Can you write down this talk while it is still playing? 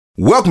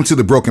Welcome to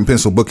the Broken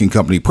Pencil Booking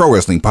Company Pro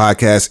Wrestling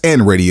Podcast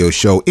and radio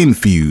show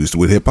infused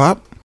with hip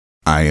hop.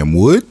 I am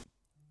Wood.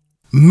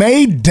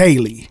 Made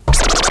daily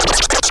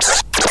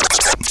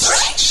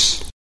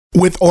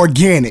with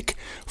organic,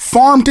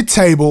 farm to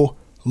table,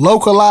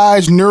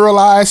 localized,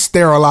 neuralized,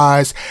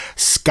 sterilized,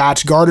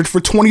 Scotch guarded for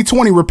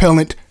 2020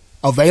 repellent,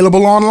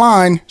 available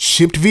online,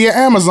 shipped via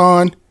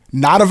Amazon,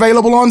 not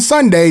available on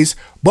Sundays,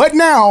 but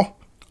now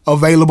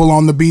available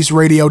on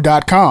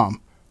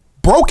thebeastradio.com.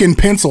 Broken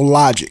Pencil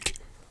Logic.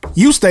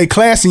 You stay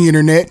classy,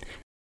 internet.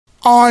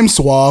 I'm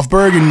Suave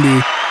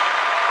Burgundy.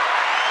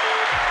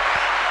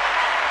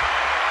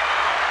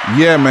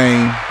 Yeah,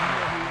 man.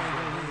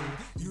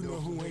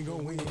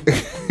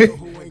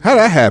 How'd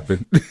that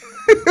happen?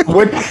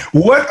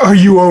 What are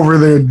you over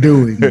there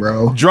doing,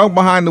 bro? Drunk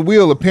behind the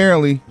wheel,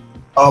 apparently.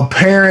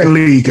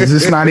 Apparently, because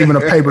it's not even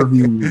a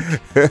pay-per-view.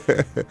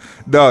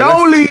 No,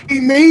 don't leave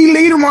me,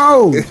 lead them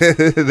all.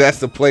 That's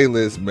the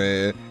playlist,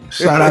 man.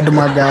 Shout out to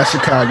my guy,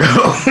 Chicago.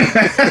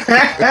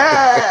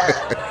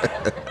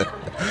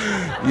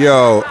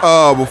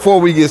 Yo, before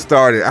we get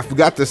started, I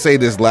forgot to say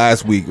this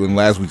last week in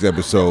last week's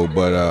episode,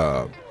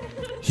 but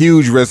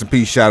huge rest in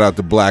peace shout out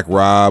to Black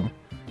Rob.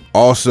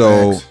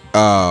 Also,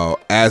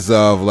 as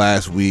of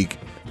last week,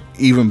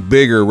 even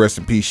bigger rest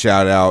in peace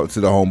shout out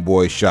to the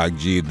homeboy Shock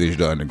G at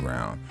Digital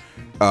Underground.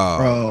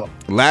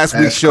 Last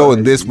week's show crazy.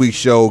 And this week's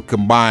show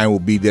combined will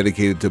be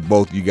dedicated to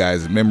both you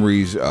guys'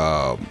 memories.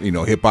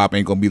 Hip hop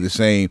ain't gonna be the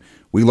same.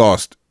 We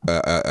lost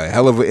a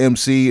hell of an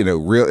MC and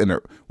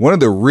one of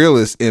the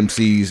realest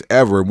MCs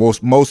ever,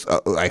 most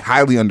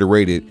highly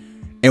underrated,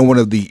 and one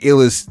of the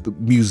illest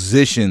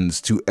musicians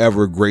to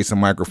ever grace a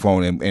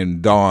microphone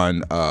and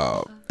don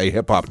a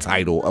hip hop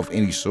title of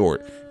any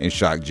sort in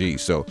Shock G.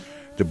 So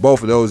to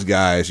both of those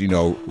guys,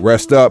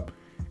 rest up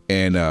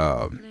and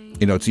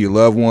to your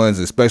loved ones,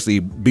 especially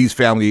Beast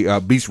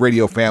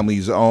Radio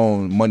family's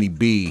own Money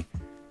B.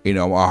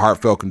 Our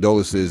heartfelt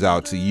condolences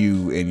out to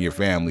you and your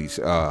families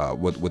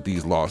with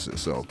these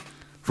losses. So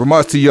from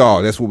us to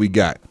y'all, that's what we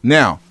got.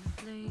 Now,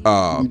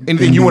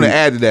 anything you want to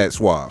add to that,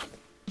 Suave?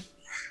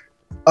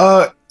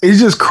 It's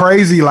just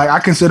crazy. Like, I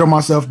consider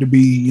myself to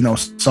be,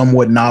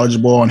 somewhat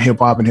knowledgeable on hip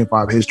hop and hip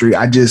hop history.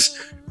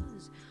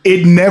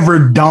 It never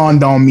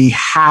dawned on me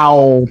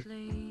how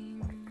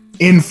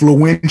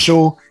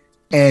influential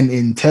and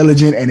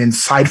intelligent and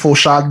insightful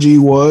Shock G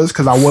was,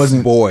 because I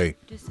wasn't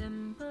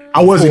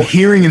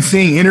hearing and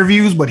seeing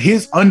interviews, but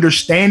his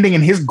understanding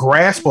and his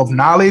grasp of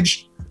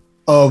knowledge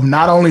of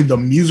not only the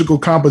musical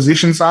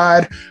composition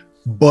side,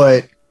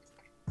 but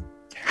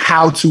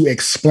how to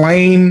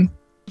explain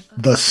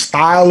the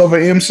style of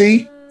an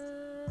MC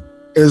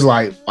is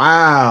like,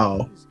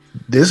 wow,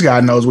 this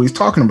guy knows what he's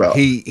talking about.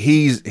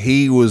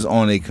 He was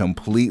on a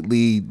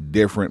completely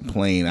different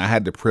plane. I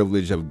had the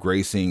privilege of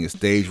gracing a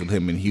stage with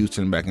him in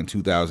Houston back in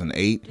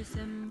 2008.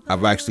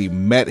 I've actually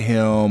met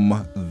him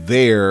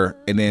there,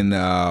 and then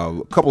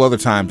a couple other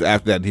times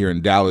after that here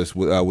in Dallas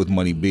with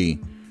Money B.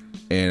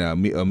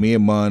 And me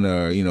and Mun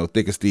are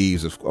thick as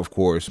thieves, of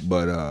course.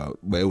 But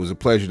it was a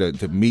pleasure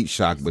to meet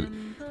Shock. But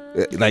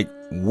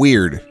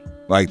weird.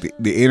 Like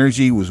the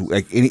energy was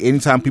like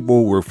anytime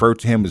people refer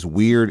to him as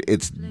weird,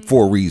 it's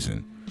for a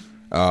reason.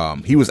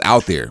 He was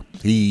out there.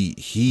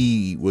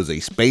 He was a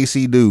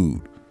spacey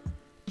dude,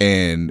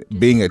 and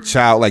being a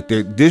child, like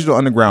their Digital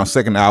Underground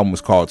second album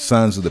was called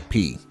Sons of the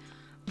P.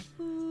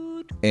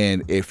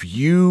 And if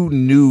you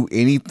knew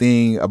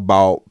anything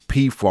about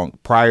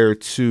P-Funk prior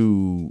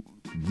to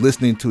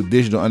listening to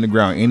Digital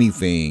Underground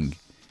anything,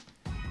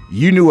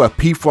 you knew a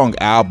P-Funk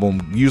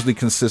album usually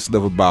consisted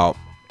of about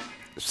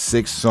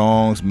 6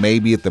 songs,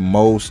 maybe at the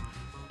most.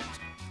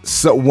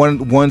 So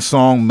one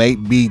song may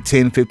be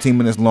 10-15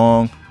 minutes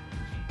long.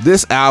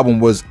 This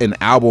album was an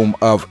album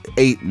of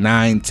 8,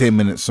 9,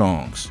 10-minute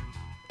songs,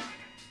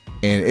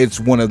 and it's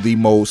one of the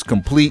most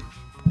complete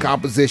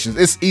compositions.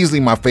 It's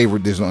easily my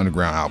favorite Digital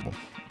Underground album.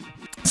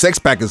 Sex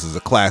Packers is a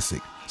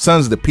classic.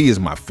 Sons of the P is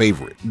my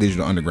favorite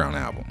Digital Underground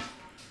album.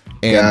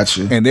 And,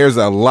 gotcha. And there's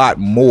a lot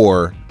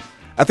more.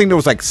 I think there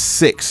was like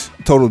 6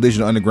 total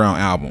Digital Underground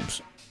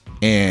albums,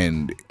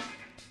 and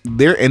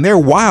they're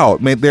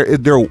wild, man. They're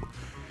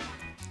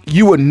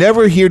you would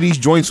never hear these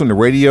joints on the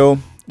radio.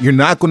 You're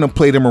not going to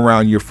play them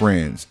around your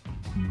friends.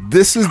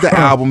 This is the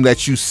album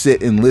that you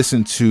sit and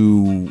listen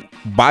to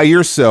by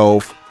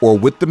yourself or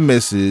with the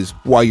missus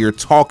while you're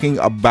talking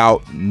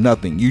about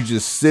nothing. You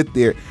just sit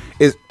there.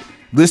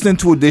 Listening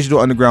to a Digital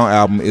Underground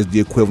album is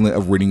the equivalent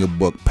of reading a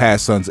book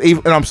past Sex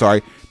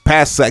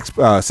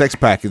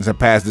Packers and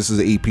past this is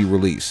an EP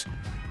release.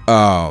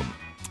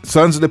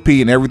 Sons of the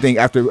P and everything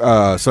after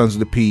Sons of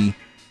the P,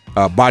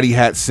 Body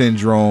Hat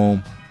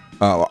Syndrome,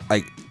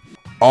 like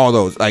all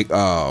those, like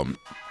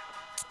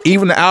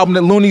even the album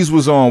that Loonies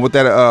was on with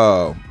that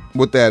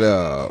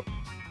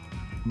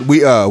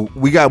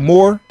we got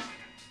more.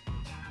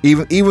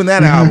 Even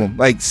that album,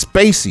 like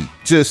spacey,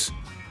 just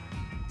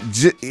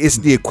it's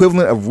the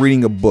equivalent of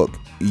reading a book.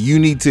 You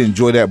need to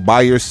enjoy that by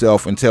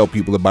yourself and tell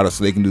people about it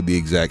so they can do the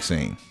exact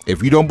same.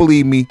 If you don't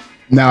believe me,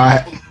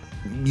 now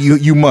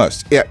You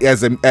must,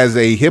 as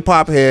a hip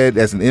hop head,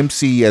 as an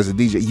MC, as a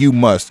DJ, you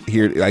must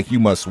hear, like, you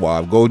must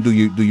swab. Go do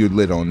your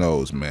lit on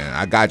those, man.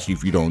 I got you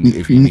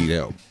if you need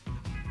help.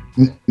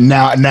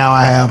 Now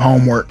I have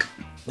homework.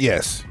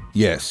 Yes.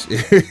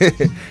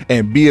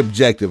 And be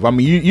objective. I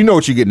mean, you know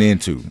what you're getting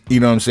into. You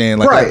know what I'm saying?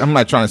 Like, right. I'm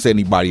not trying to set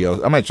anybody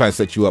else. I'm not trying to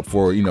set you up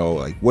for,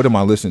 like, what am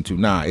I listening to?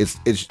 Nah,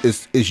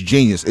 it's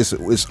genius.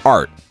 It's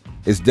art.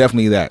 It's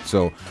definitely that.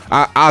 So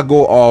I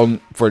go on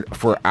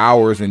for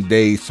hours and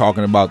days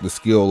talking about the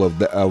skill of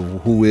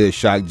who is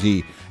Shock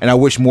G, and I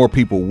wish more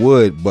people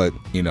would, but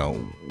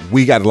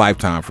we got a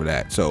lifetime for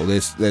that. So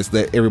let's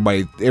let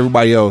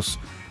everybody else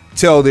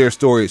tell their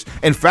stories.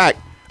 In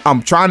fact,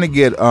 I'm trying to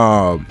get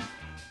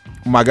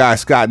my guy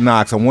Scott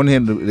Knox. I want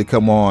him to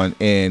come on,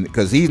 and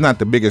because he's not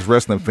the biggest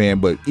wrestling fan,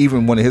 but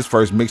even one of his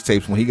first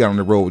mixtapes when he got on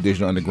the road with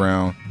Digital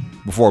Underground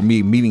before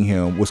me meeting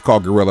him was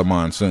called Gorilla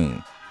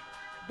Monsoon.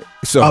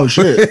 So, oh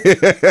shit!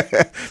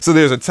 So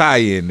there's a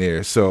tie-in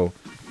there. So,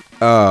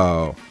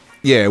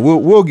 yeah,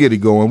 we'll get it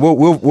going.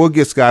 We'll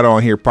get Scott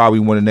on here probably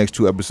one of the next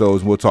 2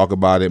 episodes. And we'll talk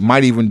about it.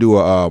 Might even do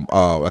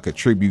like a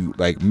tribute,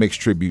 like mixed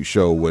tribute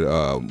show with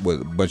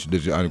a bunch of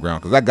Digital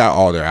Underground, because I got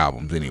all their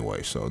albums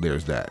anyway. So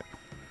there's that.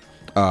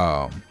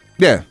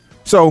 Yeah.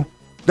 So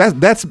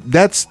that's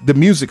the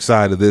music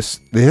side of this,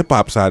 the hip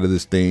hop side of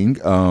this thing.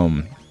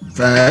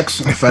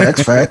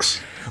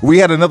 Facts. We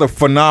had another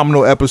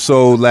phenomenal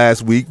episode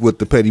last week with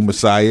the Petty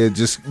Messiah.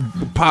 Just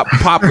pop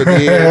it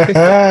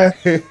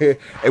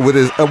in with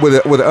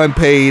an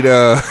unpaid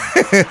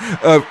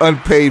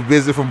unpaid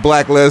visit from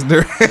Black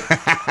Lesnar.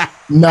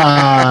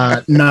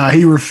 Nah.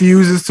 He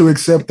refuses to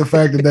accept the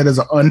fact that is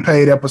an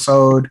unpaid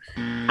episode.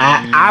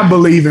 I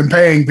believe in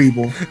paying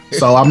people,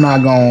 so I'm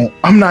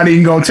not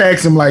even gonna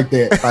text him like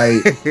that.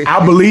 Like,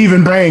 I believe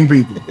in paying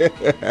people.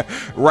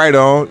 Right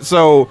on.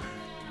 So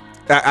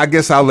I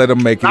guess I'll let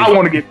him make it. I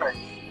want to get paid.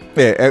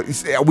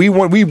 Yeah, we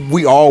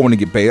all want to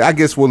get paid. I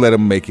guess we'll let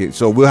them make it.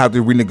 So we'll have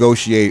to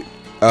renegotiate.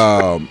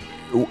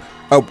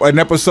 An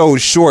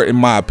episode short, in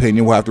my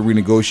opinion. We'll have to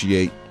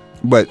renegotiate.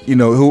 But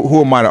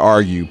who am I to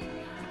argue?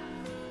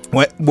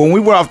 When we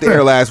went off the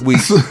air last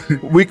week,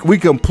 we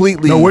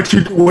completely. No,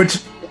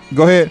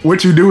 go ahead.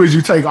 What you do is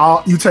you take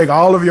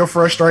all of your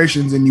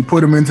frustrations and you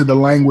put them into the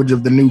language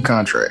of the new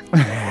contract.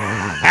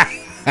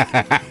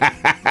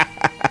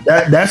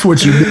 That's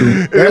what you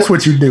do. That's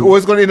what you do.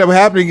 What's going to end up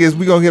happening is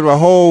we're going to get a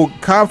whole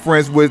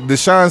conference with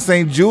Deshaun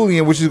St.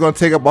 Julian, which is going to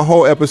take up a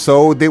whole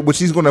episode, which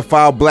he's going to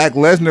file Black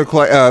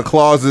Lesnar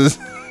clauses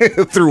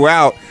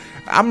throughout.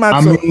 I'm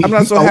not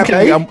so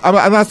happy.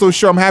 I'm not so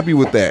sure I'm happy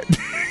with that.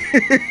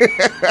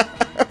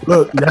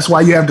 Look, that's why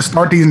you have to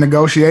start these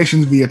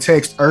negotiations via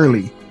text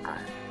early.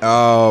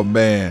 Oh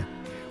man.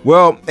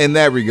 Well, in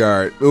that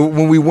regard,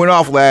 when we went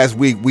off last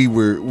week, we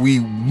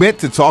meant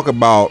to talk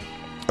about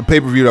a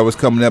pay-per-view that was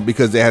coming up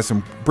because it has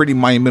some pretty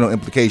monumental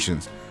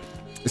implications.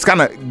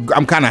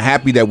 I'm kind of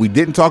happy that we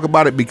didn't talk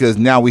about it, because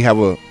now we have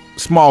a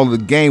small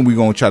game we're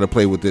going to try to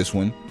play with this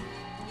one.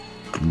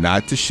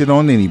 Not to shit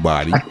on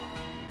anybody.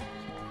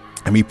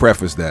 Let me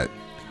preface that.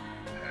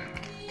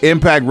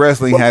 Impact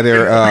Wrestling had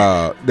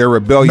their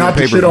Rebellion not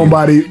to pay-per-view. Shit on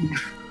body.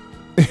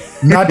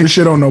 Not to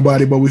shit on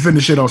nobody, but we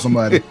finna shit on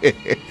somebody.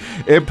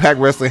 Impact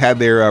Wrestling had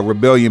their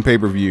Rebellion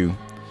pay-per-view.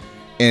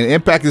 And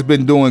Impact has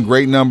been doing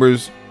great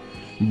numbers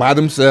by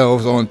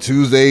themselves on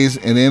Tuesdays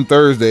and then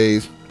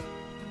Thursdays.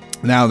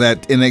 Now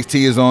that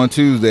NXT is on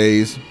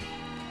Tuesdays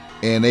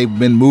and they've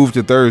been moved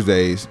to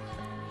Thursdays,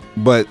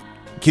 but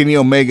Kenny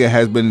Omega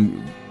has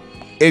been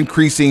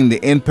increasing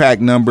the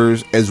Impact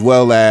numbers as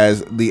well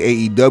as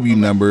the AEW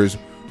numbers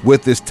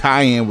with this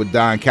tie-in with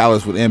Don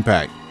Callis with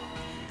Impact.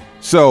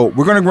 So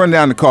we're going to run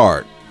down the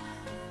card.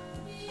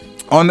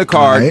 On the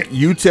card, right,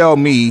 you tell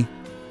me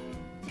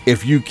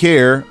if you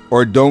care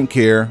or don't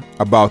care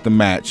about the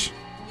match.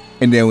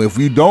 And then if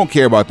you don't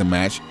care about the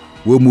match,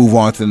 we'll move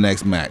on to the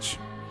next match.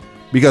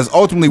 Because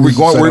ultimately we're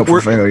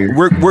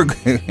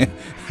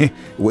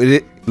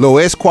lo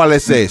es cual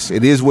es.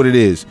 It is what it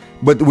is.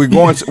 But we're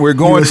going somewhere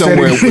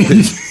with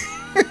this.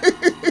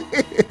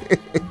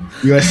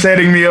 You're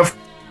setting me up.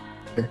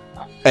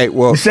 Hey,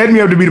 well, you're setting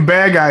me up to be the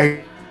bad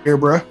guy here,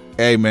 bro.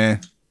 Hey, man.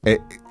 Hey,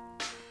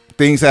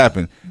 things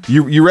happen.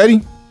 You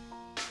ready?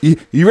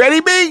 You ready,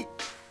 B?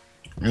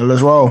 Yeah,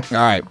 let's roll. All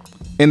right.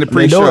 In the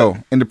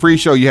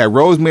pre-show, you had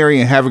Rosemary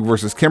and Havoc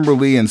versus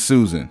Kimberly and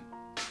Susan.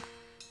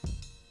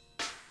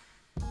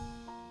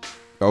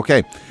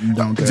 Okay.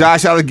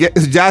 Josh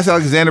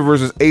Alexander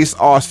versus Ace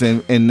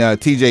Austin and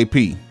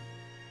TJP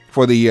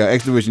for the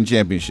X Division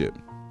Championship.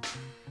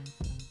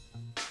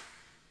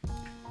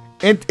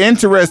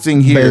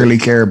 Interesting here. Barely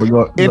care, but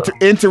go.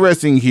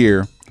 Interesting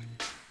here.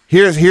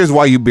 Here's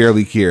why you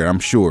barely care, I'm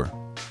sure.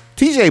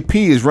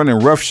 TJP is running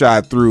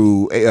roughshod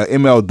through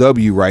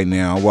MLW right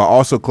now while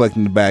also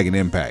collecting the bag in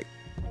Impact.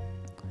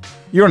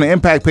 You're on the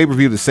Impact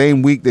pay-per-view the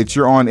same week that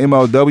you're on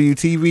MLW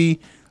TV,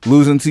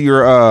 losing to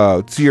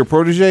your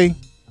protege.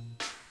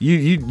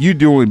 You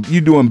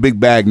doing big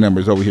bag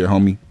numbers over here,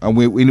 homie.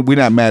 We're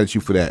not mad at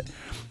you for that.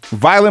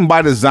 Violent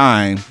by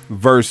Design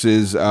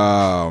versus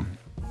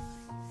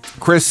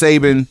Chris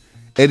Sabin,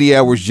 Eddie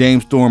Edwards,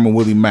 James Storm, and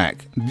Willie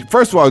Mack.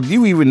 First of all, do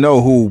you even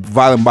know who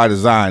Violent by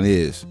Design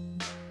is?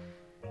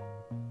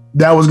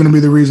 That was going to be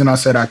the reason I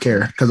said I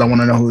care, because I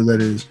want to know who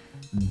that is.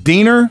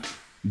 Diener,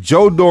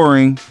 Joe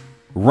Doring,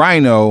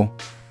 Rhino,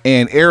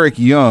 and Eric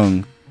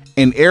Young.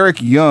 And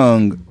Eric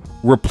Young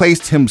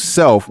replaced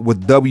himself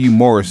with W.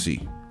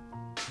 Morrissey.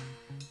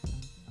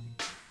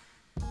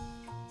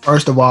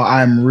 First of all,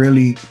 I'm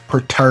really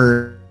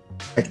perturbed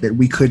that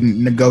we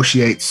couldn't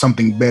negotiate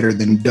something better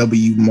than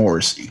W.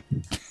 Morrissey.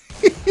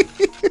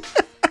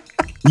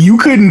 You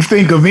couldn't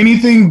think of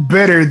anything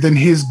better than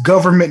his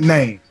government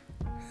name.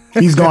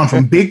 He's gone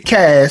from Big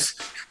Cass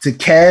to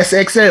Cass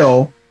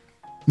XL.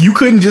 You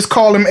couldn't just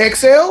call him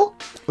XL?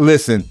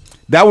 Listen,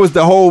 that was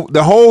the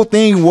whole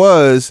thing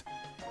was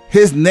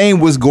his name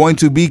was going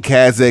to be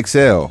Cass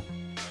XL.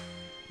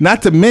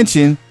 Not to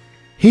mention,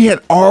 he had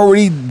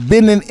already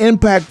been in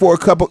Impact for a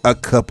cup of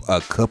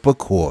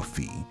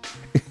coffee.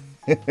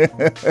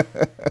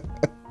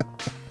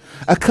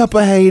 A cup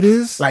of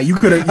haters. Like you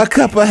could have a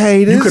cup of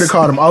haters. You could have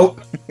called him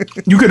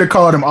you could have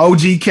called him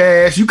OG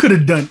Cash. You could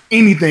have done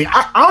anything.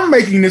 I'm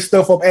making this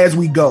stuff up as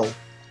we go.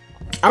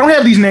 I don't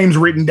have these names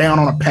written down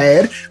on a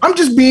pad. I'm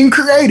just being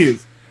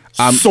creative.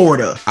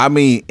 Sorta. I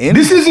mean,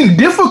 this isn't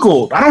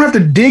difficult. I don't have to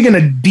dig in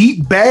a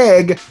deep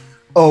bag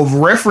of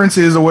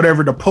references or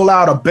whatever to pull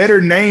out a better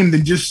name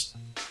than just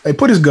they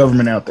put his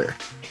government out there.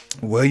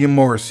 William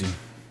Morrissey.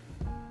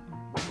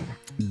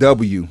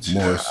 W.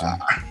 Morrissey.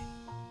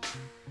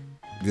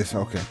 Yes,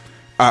 okay.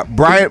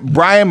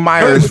 Brian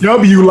Myers.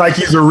 W like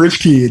he's a rich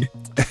kid.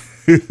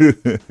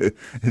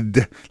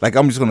 Like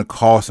I'm just gonna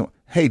call some.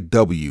 Hey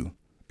W.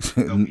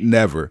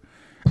 Never.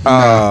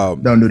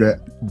 Don't do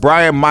that.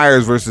 Brian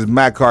Myers versus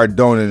Matt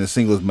Cardona in a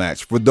singles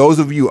match. For those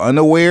of you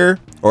unaware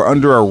or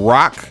under a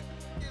rock,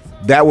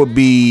 that would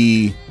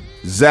be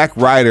Zack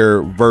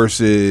Ryder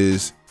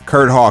versus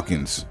Kurt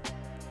Hawkins.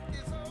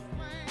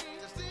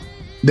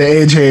 The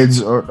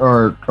edgeheads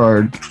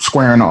are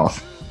squaring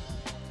off.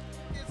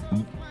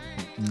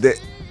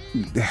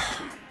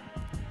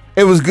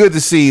 It was good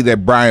to see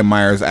that Brian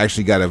Myers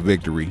actually got a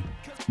victory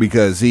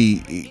because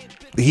he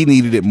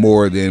needed it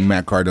more than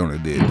Matt Cardona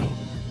did.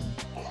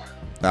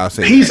 I'll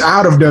say he's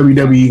out of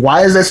WWE.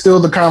 Why is that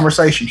still the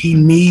conversation? He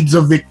needs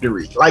a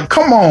victory. Like,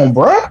 come on,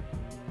 bruh.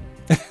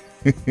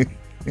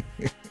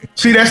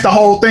 See, that's the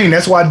whole thing.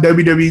 That's why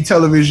WWE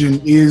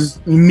television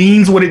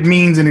means what it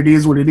means, and it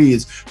is what it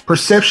is.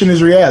 Perception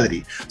is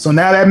reality. So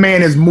now that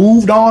man has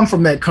moved on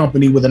from that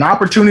company with an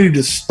opportunity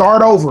to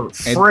start over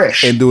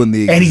fresh and doing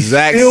the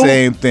exact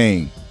same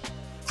thing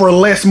for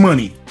less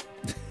money.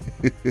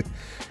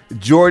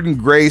 Jordan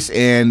Grace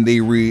and the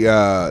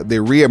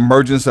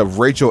reemergence of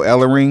Rachel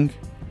Ellering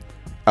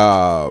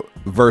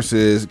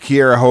versus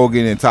Kiera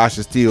Hogan and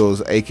Tasha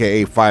Steelz,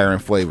 aka Fire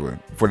and Flavor,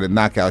 for the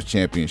Knockouts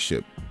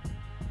Championship.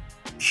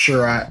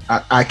 Sure,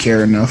 I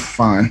care enough.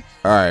 Fine.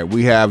 All right,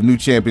 we have new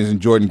champions in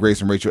Jordan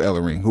Grace and Rachel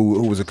Ellering,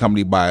 who was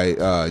accompanied by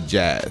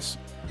Jazz.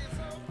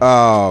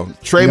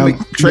 Trey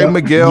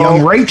Miguel,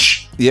 Young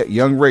Rach. Yeah,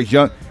 Young Rach,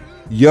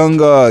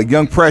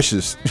 young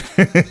Precious.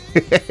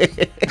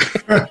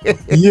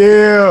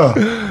 Yeah.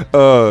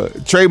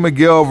 Trey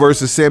Miguel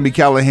versus Sami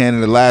Callihan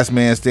in the Last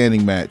Man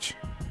Standing match.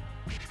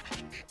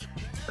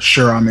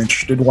 Sure, I'm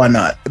interested. Why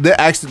not?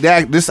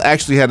 This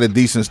actually had a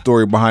decent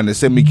story behind it.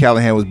 Sami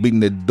Callihan was beating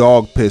the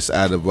dog piss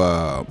out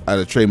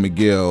of Trey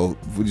Miguel,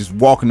 just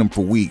walking him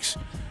for weeks,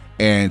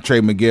 and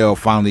Trey Miguel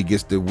finally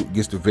gets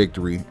the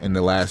victory in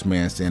the Last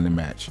Man Standing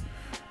match.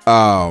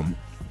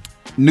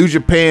 New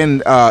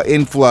Japan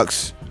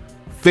influx: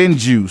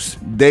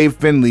 FinJuice, Dave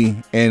Finlay,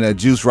 and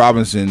Juice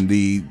Robinson,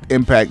 the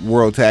Impact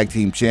World Tag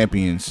Team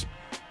Champions,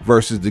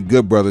 versus the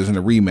Good Brothers in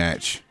a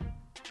rematch.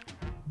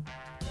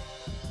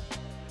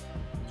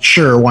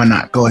 Sure, why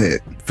not? Go ahead.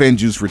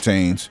 FinJuice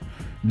retains.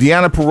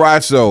 Deonna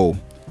Purrazzo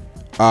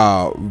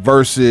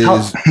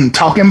versus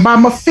talking about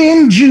my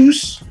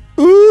FinJuice.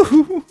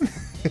 Ooh.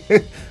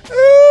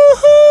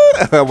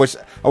 I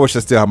wish I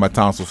still had my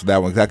tonsils for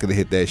that one, because I could have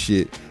hit that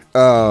shit.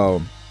 Deonna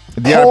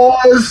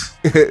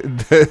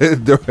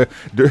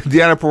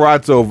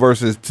Purrazzo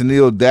versus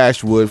Tennille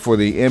Dashwood for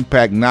the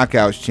Impact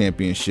Knockouts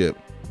Championship.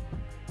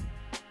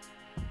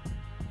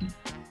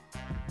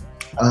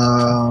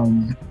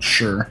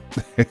 Sure.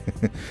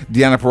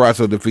 Deonna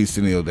Purrazzo defeats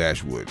Tennille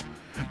Dashwood.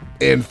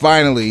 And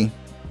finally,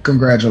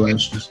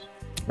 congratulations.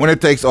 Winner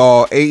takes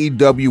all.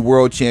 AEW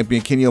World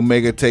Champion Kenny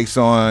Omega takes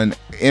on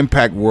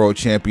Impact World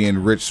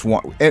Champion Rich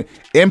Swann.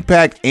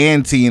 Impact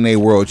and TNA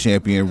World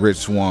Champion Rich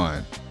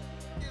Swann.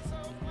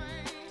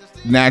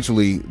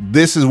 Naturally,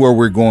 this is where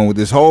we're going with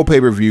this whole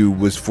pay-per-view.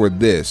 Was for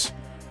this,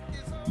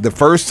 the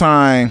first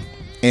time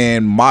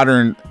in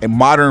modern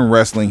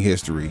wrestling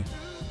history,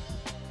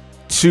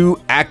 two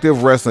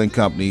active wrestling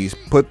companies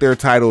put their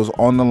titles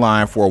on the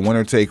line for a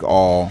winner take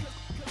all,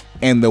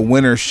 and the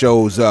winner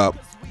shows up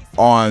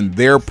on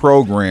their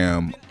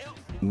program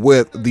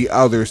with the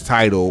other's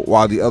title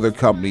while the other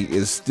company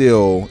is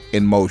still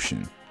in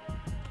motion.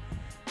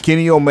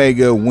 Kenny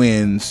Omega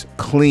wins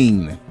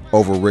clean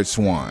over Rich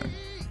Swann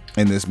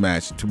in this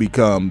match to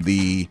become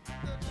the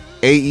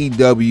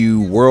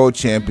AEW World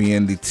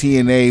Champion, the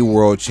TNA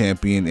World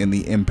Champion, and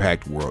the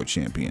Impact World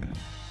Champion.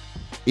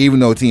 Even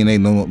though TNA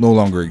no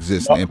longer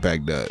exists,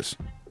 Impact does.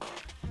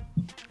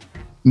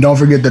 Don't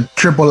forget the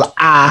Triple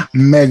I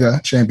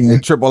Mega Champion. The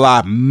Triple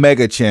I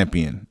Mega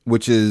Champion,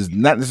 which is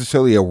not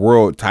necessarily a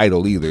world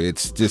title either.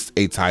 It's just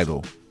a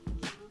title.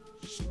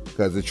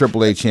 Because the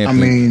AAA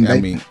champion,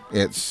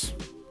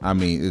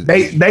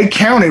 they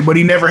count it, but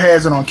he never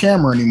has it on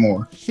camera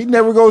anymore. He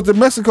never goes to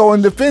Mexico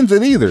and defends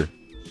it either.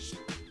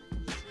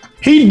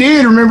 He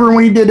did. Remember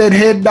when he did that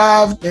head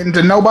dive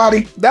into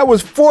nobody? That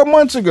was 4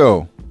 months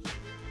ago.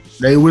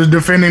 They was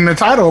defending the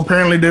title.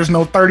 Apparently, there's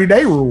no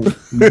 30-day rule.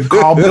 You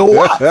call Bill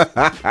Watt.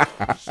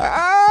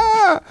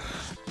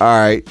 All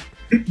right.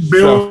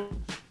 Bill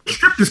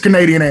stripped his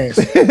Canadian ass.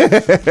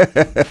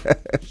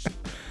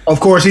 Of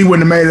course, he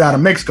wouldn't have made it out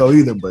of Mexico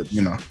either, but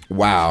you know.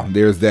 Wow,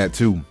 there's that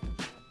too.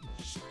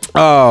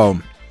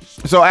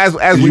 So as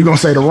you're gonna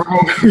say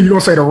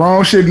the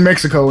wrong shit in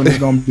Mexico, and it's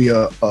gonna be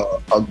a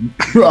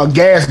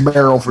gas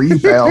barrel for you,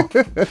 pal.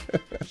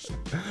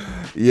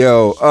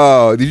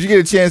 Yo, did you get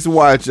a chance to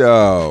watch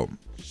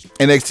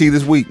NXT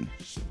this week?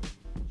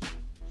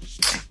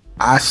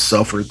 I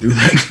suffered through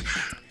that.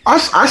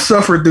 I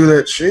suffered through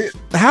that shit.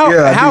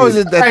 How is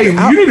it that? Hey,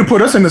 you need to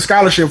put us in the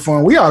scholarship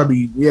fund. We ought to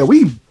be. Yeah,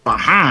 we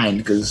behind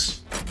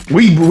because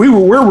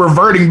we're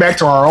reverting back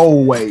to our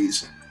old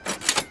ways.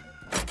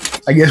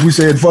 I guess we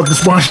said fuck the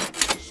sponsor.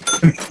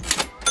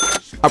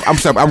 I'm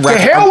sorry. I'm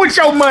racking. The hell with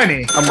your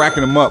money. I'm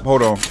racking them up.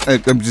 Hold on.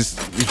 I'm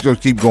just gonna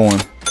keep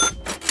going.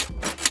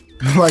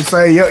 Like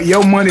say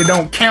your money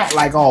don't count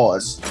like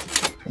ours.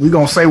 We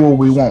gonna say what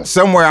we want.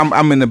 Somewhere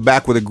I'm in the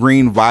back with a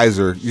green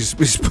visor. You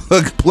just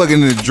plug it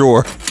in the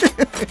drawer.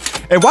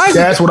 And why is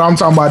that's what I'm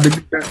talking about?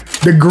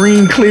 The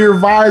green clear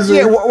visor.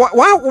 Yeah. What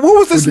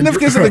was the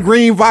significance of the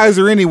green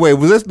visor anyway?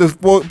 Was this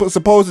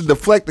supposed to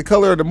deflect the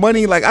color of the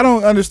money? Like I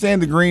don't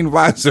understand the green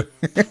visor.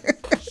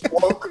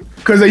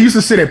 Because they used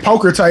to sit at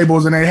poker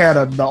tables and they had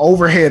the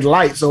overhead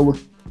light, so it would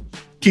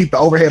keep the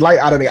overhead light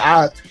out of their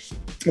eyes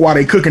while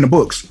they cooking the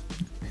books.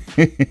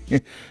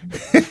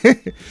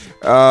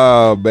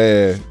 Oh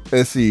man,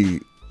 let's see.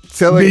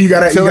 You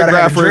gotta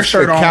have a dress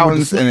shirt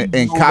accountants on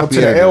and copy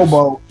to the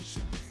elbow.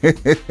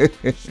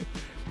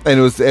 And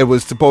it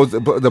was supposed to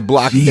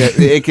block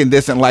the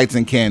incandescent lights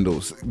and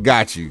candles.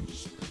 Got you.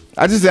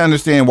 I just didn't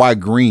understand why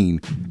green.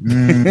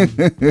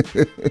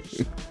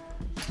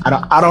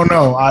 I don't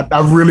know.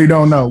 I really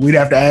don't know. We'd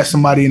have to ask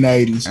somebody in the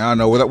 80s. I don't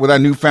know. With our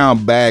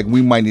newfound bag,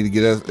 we might need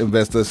to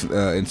invest us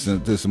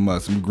into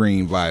some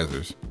green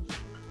visors.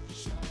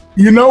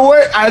 You know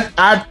what?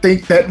 I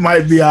think that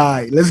might be all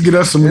right. Let's get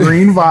us some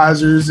green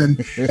visors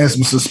and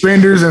some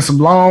suspenders and some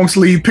long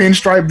sleeve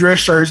pinstripe dress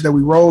shirts that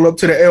we roll up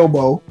to the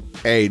elbow.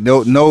 Hey,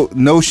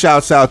 no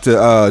shouts out to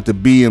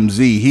BMZ.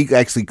 He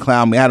actually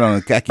clowned me out on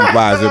a khaki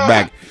visor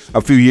back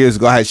a few years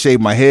ago. I had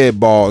shaved my head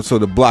bald, so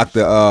to block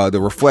the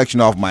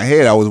reflection off my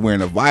head, I was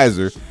wearing a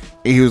visor.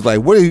 And he was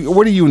like, "What are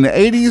you in the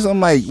 80s?"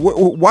 I'm like,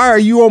 "Why are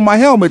you on my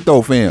helmet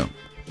though, fam?"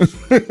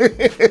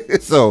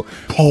 So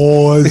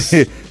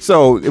pause.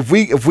 So if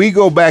we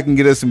go back and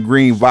get us some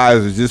green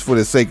visors just for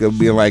the sake of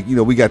being like,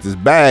 we got this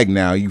bag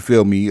now, you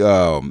feel me?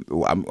 I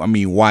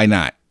mean, why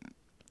not?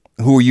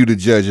 Who are you to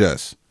judge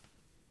us?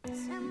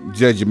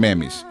 Judge your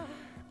mammies.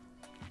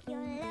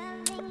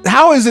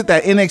 How is it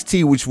that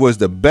NXT, which was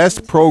the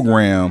best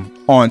program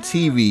on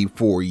TV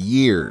for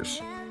years,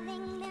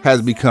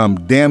 has become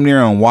damn near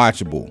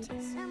unwatchable?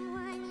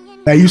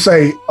 Now you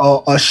say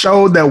a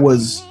show that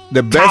was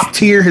the best top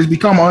tier has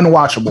become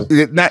unwatchable.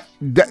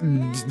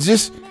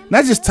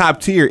 Not just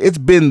top tier. It's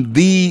been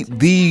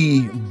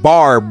the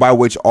bar by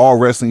which all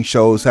wrestling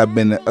shows have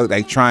been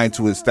like trying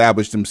to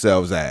establish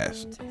themselves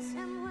as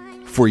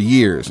for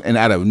years, and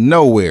out of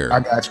nowhere, I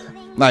got you.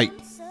 Like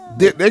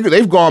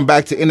they've gone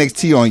back to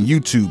NXT on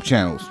YouTube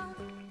channels.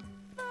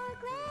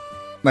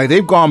 Like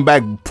they've gone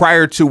back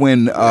prior to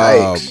when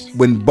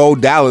Bo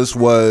Dallas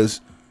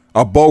was.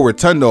 Bo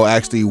Rotundo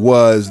actually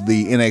was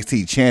the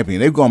NXT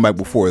champion. They've gone back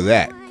before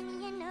that,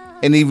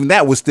 and even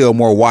that was still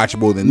more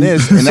watchable than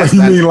this. And that's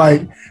you mean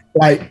like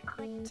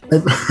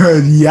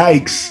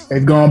yikes?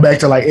 They've gone back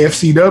to like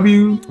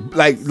FCW,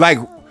 like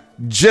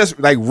just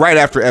like right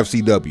after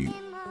FCW.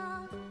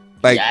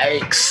 Like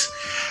yikes!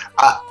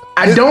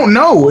 I don't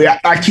know.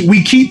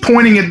 We keep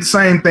pointing at the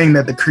same thing,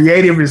 that the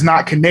creative is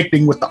not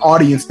connecting with the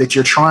audience that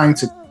you're trying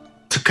to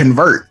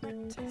convert.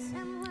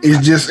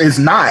 It's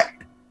not.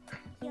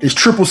 It's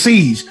triple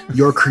C's.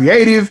 Your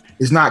creative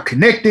is not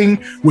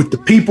connecting with the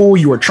people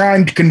you are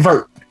trying to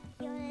convert.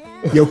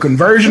 Your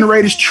conversion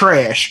rate is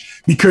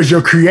trash because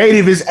your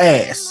creative is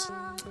ass.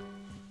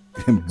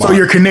 So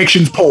your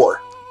connection's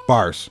poor.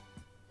 Bars.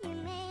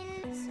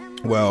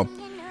 Well,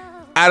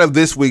 out of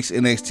this week's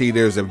NXT,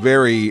 there's a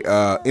very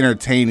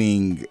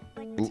entertaining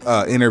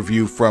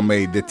interview from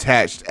a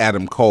detached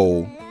Adam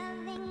Cole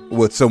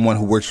with someone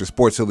who works for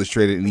Sports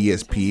Illustrated and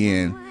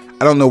ESPN.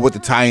 I don't know what the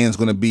tie-in is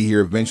going to be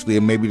here eventually,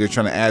 and maybe they're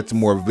trying to add some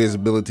more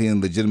visibility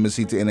and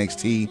legitimacy to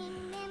NXT.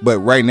 But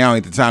right now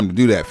ain't the time to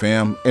do that,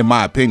 fam, in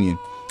my opinion.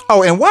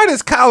 Oh, and why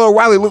does Kyle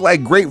O'Reilly look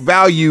like Great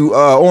Value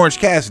Orange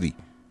Cassidy?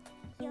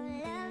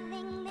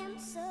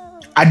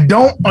 I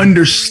don't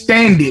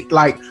understand it.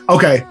 Like,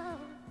 okay,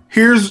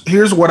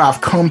 here's what I've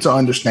come to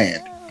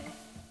understand.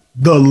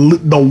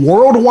 The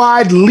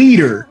worldwide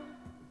leader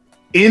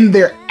in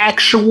their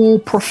actual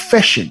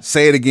profession.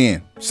 Say it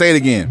again.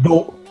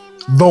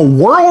 The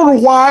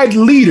worldwide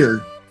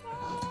leader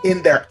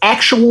in their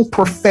actual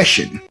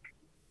profession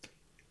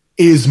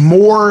is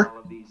more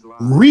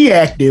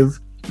reactive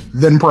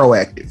than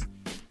proactive.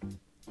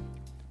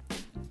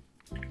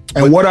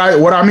 And what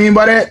I mean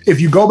by that,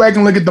 if you go back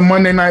and look at the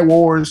Monday Night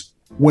Wars,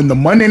 when the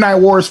Monday Night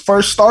Wars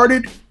first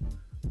started,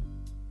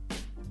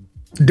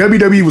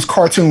 WWE was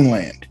cartoon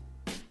land.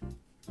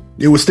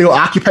 It was still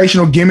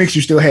occupational gimmicks.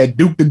 You still had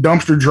Duke the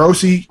Dumpster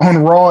Droese on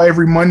Raw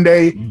every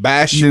Monday.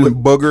 Bastion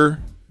Booger.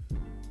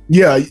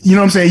 Yeah, you know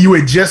what I'm saying? You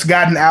had just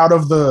gotten out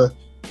of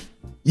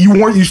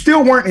you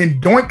still weren't in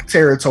Doink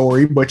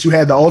territory, but you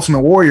had the Ultimate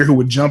Warrior who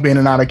would jump in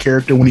and out of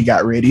character when he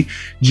got ready.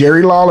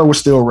 Jerry Lawler was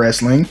still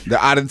wrestling. The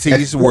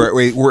oddities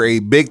were a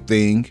big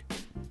thing.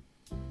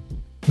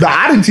 The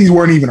oddities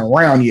weren't even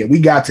around yet. We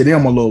got to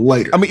them a little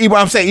later. I mean,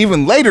 I'm saying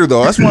even later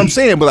though. That's what I'm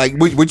saying. But like,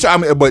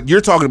 but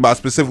you're talking about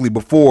specifically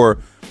before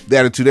the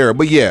Attitude Era.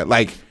 But yeah,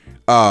 like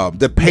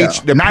the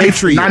Patriot,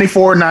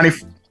 94,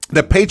 90.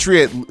 The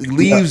Patriot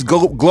leaves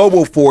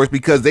Global Force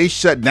because they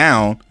shut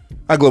down.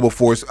 Not Global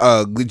Force,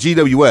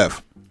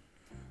 GWF,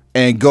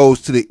 and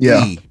goes to the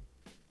E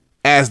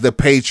as the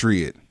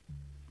Patriot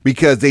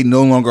because they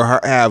no longer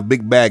have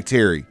Big Bag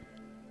Terry.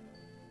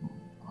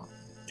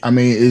 I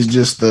mean, it's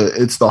just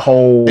the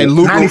whole and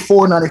Luger,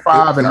 94,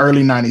 95, and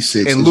early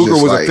 96. And Luger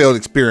was a failed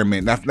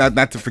experiment.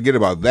 Not to forget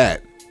about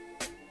that.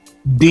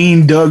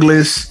 Dean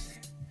Douglas,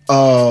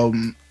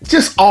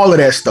 just all of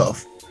that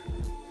stuff.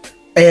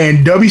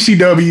 And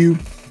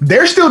WCW,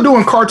 they're still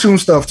doing cartoon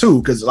stuff too,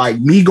 because like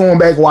me going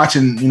back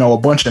watching, a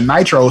bunch of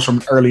Nitros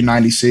from early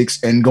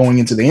 96 and going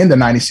into the end of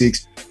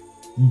 96,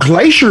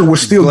 Glacier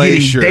was still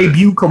getting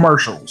debut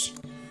commercials.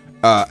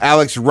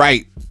 Alex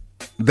Wright,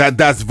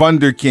 that's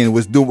Wunderkind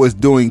was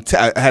doing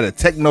had a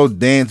techno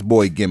dance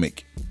boy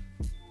gimmick.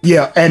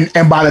 Yeah,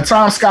 and by the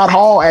time Scott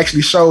Hall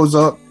actually shows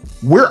up,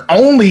 we're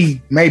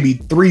only maybe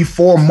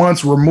 3-4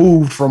 months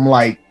removed from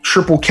like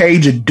Triple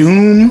Cage of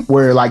Doom,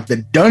 where like the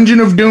Dungeon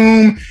of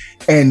Doom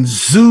and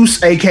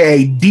Zeus,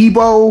 aka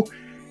Debo,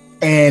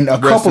 and a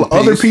couple of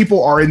other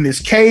people are in this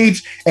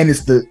cage, and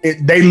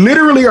they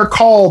literally are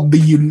called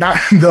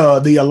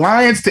the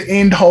Alliance to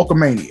End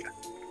Hulkamania.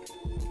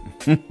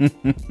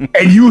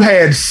 And you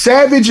had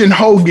Savage and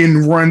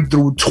Hogan run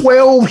through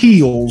 12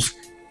 heels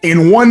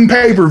in one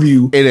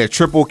pay-per-view in a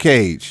Triple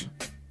Cage.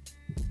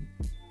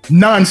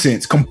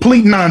 Nonsense,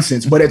 complete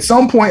nonsense. But at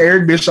some point,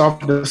 Eric Bischoff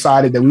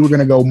decided that we were going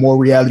to go more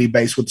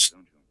reality-based with.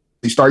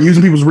 You start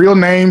using people's real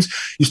names.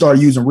 You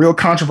started using real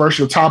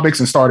controversial topics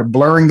and started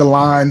blurring the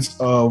lines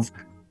of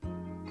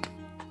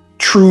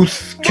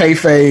truth,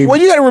 kayfabe. Well,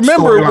 you got to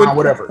remember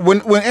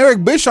when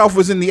Eric Bischoff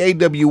was in the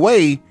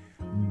AWA,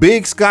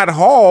 Big Scott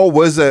Hall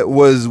was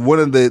one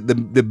of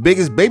the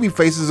biggest baby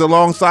faces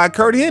alongside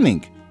Kurt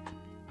Hennig.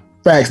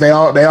 Facts. They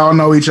all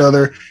know each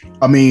other.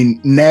 I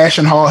mean, Nash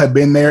and Hall had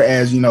been there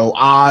as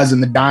Oz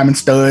and the Diamond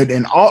Stud,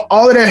 and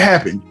all of that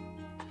happened.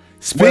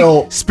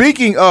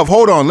 Speaking of,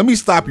 hold on, let me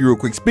stop you real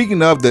quick.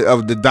 Speaking of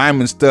the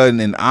Diamond Stud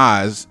and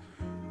Oz,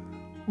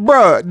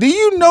 bruh, do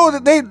you know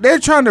that they're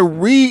trying to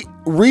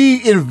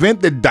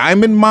reinvent the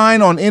Diamond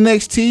Mine on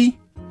NXT?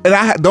 And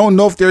I don't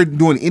know if they're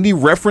doing any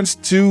reference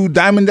to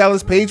Diamond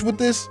Dallas Page with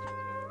this.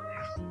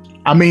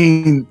 I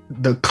mean,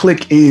 the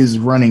Click is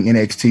running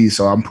NXT,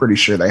 so I'm pretty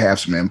sure they have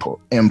some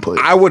input.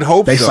 I would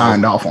hope they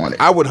signed off on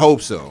it. I would hope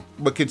so,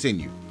 but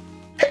continue.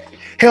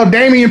 Hell,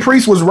 Damian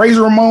Priest was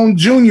Razor Ramon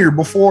Jr.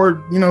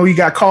 before, he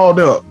got called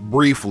up.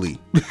 Briefly.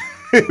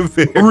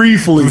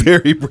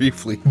 Very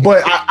briefly.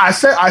 But I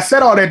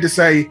said all that to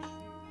say,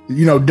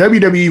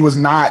 WWE was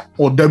not,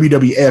 or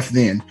WWF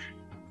then,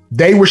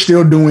 they were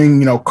still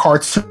doing,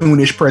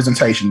 cartoonish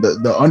presentation.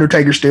 The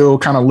Undertaker still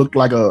kind of looked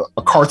like a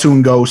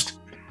cartoon ghost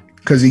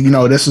because,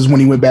 this is when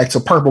he went back to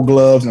purple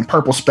gloves and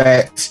purple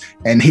spats,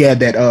 and he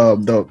had that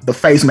the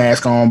face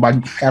mask on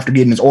after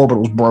getting his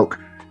orbitals broke.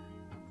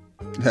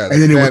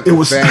 And then it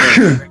was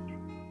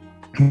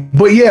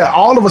but yeah,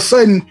 all of a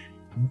sudden,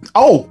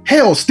 oh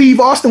hell,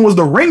 Steve Austin was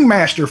the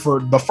ringmaster for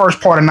the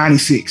first part of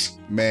 96.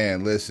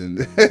 Man,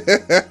 listen.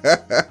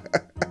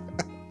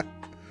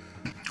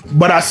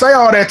 But I say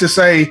all that to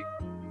say,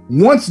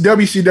 once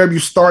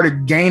WCW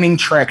started gaining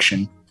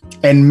traction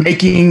and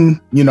making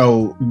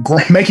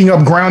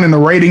up ground in the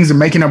ratings and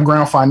making up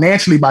ground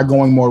financially by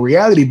going more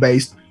reality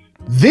based,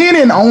 then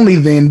and only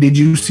then did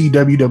you see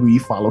WWE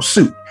follow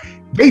suit.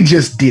 They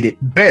just did it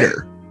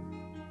better.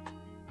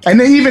 And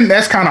then even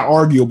that's kind of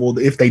arguable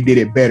if they did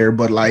it better,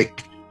 but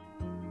like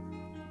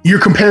you're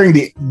comparing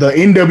the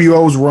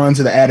NWO's run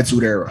to the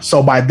Attitude Era.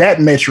 So by that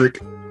metric,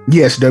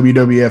 yes,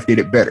 WWF did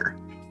it better.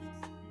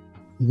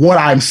 What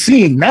I'm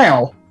seeing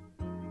now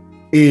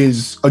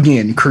is,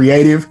 again,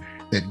 creative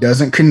that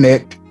doesn't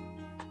connect.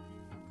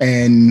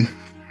 And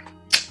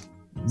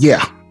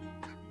yeah,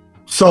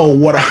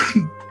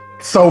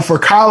 So for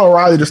Kyle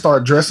O'Reilly to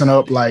start dressing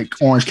up like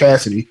Orange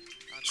Cassidy,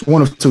 it's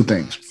one of two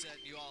things.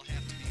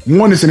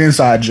 One, it's an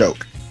inside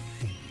joke.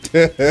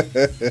 First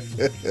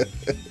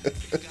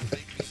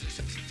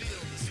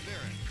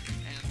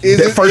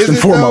and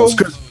foremost,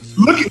 because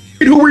look at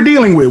who we're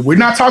dealing with. We're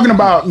not talking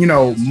about,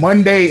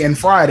 Monday and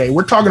Friday.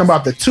 We're talking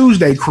about the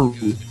Tuesday crew.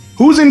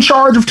 Who's in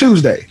charge of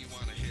Tuesday?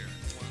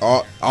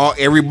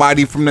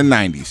 Everybody from the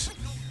 90s.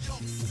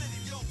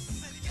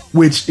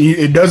 Which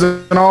it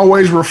doesn't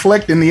always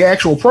reflect in the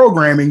actual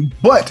programming,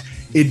 but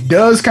it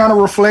does kind of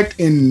reflect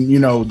in,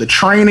 the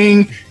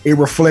training. It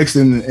reflects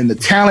in the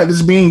talent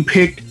that's being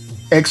picked,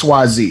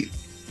 XYZ.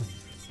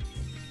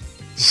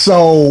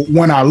 So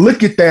when I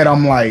look at that,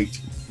 I'm like,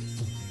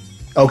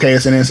 okay,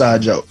 it's an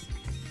inside joke.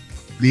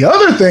 The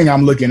other thing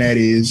I'm looking at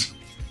is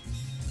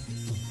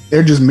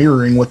they're just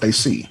mirroring what they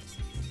see.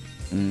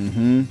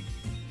 Mm-hmm.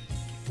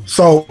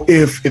 So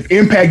if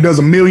Impact does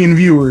 1 million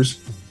viewers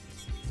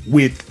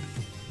with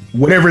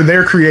whatever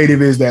their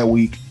creative is that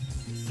week,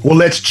 well,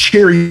 let's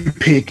cherry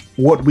pick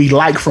what we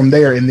like from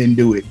there and then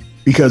do it,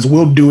 because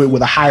we'll do it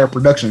with a higher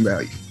production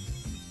value.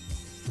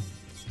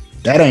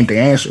 That ain't the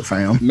answer,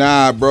 fam.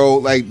 Nah, bro.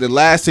 Like, the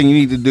last thing you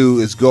need to do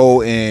is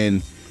go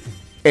and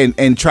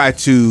try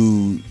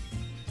to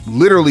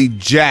literally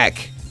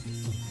jack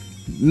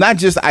not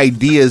just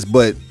ideas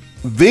but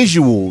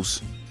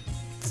visuals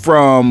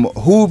from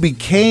who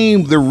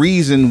became the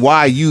reason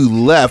why you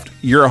left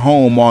your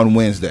home on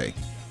Wednesday.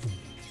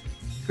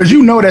 Because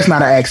that's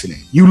not an accident.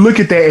 You look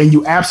at that and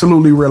you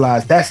absolutely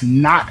realize that's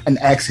not an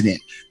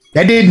accident.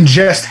 That didn't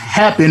just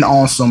happen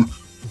on some,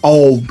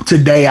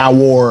 today I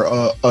wore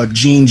a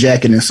jean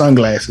jacket and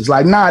sunglasses.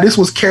 Like, nah, this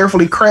was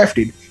carefully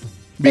crafted.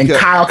 And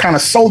Kyle kind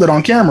of sold it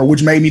on camera,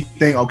 which made me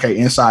think, okay,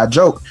 inside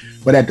joke.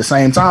 But at the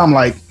same time,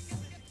 like,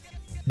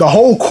 the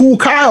whole Cool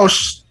Kyle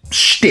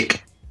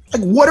shtick.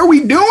 Like, what are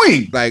we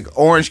doing? Like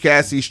Orange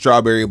Cassidy,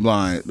 Strawberry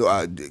Blonde,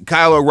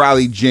 Kyle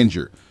O'Reilly,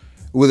 ginger,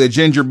 with a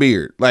ginger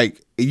beard.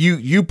 Like,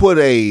 you put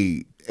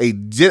a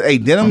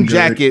denim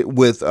jacket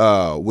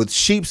with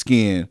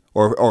sheepskin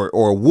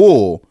or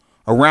wool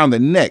around the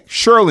neck,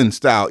 Sherlin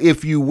style,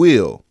 if you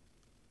will.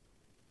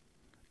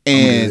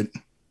 And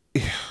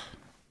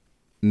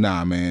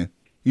nah, man,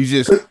 you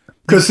just.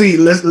 Cause see,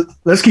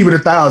 let's keep it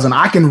 1,000.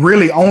 I can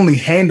really only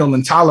handle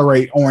and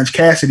tolerate Orange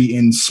Cassidy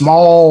in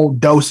small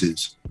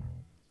doses.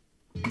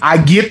 I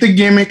get the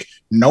gimmick.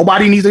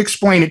 Nobody needs to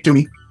explain it to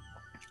me.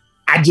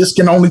 I just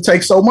can only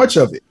take so much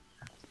of it.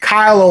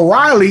 Kyle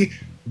O'Reilly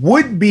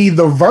would be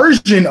the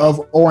version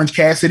of Orange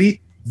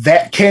Cassidy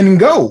that can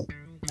go.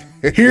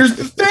 Here's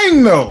the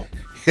thing, though.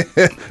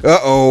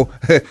 Uh-oh.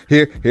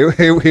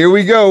 Here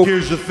we go.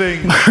 Here's the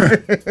thing.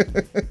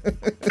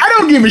 I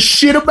don't give a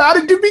shit about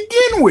it to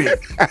begin with.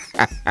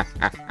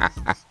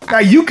 Now,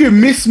 you can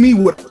miss me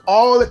with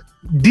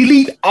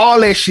delete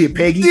all that shit,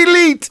 Peggy.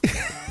 Delete.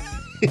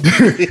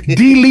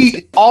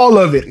 Delete all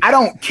of it. I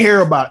don't care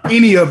about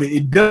any of it.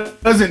 It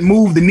doesn't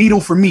move the needle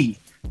for me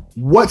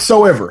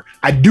whatsoever.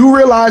 I do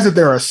realize that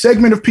there are a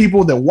segment of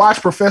people that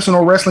watch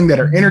professional wrestling that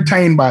are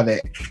entertained by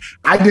that.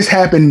 I just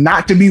happen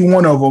not to be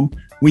one of them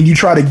when you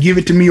try to give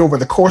it to me over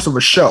the course of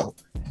a show.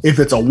 If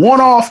it's a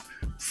one-off,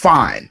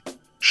 fine.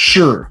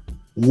 Sure.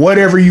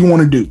 Whatever you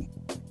want to do.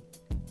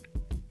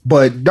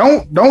 But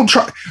don't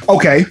try.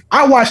 Okay,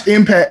 I watched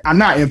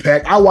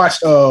I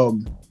watched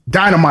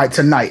Dynamite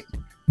tonight.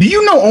 Do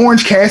you know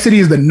Orange Cassidy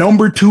is the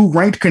number 2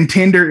 ranked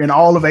contender in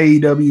all of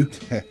AEW?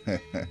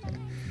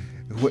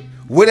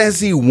 What has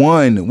he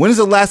won? When is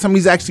the last time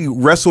he's actually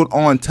wrestled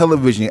on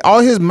television?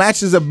 All his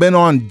matches have been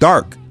on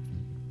dark.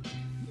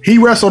 He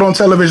wrestled on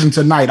television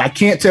tonight. I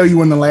can't tell you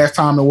when the last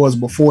time it was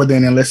before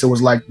then, unless it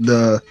was like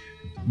the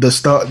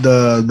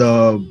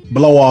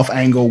blow off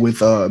angle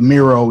with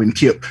Miro and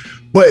Kip.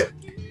 But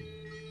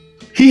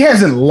he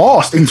hasn't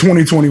lost in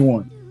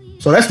 2021.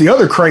 So that's the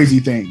other crazy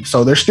thing.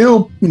 So they're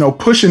still,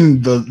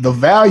 pushing the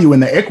value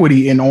and the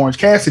equity in Orange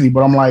Cassidy.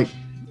 But I'm like,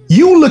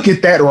 you look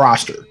at that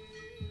roster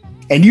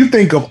and you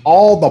think of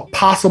all the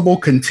possible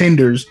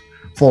contenders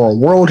for a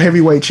World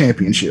Heavyweight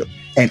Championship,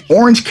 and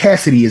Orange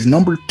Cassidy is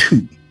number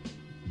 2.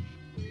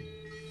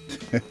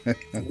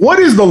 What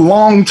is the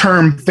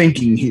long-term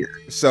thinking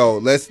here? So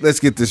let's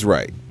get this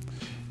right.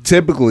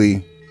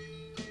 Typically,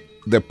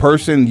 the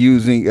person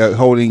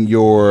holding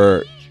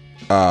your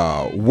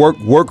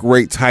work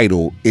rate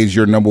title is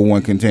your number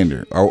 1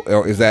 contender.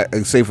 Or is that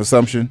a safe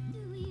assumption?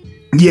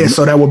 Yes,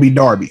 so that would be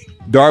Darby.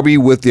 Darby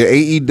with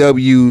the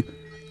AEW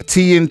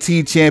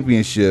TNT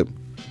Championship.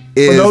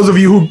 For those of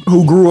you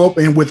who grew up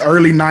with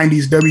early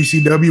 90s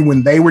WCW,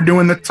 when they were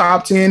doing the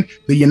top 10,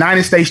 the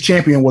United States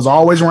champion was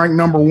always ranked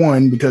number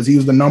 1 because he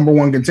was the number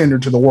 1 contender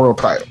to the world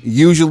title.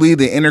 Usually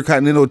the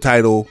Intercontinental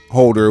title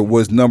holder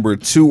was number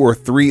 2 or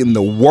 3 in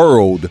the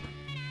world,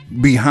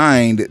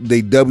 behind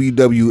the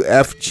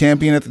WWF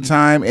champion at the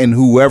time and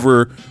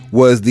whoever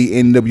was the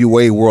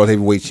NWA World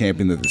Heavyweight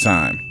Champion at the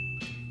time.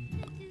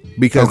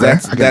 Because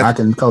I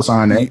can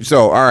co-sign that.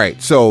 So, all right.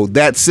 So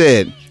that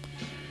said,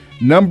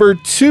 number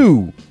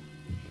 2,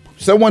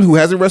 someone who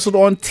hasn't wrestled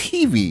on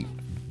TV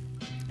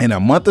In a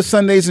month of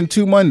Sundays and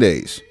 2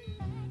 Mondays,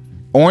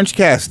 Orange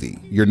Cassidy,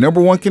 your number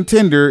one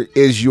contender,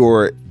 is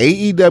your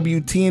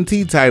AEW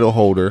TNT title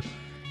holder,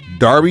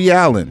 Darby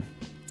Allin,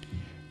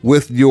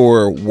 with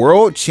your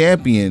world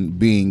champion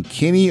being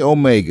Kenny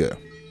Omega.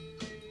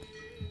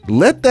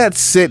 Let that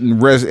sit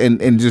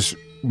and just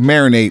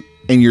marinate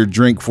in your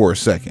drink for a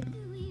second.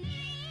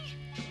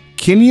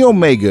 Kenny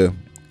Omega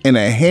in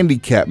a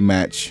handicap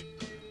match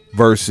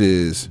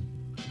versus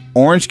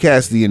Orange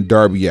Cassidy and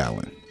Darby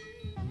Allin.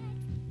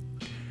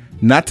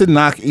 Not to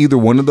knock either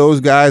one of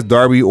those guys,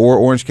 Darby or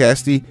Orange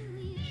Cassidy.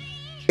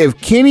 If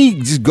Kenny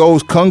just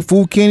goes Kung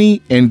Fu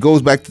Kenny and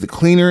goes back to the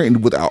cleaner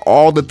and without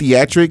all the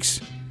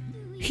theatrics,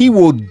 he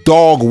will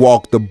dog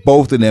walk the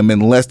both of them in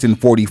less than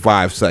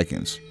 45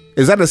 seconds.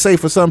 Is that a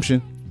safe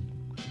assumption?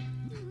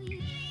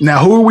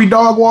 Now, who are we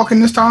dog walking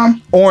this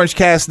time? Orange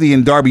Cassidy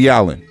and Darby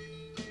Allin.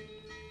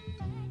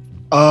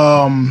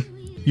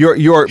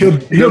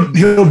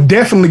 He'll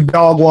definitely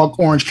dog walk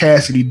Orange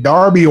Cassidy.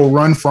 Darby will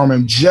run from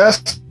him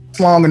just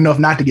long enough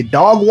not to get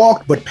dog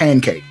walked, but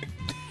pancaked.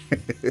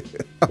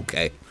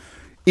 Okay.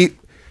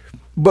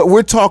 But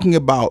we're talking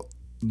about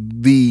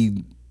the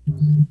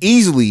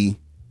easily.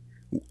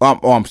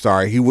 I'm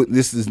sorry.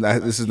 This is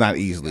not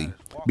easily,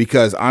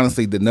 because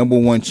honestly, the number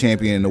one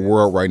champion in the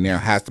world right now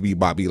has to be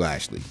Bobby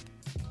Lashley.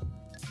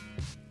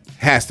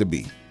 Has to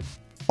be,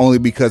 only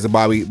because of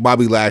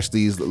Bobby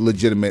Lashley's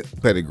legitimate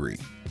pedigree.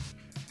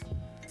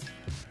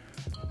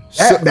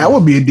 That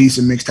would be a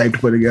decent mixtape to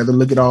put together.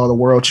 Look at all the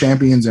world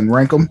champions and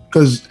rank them.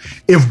 Because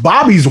if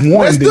Bobby's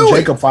one, then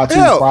Jacob Fatu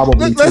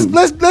probably two.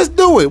 Let's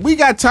do it. We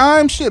got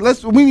time. Shit.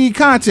 We need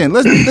content.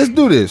 Let's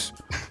do this.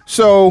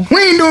 So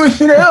we ain't doing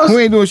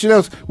shit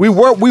else. We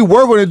were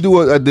going to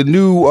do the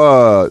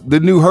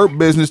new Hurt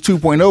Business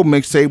 2.0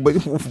 mixtape, but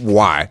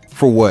why?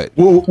 For what?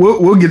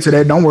 We'll get to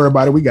that. Don't worry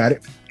about it. We got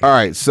it. All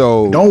right.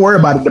 So don't worry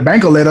about it. The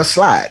bank will let us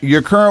slide.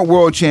 Your current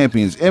world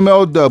champions,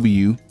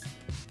 MLW.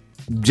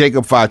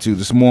 Jacob Fatu,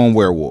 the Samoan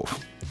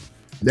Werewolf.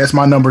 That's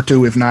my number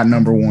 2, if not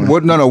number 1.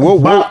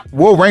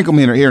 We'll rank them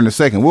here in a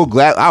second.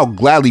 I'll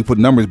gladly put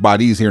numbers by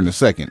these here in a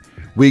second.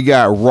 We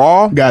got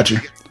Raw. Gotcha.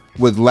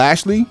 With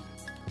Lashley.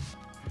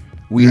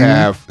 We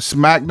have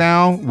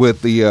SmackDown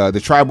with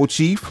the Tribal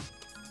Chief,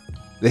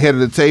 the head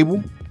of the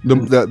table,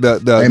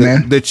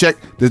 the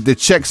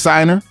check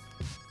signer.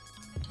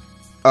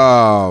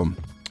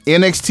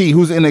 NXT.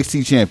 Who's the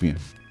NXT champion?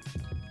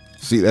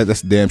 See,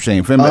 that's a damn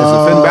shame. Finn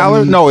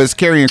Balor? No, it's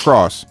Karrion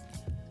Kross.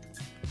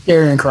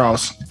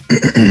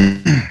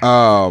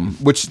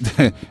 Which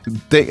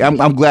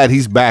I'm glad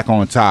he's back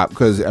on top,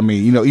 because I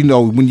mean, you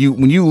know when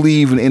you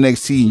leave an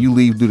NXT and you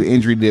leave due to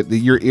injury, that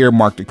you're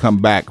earmarked to come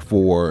back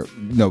for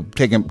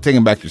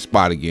taking back your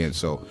spot again.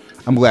 So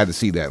I'm glad to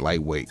see that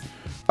lightweight.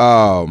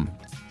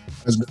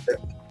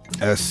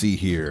 Let's see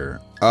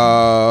here.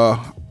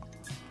 ROH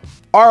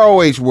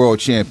World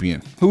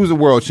Champion. Who's the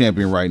world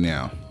champion right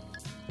now?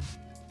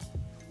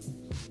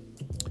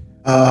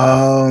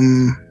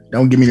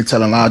 Don't give me the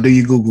telling. I'll do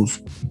your Googles.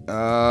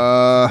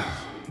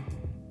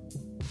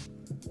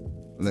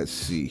 Let's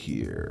see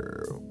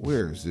here.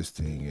 Where is this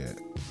thing at?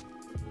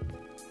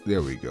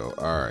 There we go.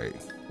 All right.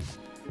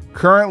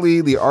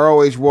 Currently, the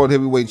ROH World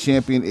Heavyweight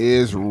Champion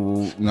is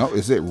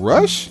it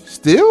Rush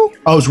still?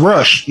 Oh, it's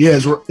Rush.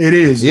 Yes, it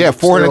is. Yeah,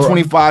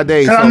 425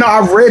 days. I know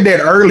I've read that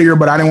earlier,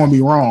 but I didn't want to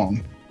be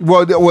wrong.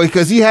 Well,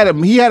 because he had a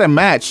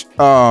match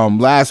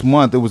last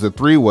month. It was a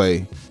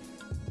 3-way.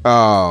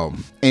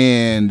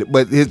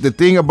 But the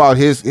thing about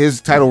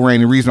his title reign,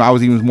 the reason I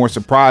was even more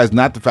surprised,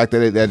 not the fact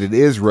that it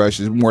is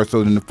Rush, is more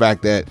so than the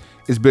fact that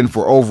it's been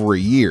for over a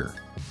year.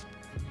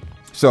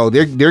 So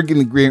they're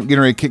getting ready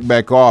to kick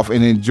back off,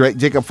 and then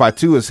Jacob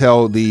Fatu has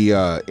held the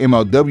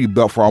MLW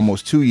belt for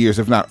almost 2 years,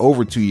 if not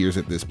over 2 years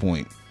at this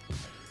point.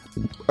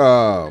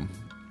 Let's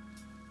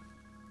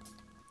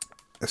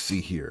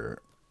see here.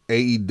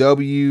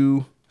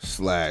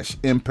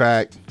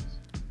 AEW/Impact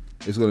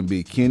is going to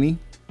be Kenny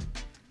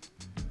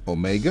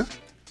Omega.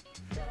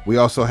 We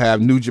also have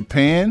New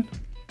Japan.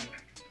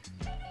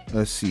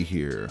 Let's see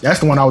here. That's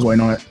the one I was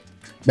waiting on.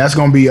 That's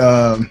going to be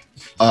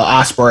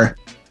Ospreay.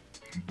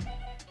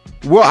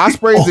 Well,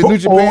 Ospreay's the New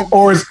Japan.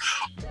 Or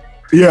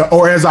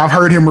as I've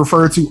heard him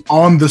refer to,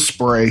 on the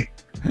spray.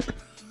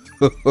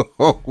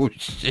 Oh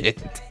shit!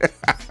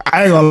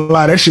 I ain't gonna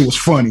lie, that shit was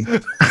funny.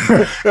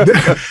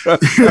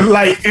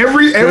 Like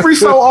every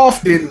so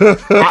often,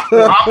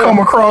 I'll come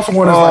across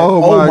one that's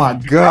oh my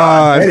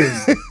god,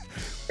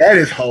 that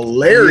is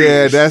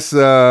hilarious.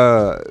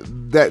 Yeah,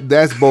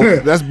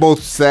 that's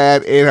both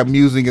sad and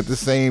amusing at the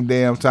same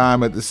damn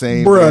time.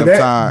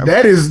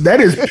 That is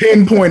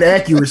pinpoint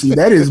accuracy.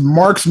 That is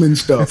marksman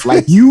stuff.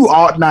 Like, you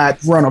ought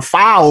not run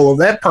afoul of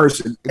that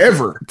person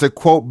ever. To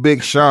quote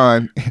Big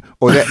Sean,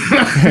 or that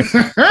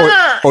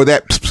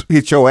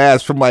hit your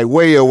ass from like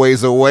way a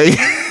ways away.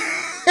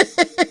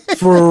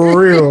 For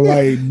real,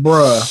 like,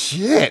 bruh.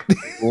 Shit.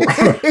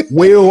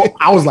 Will,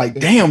 I was like,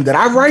 damn, did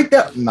I write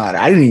that? Nah,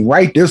 I didn't even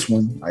write this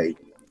one. Like,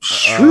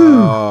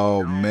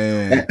 oh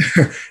man. man.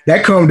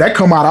 That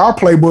come out of our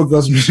playbook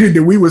of some shit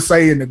that we would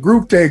say in the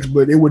group text,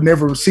 but it would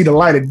never see the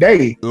light of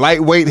day.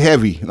 Lightweight,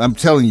 heavy. I'm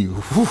telling you.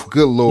 Whew,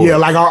 good Lord. Yeah,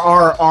 like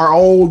our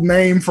old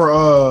name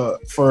for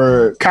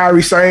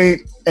Kyrie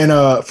Saint and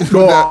our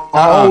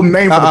old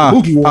name for the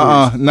Kabuki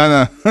Warriors.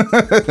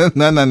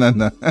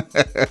 No.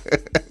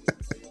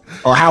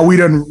 Or how we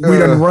done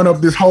run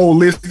up this whole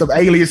list of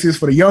aliases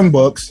for the Young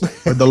Bucks,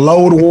 or the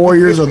Load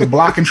Warriors, or the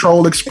Block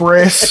Control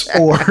Express,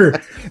 or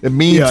the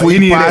Mean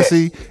Tweet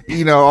Posse,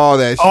 all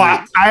that shit.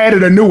 I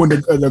added a new one,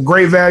 the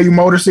Great Value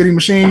Motor City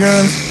Machine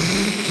Guns.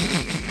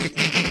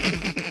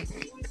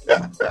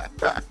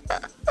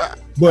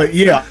 But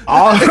yeah,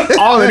 all of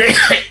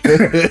that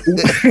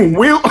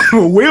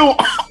Will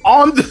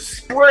on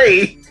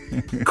display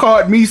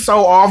caught me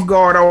so off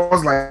guard. I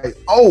was like,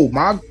 oh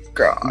my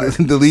God.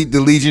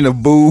 The Legion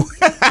of Boo.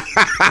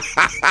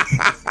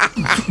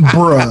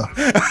 Bruh.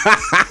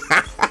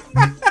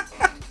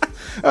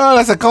 Oh,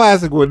 that's a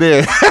classic one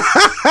there.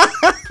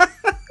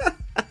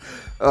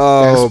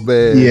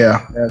 Man.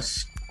 Yeah,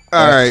 that's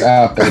all right.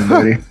 Out there,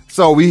 buddy.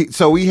 So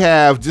we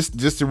have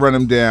just to run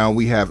them down.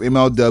 We have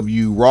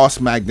MLW, Raw,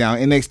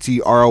 SmackDown,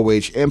 NXT,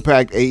 ROH,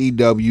 Impact,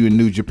 AEW, and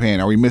New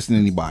Japan. Are we missing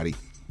anybody?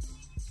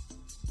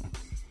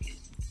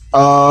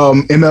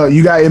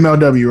 You got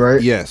MLW,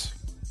 right? Yes.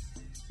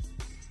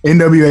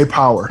 NWA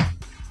Power.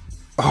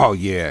 Oh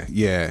yeah.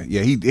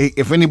 He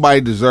if anybody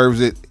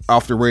deserves it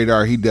off the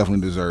radar, he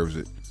definitely deserves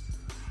it.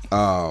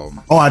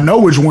 I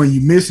know which one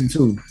you missing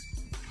too.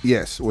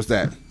 Yes. What's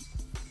that?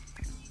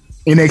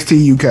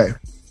 NXT UK.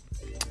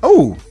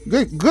 Oh,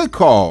 good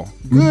call.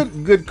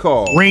 Good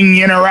call. Ring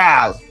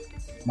General.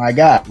 My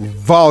God.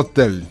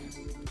 Walter.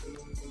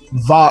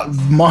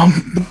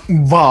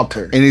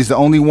 Walter. And he's the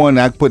only one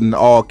I put in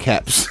all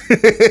caps.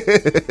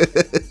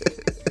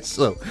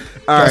 So,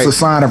 that's a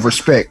sign of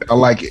respect. I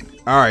like it.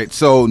 All right.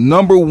 So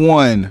number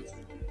one,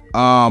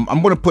 I'm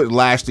going to put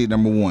Lashley at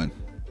number one.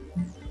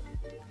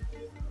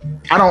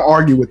 I don't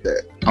argue with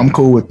that. I'm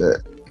cool with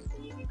that.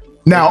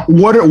 Now,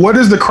 what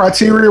is the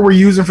criteria we're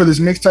using for this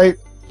mixtape?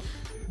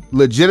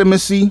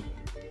 Legitimacy,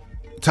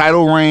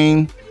 title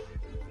reign,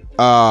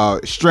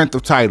 strength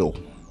of title.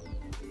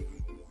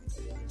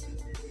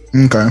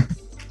 Okay.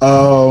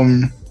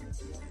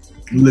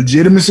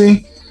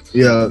 Legitimacy.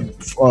 Yeah,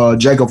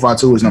 Jacob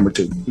Fatu is number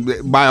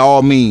 2. By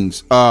all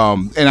means.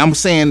 And I'm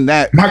saying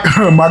that my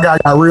guy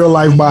got real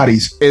life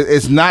bodies.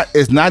 It's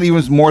not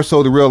even more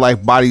so the real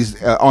life bodies.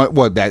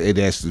 That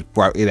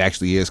it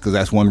actually is, because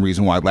that's one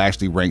reason why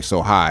Lashley ranks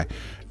so high.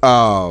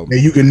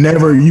 You can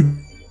never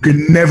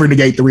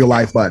negate the real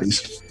life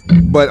bodies.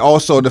 But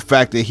also the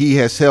fact that he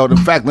has held. In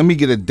fact, let me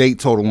get a date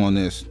total on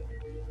this.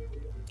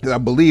 I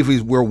believe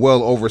we're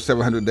well over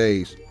 700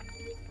 days.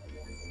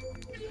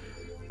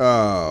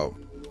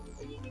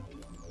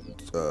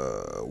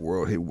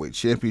 World Heavyweight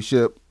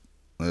Championship.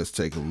 Let's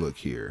take a look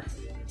here.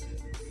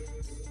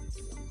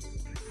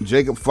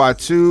 Jacob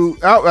Fatu.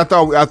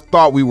 I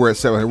thought we were at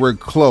 700. We're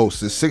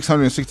close. It's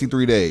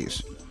 663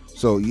 days.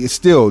 So it's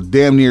still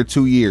damn near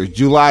 2 years.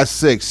 July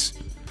 6th.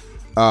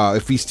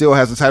 If he still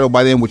has the title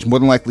by then, which more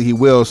than likely he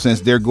will,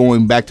 since they're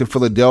going back to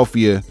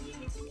Philadelphia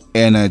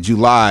in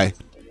July,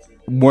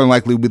 more than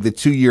likely with the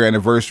 2-year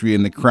anniversary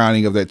and the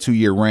crowning of that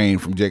 2-year reign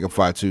from Jacob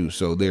Fatu.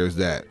 So there's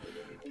that.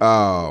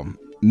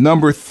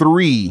 Number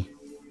 3.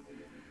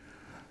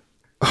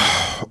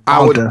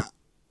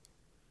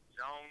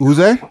 Who's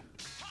that?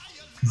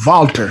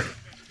 Walter.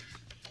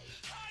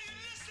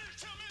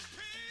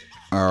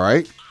 All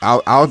right.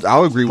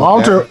 I'll agree with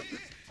Walter. that.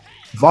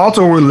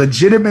 Walter will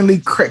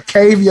legitimately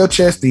cave your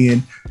chest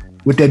in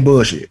with that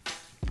bullshit.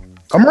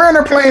 Come around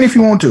there playing if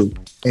you want to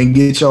and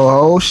get your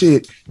whole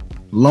shit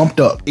lumped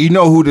up. You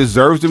know who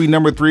deserves to be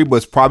number 3, but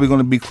it's probably going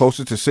to be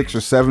closer to 6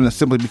 or 7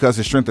 simply because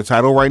his strength of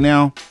title right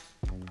now?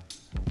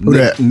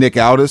 Nick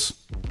Aldis.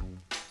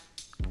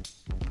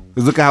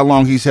 Because look at how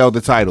long he's held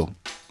the title.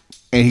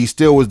 And he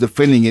still was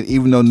defending it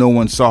even though no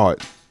one saw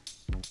it.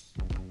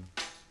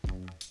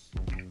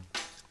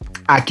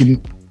 I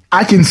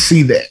can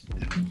see that.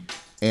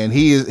 And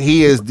he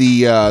is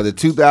the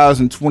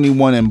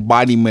 2021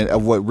 embodiment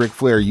of what Ric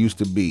Flair used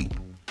to be.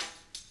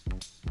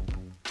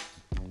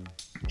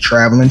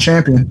 Traveling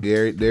champion.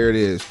 There it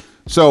is.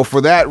 So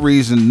for that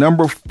reason,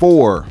 number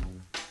 4.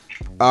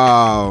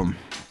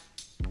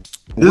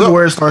 This is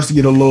where it starts to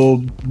get a little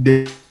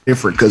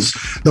different, because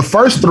the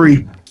first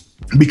 3,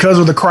 because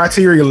of the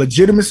criteria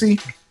legitimacy,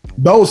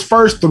 those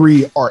first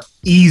 3 are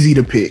easy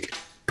to pick,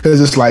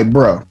 because it's like,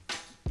 bro,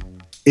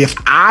 if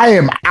I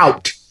am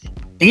out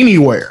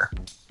anywhere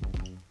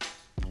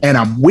and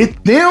I'm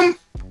with them,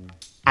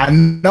 I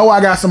know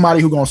I got somebody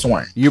who gonna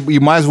swing.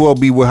 You might as well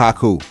be with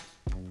Haku.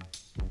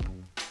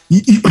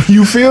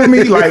 You feel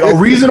me? Like a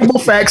reasonable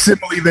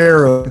facsimile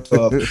thereof.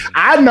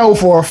 I know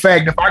for a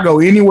fact if I go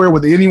anywhere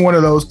with any one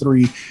of those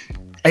 3,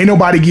 ain't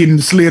nobody getting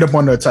slid up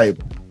on the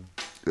table.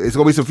 It's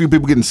gonna be some few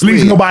people getting slid. At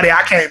least nobody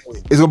I came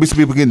with. It's gonna be some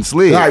people getting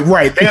slid.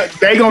 Right.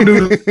 They gonna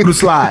do the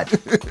slide.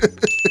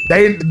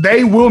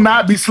 They will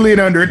not be slid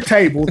under a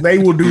table. They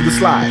will do the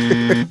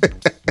slide.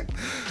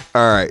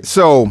 All right.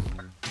 So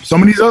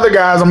Some of these other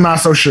guys, I'm not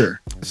so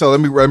sure. So let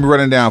me run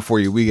it down for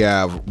you. We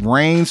have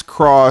Reigns,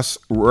 Cross,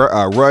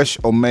 Rush,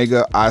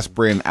 Omega,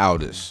 Ospreay, and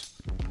Aldis.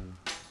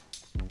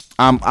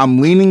 I'm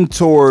leaning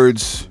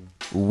towards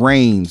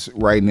Reigns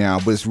right now,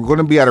 but it's going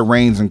to be out of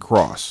Reigns and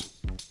Cross.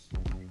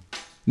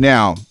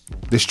 Now,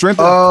 the strength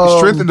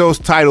of those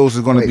titles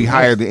is going to be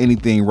higher than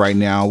anything right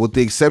now, with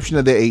the exception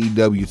of the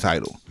AEW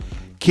title.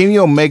 Kenny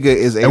Omega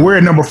is and we're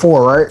at number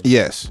 4, right?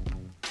 Yes.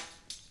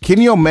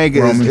 Kenny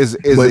Omega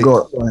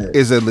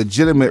is a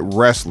legitimate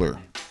wrestler,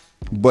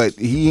 but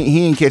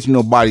he ain't catching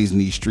no bodies in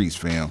these streets,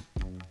 fam.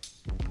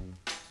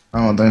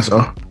 I don't think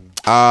so.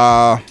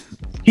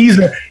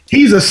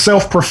 He's a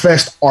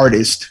self-professed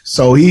artist,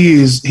 so he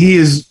is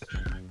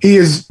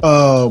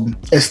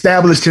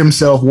established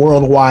himself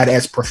worldwide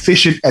as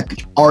proficient at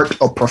the art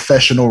of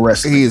professional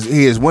wrestling.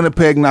 He is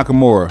Winnipeg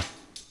Nakamura.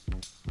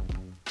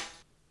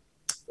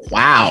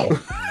 Wow,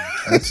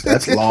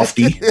 that's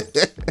lofty.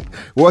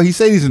 Well, he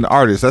said he's an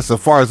artist. That's as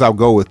far as I'll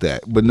go with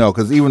that. But no,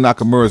 because even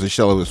Nakamura is a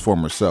shell of his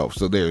former self.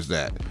 So there's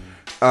that.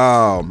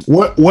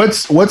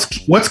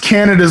 What's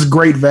Canada's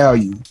great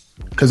value?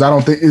 Because I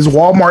don't think is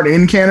Walmart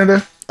in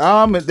Canada.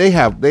 They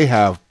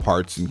have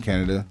parts in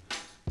Canada.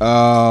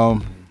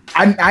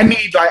 I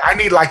need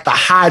like the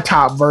high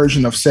top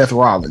version of Seth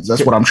Rollins.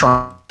 That's what I'm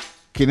trying.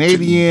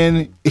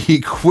 Canadian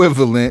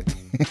equivalent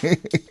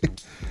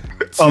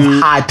of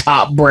high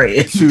top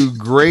brand to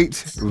great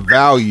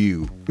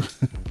value.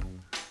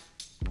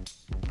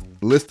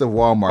 List of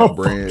Walmart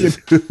brands.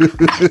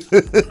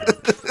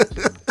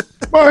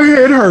 My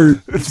head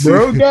hurts,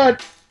 bro.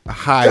 God.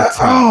 High top.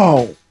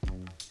 Oh.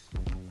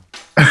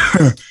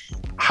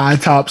 High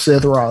top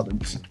Seth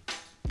Rollins.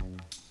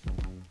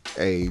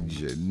 A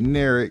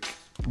generic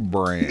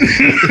brand.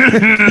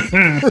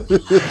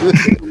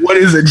 What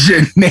is a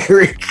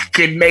generic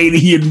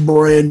Canadian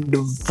brand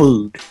of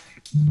food?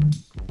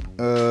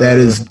 That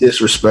is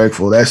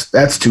disrespectful.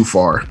 That's too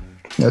far.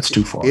 That's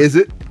too far. Is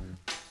it?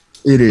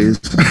 It is.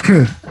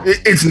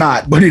 It's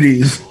not, but it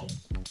is.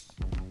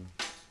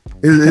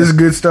 It's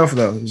good stuff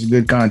though. It's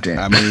good content.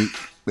 I mean,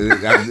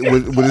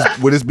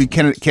 would this be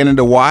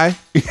Canada? Why?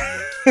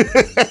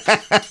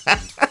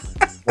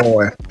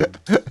 Boy,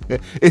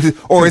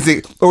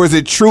 is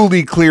it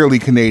truly clearly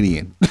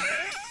Canadian?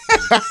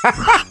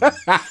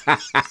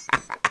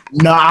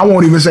 No, I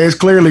won't even say it's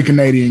clearly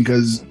Canadian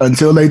because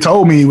until they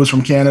told me he was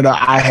from Canada,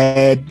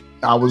 I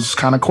was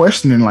kind of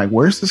questioning like,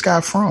 where's this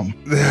guy from?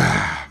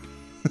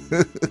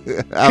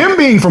 Him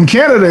being from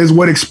Canada is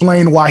what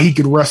explained why he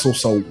could wrestle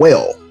so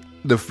well.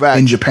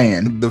 In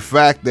Japan, the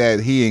fact that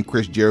he and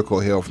Chris Jericho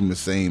hail from the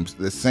same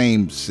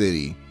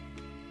city,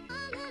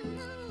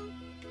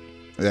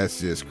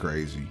 that's just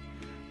crazy.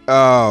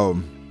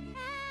 All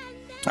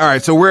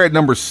right, so we're at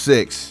number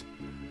 6.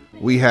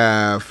 We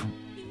have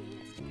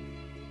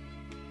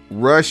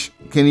Rush,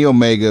 Kenny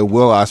Omega,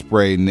 Will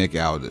Ospreay, Nick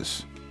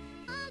Aldis.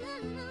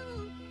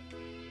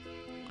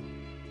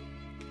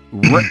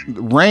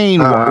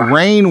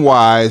 Reign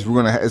wise,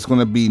 it's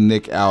gonna be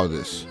Nick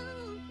Aldis,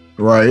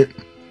 right?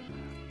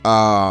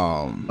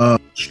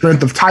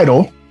 Strength of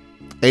title,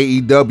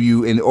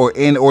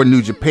 AEW or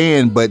New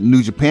Japan, but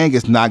New Japan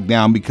gets knocked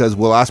down because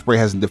Will Ospreay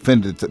hasn't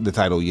defended the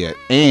title yet,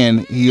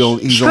 and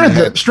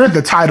strength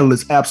of title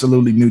is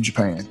absolutely New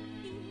Japan.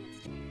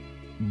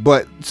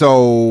 But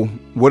so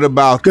what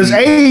about because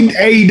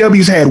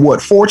AEW's had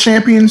what 4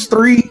 champions,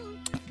 3,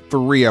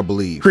 I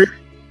believe.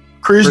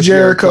 Chris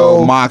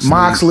Jericho,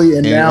 Moxley,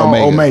 and now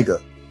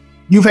Omega.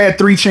 You've had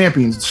 3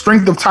 champions.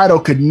 Strength of title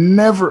could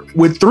never,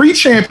 with 3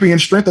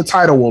 champions, strength of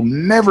title will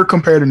never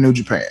compare to New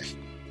Japan.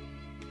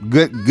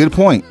 Good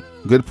point.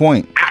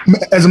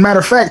 As a matter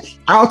of fact,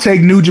 I'll take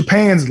New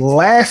Japan's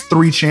last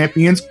 3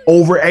 champions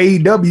over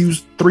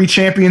AEW's 3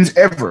 champions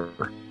ever.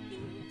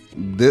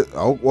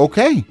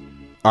 Okay.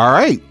 All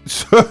right.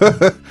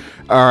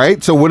 All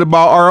right. So what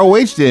about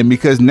ROH then?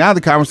 Because now the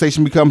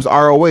conversation becomes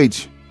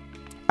ROH.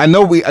 I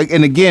know we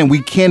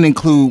can't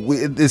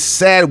include, it's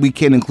sad we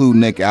can't include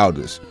Nick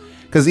Aldis.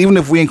 Because even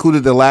if we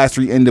included the last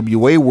 3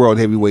 NWA World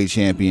Heavyweight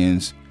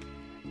Champions,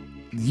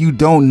 you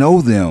don't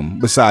know them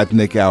besides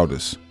Nick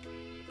Aldis.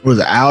 Was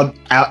it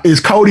is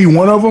Cody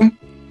one of them?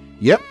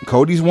 Yep,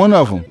 Cody's one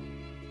of them.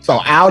 So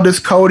Aldis,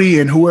 Cody,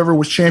 and whoever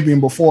was champion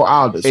before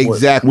Aldis.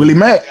 Exactly. Willie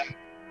Mack?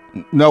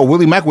 No,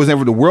 Willie Mack was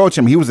never the world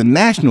champion. He was a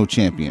national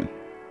champion.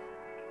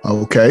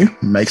 Okay,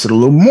 makes it a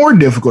little more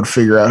difficult to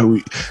figure out who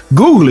he.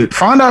 Google it,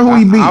 find out who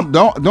he beat.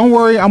 Don't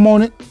worry, I'm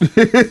on it.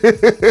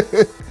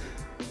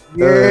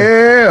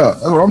 Yeah,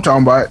 that's what I'm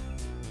talking about.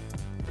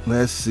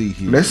 Let's see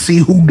here. Let's see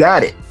who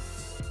got it.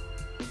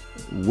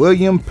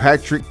 William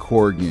Patrick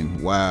Corgan.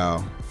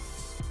 Wow.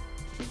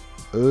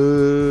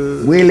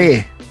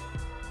 Willie.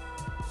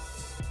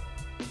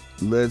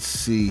 Let's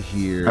see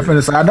here.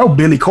 I know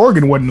Billy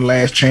Corgan wasn't the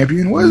last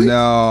champion, was he?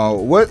 No.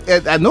 What?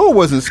 I know it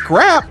wasn't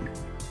Scrap.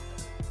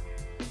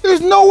 There's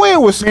no way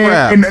it was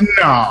Scrap.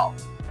 No.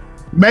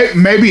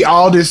 Maybe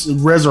Aldis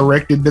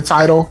resurrected the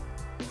title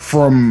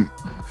from...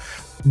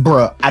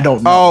 Bruh, I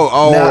don't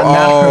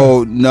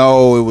know.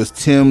 No, it was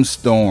Tim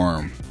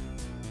Storm.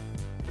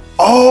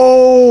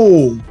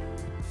 Oh,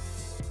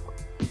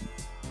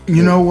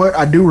 You know what?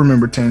 I do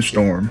remember Tim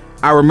Storm.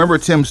 I remember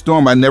Tim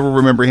Storm. I never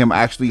remember him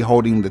actually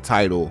holding the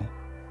title.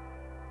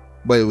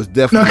 But it was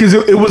definitely because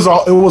it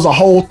was a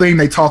whole thing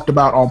they talked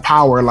about on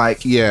Power,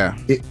 like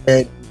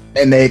and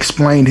they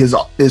explained his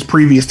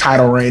previous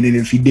title reign, and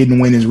if he didn't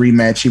win his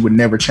rematch, he would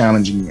never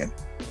challenge again.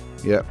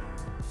 Yep.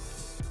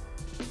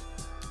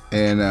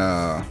 And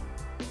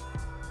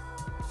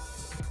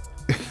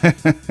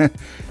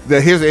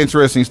here's an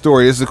interesting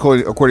story. This is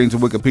according to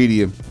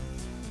Wikipedia.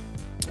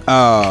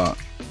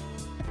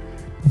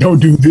 Don't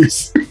do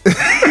this.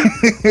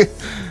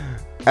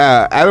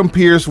 Adam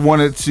Pearce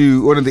wanted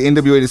the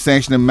NWA to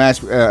sanction a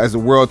match as a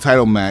world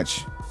title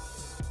match.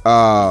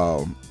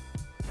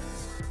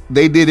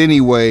 They did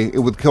anyway,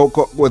 with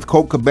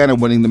Colt Cabana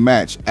winning the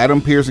match.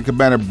 Adam Pearce and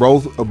Cabana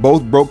both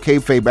broke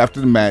kayfabe after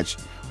the match,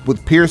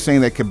 with Pearce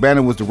saying that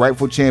Cabana was the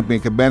rightful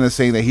champion, Cabana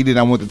saying that he did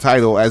not want the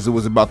title as it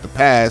was about the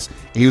past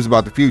and he was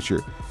about the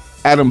future.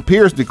 Adam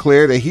Pearce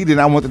declared that he did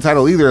not want the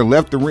title either and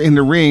left in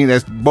the ring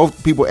as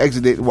both people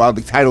exited while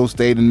the title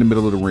stayed in the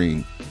middle of the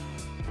ring.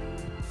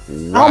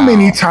 Wow. How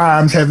many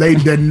times have they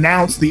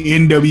denounced the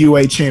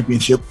NWA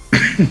championship?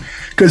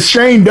 Because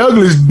Shane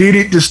Douglas did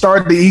it to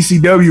start the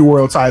ECW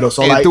world title.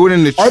 So threw it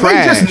in the trash. Are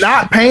they just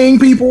not paying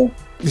people?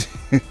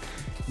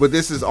 But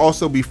this is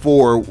also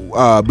before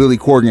Billy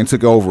Corgan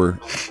took over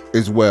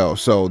as well.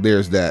 So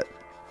there's that.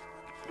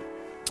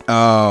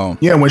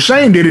 When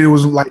Shane did it, it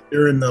was like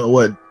during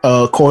the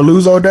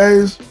Corluzzo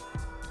days.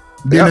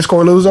 Dennis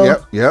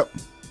Corluzzo. Yep.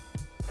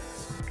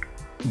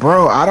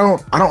 Bro, I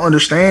don't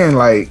understand.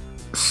 Like,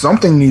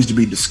 something needs to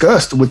be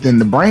discussed within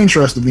the brain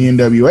trust of the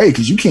NWA,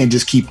 because you can't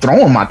just keep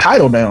throwing my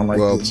title down like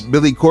this.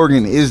 Billy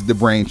Corgan is the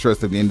brain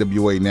trust of the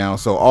NWA now,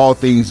 so all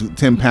things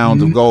 10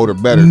 pounds of gold or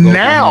better.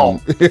 Now,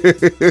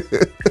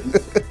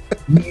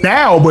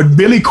 but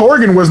Billy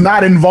Corgan was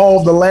not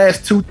involved the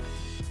last two.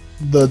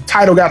 The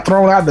title got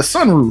thrown out of the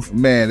sunroof.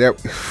 Man, that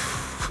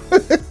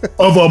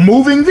of a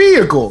moving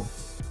vehicle.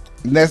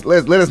 Let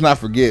us not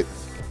forget,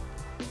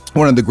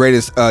 one of the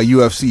greatest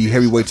UFC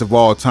heavyweights of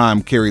all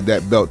time carried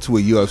that belt to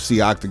a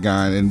UFC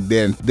octagon, and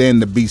then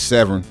the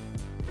B7.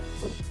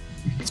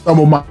 Some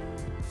of my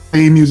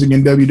theme music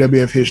in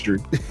WWF history.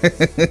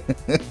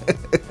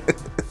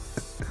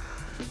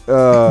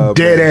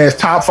 Dead ass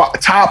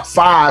top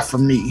five for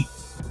me.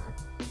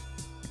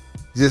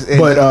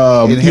 For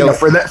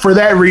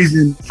that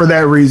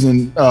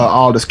reason,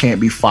 Aldis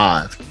can't be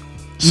 5.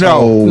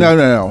 So,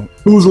 no.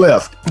 Who's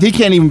left? He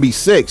can't even be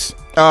 6.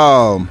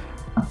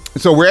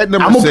 So we're at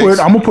number 6.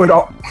 I'm gonna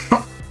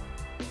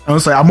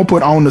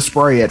put On the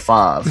Spray at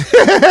 5.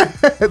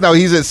 No,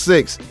 he's at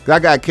 6. I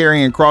got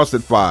Karrion Kross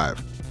at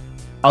 5.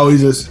 Oh,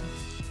 he's just.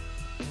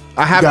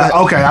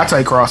 I'll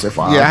take Kross at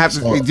 5. Yeah, I have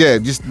to. Yeah,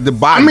 just the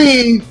body. I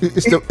mean,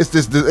 it's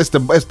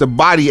the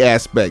body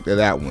aspect of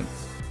that one.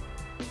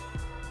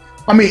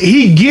 I mean,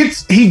 he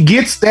gets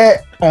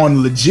that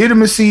on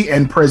legitimacy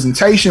and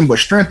presentation, but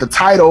strength of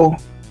title.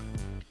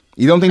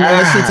 You don't think the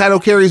NXT title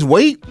carries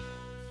weight?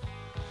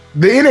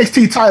 The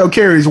NXT title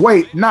carries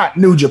weight, not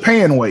New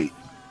Japan weight.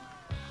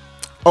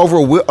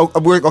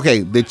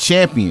 The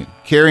champion,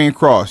 Karrion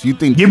Kross. You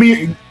think?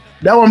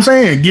 That's what I'm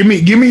saying. Give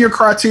me your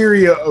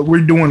criteria.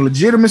 We're doing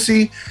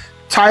legitimacy,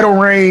 title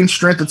reign,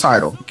 strength of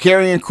title.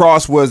 Karrion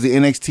Kross was the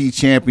NXT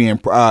champion,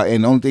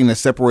 and the only thing that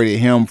separated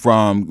him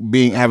from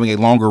having a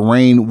longer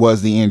reign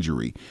was the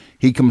injury.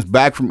 He comes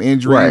back from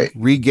injury,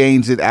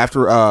 regains it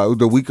after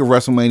the week of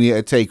WrestleMania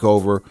at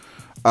TakeOver.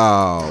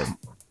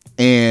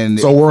 And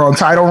so we're on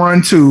title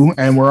run 2,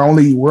 and we're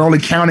only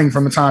counting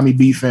from the time he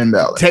beat Finn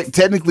Balor.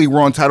 Technically,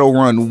 we're on title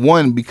run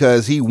 1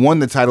 because he won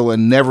the title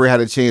and never had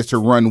a chance to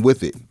run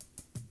with it.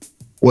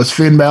 Was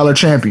Finn Balor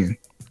champion?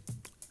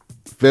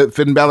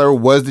 Finn Balor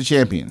was the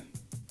champion.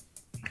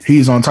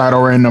 He's on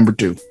title reign number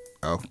 2.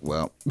 Oh,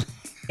 well.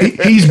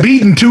 He's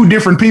beaten 2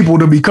 different people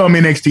to become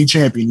NXT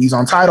champion. He's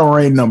on title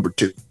reign number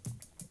 2.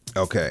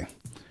 Okay.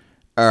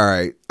 All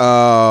right.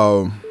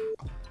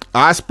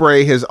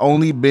 Ospreay has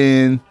only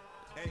been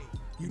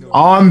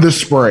on the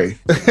spray.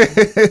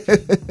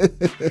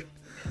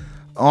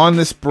 On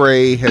the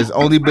Spray has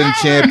only been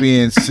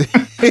champion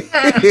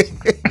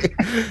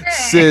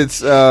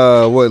since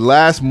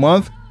last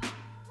month?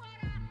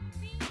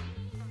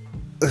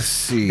 Let's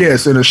see.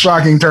 Yes, in a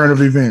shocking turn of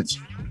events.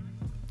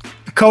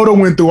 Kota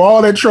went through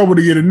all that trouble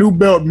to get a new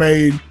belt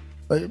made.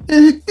 Like,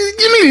 give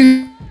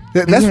me.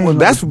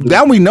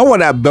 Now we know why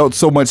that belt's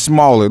so much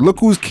smaller. Look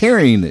who's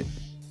carrying it.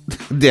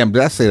 Damn,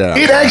 did I say that?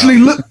 It actually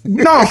looked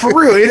for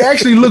real. It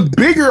actually looked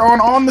bigger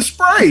on the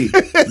Spray.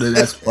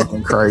 That's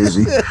fucking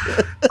crazy.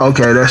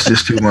 Okay, that's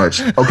just too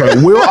much. Okay,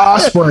 Will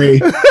Ospreay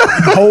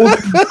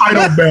holds the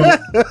title belt.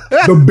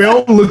 The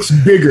belt looks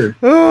bigger.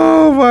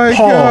 Oh my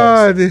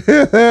God.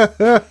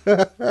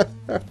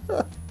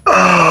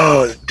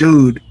 Oh,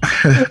 dude.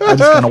 I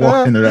just kind of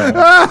walked into that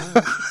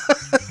one.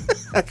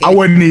 I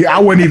wasn't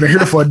even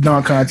here for a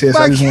dunk contest.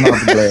 I just went off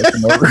the glass for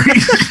no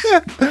reason.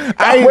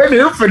 I wasn't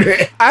here for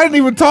that. I didn't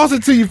even toss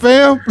it to you,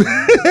 fam.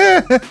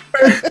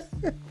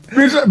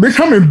 Bitch,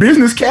 I'm in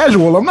business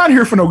casual. I'm not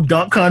here for no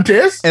dunk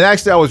contest. And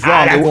actually, I was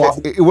wrong.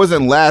 It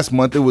wasn't last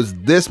month. It was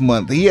this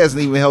month. He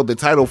hasn't even held the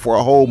title for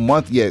a whole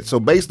month yet.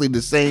 So basically,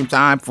 the same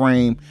time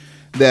frame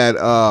that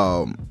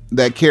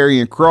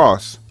Karrion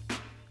Kross.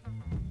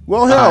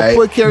 Well, hell,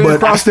 put Karrion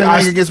Kross in the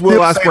ring against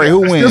Will Ospreay.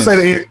 Who wins?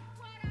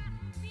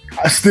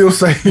 I still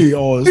say,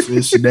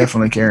 it's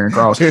definitely Karrion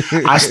Kross.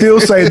 I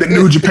still say the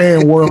New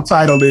Japan World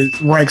Title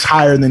ranks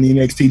higher than the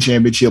NXT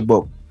Championship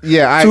book.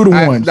 Yeah,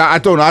 2-1.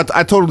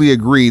 I totally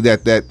agree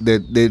that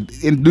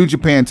in New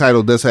Japan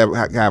title does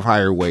have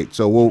higher weight.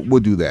 So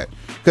we'll do that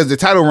because the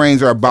title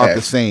reigns are about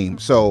the same.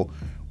 So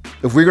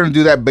if we're gonna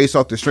do that based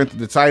off the strength of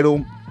the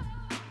title,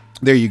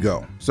 there you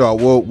go. So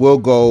we'll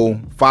go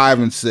 5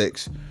 and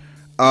 6.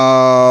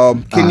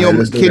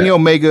 Kenny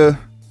Omega,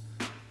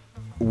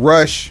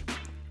 Rush,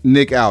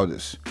 Nick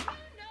Aldis.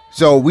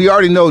 So we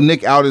already know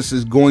Nick Aldis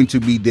is going to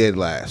be dead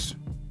last.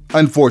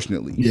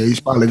 Unfortunately, yeah,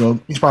 he's probably gonna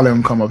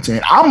come up 10.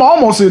 I'm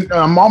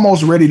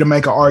almost ready to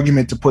make an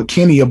argument to put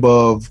Kenny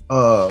above.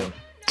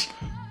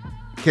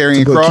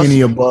 Karrion Kross.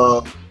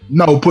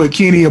 Put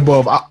Kenny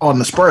above on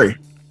the spray.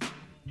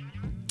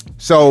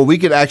 So we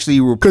could actually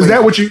because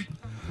that what you.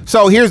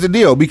 So here's the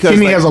deal: because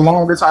Kenny has a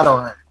longer title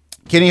reign.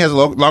 Kenny has a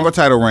longer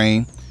title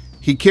reign.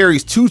 He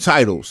carries 2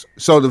 titles.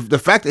 So the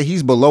fact that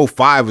he's below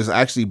 5 is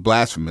actually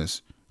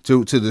blasphemous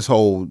to this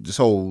whole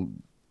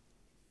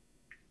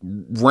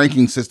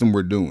ranking system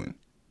we're doing.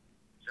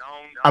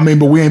 I mean,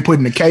 but we ain't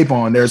putting the cape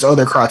on. There's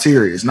other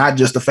criteria. It's not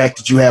just the fact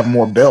that you have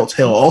more belts.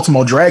 Hell,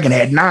 Ultimo Dragon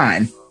had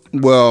 9.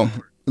 Well,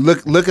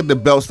 look at the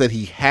belts that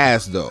he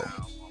has though.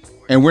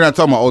 And we're not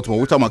talking about Ultimo.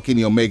 We're talking about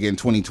Kenny Omega in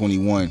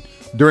 2021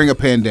 during a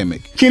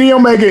pandemic. Kenny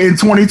Omega in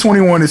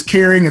 2021 is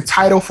carrying a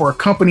title for a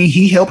company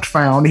he helped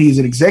found. He's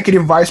an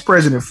executive vice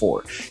president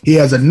for it. He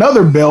has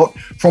another belt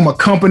from a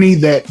company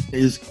that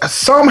is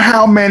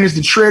somehow managed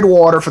to tread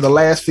water for the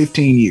last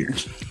 15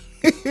 years.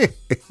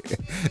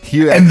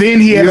 And then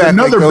he has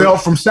another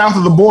belt from south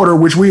of the border,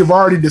 which we have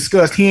already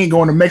discussed. He ain't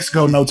going to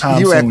Mexico no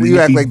time soon. You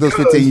act like those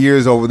 15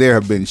 years over there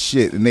have been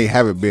shit, and they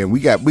haven't been. We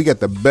got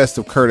the best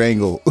of Kurt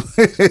Angle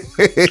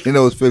in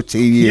those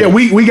 15 years. Yeah,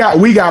 we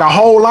got a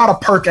whole lot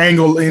of Perk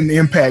Angle in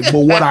Impact.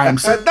 But what I'm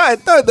saying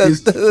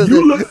is,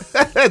 you look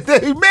the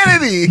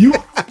humanity.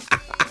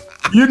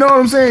 You know what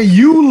I'm saying?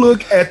 You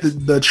look at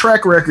the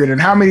track record and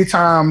how many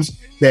times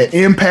that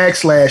Impact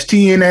 /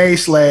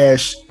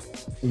 TNA /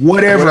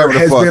 whatever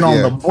has been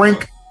on the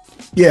brink.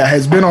 Yeah,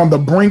 has been on the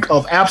brink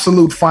of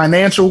absolute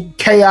financial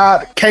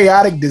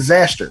chaotic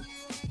disaster.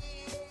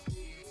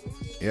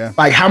 Yeah.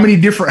 Like how many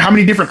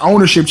different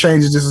ownership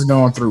changes this has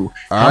gone through.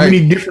 How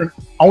many different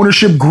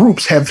ownership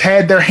groups have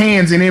had their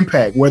hands in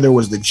Impact, whether it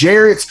was the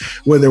Jarretts,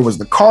 whether it was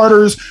the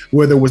Carters,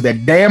 whether it was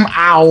that damn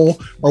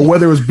Owl, or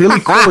whether it was Billy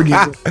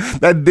Corgan.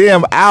 That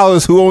damn Owl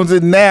is who owns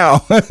it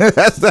now.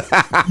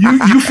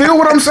 You feel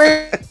what I'm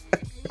saying?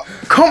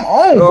 Come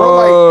on,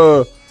 bro.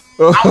 Like,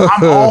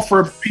 I'm all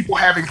for people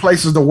having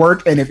places to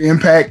work, and if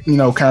Impact,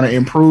 kind of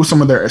improve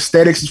some of their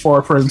aesthetics as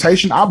far as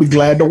presentation, I'll be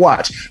glad to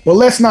watch. But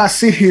let's not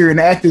sit here and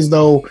act as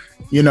though,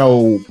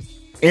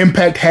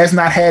 Impact has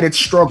not had its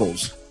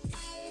struggles.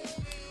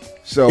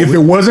 So if it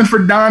wasn't for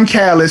Don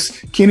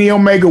Callis, Kenny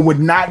Omega would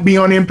not be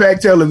on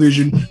Impact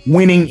Television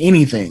winning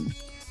anything.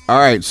 All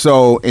right,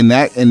 so in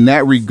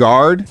that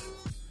regard,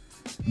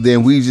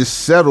 then we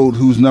just settled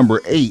who's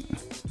number 8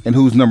 and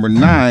who's number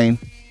 9.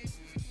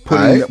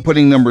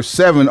 Putting number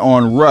 7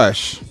 on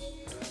Rush.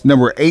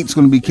 Number 8 is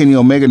going to be Kenny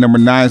Omega. Number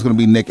 9 is going to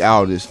be Nick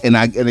Aldis. And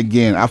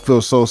again, I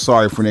feel so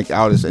sorry for Nick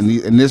Aldis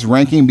in this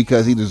ranking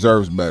because he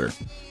deserves better.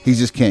 He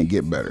just can't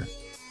get better.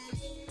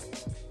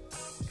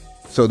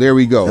 So there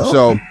we go.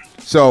 Oh.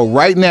 So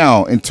right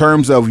now, in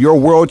terms of your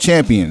world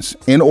champions,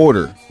 in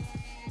order,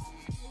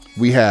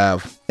 we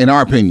have, in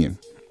our opinion,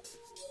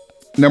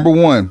 number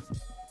 1,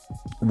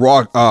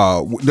 Raw,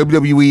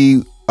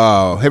 WWE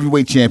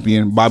heavyweight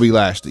champion Bobby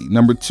Lashley.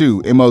 Number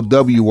 2,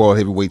 MLW World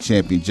Heavyweight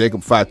Champion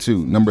Jacob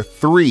Fatu. Number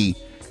 3,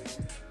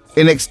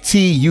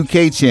 NXT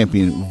UK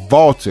Champion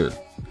Walter.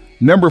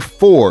 Number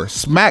 4,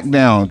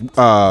 SmackDown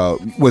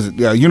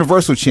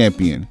Universal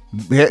Champion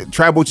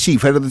Tribal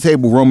Chief, head of the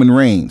table Roman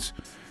Reigns.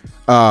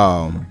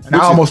 And I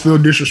almost feel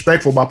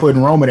disrespectful by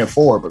putting Roman at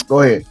 4, but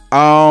go ahead.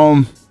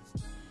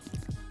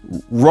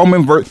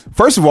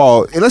 First of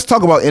all, let's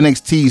talk about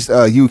NXT's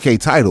UK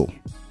title.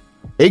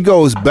 It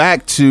goes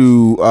back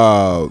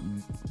to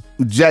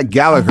Jack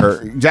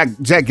Gallagher.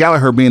 Jack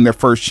Gallagher being their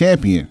first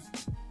champion.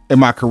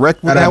 Am I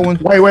correct with that one?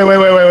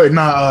 Wait.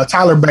 Nah,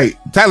 Tyler Bate.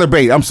 Tyler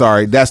Bate. I'm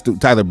sorry. That's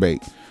Tyler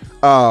Bate.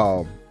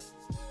 And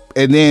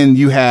then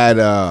you had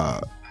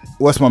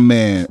what's my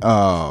man?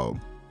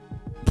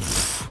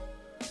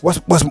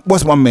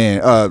 What's my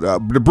man?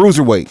 The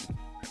Bruiserweight.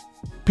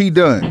 P.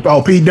 Dunne.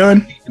 Oh, P.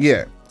 Dunne?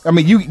 Yeah. I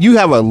mean, you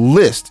have a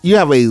list. You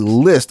have a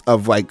list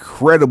of like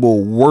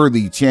credible,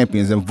 worthy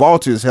champions, and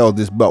Walter's held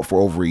this belt for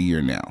over a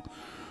year now.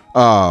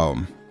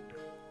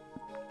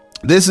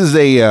 This is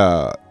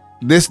a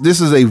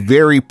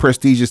very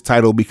prestigious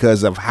title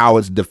because of how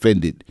it's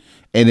defended,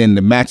 and then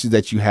the matches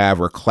that you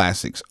have are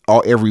classics.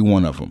 Every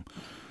one of them.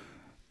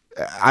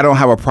 I don't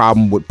have a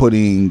problem with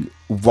putting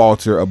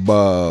Walter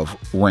above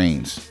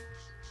Reigns,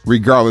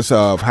 regardless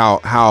of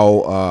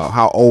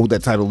how old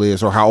that title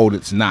is or how old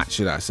it's not.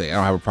 Should I say? I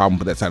don't have a problem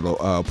with that title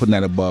putting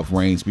that above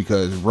Reigns,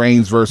 because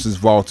Reigns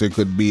versus Walter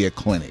could be a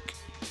clinic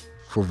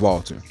for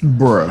Walter,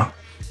 bruh.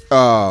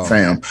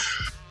 Fam.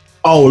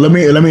 Oh, let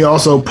me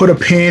also put a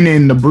pin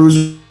in the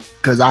Bruiser,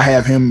 because I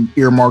have him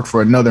earmarked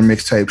for another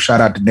mixtape. Shout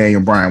out to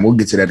Daniel Bryan. We'll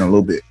get to that in a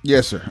little bit.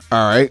 Yes, sir.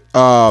 All right.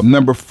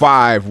 Number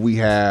 5, we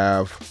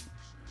have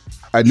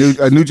a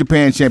New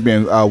Japan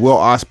champion, Will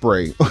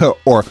Ospreay,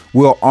 or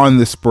Will on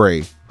the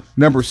Spray.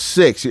 Number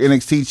 6, your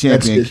NXT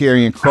champion,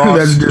 Karrion Kross.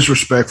 That's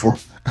disrespectful.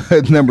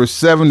 Number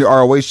 7, the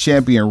ROH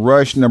champion,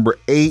 Rush. Number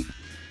 8,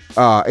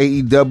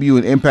 AEW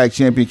and Impact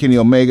champion, Kenny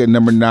Omega.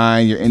 Number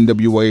 9, your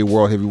NWA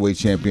World Heavyweight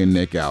champion,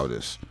 Nick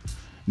Aldis.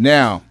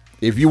 Now,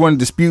 if you want to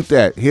dispute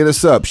that, hit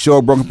us up. Show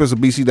at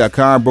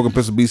brokenpencilbc.com,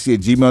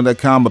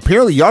 brokenpencilbc@gmail.com.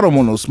 Apparently, y'all don't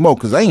want no smoke,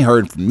 because I ain't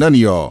heard from none of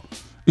y'all.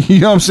 You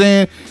know what I'm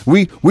saying?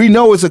 We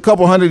know it's a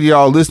couple hundred of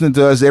y'all listening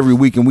to us every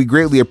week, and we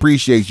greatly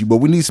appreciate you, but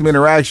we need some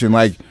interaction.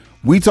 Like,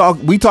 we talk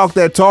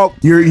that talk.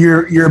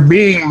 You're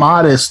being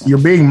modest. You're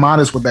being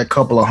modest with that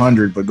couple of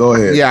hundred, but go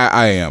ahead. Yeah,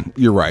 I am.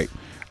 You're right.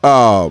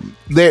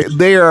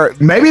 They are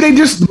maybe they're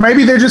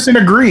just in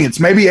agreement.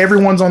 Maybe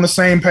everyone's on the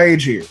same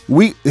page here.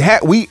 We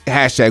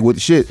hashtag with the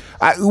shit.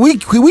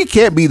 We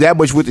can't be that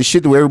much with the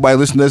shit that everybody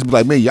listening to us be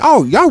like, man,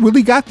 y'all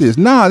really got this.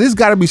 Nah, this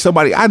got to be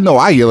somebody. I know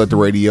I yell at the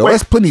radio.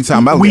 That's plenty of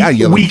time. I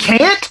yell. We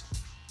can't.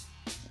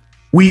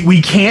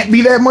 We can't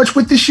be that much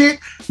with the shit.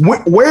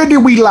 Where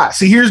did we lie?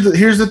 See, here's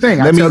the thing.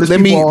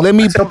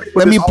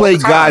 Let me play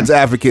God's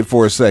advocate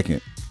for a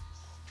second.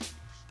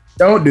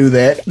 Don't do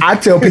that. I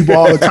tell people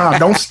all the time,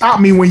 don't stop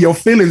me when your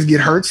feelings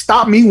get hurt.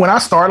 Stop me when I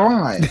start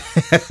lying.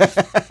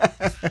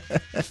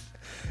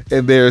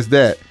 And there's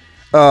that.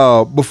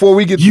 Before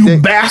we get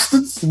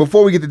bastards.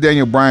 Before we get to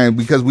Daniel Bryan,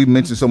 because we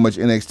mentioned so much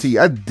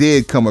NXT, I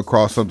did come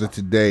across something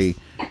today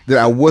that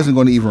I wasn't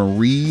going to even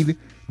read,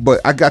 but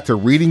I got to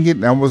reading it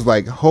and I was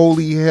like,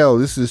 holy hell,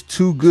 this is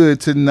too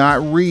good to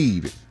not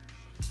read.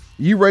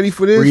 You ready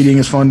for this? Reading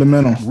is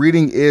fundamental.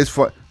 Reading is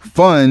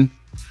fundamental.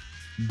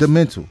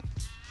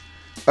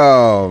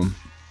 I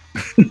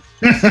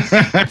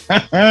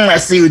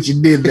see what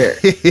you did there.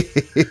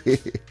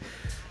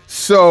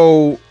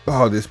 So,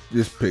 this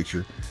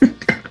picture.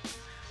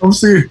 I'm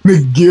seeing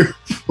the gift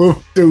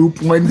of dude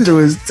pointing to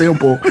his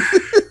temple.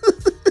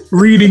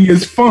 Reading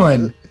is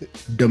fun.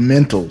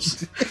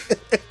 Dementals.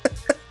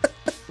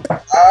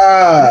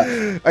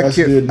 I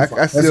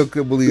still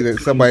couldn't believe that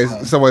somebody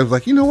was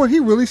like, you know what? He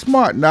really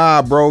smart.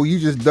 Nah, bro, you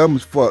just dumb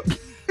as fuck.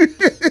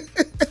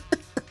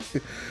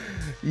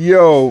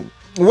 Yo.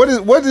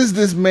 What is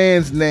this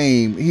man's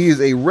name? He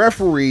is a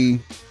referee.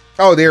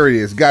 Oh, there it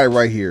is. Got it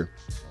right here.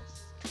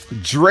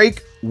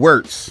 Drake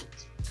Wuertz.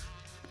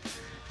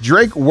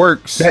 Drake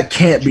Wuertz. That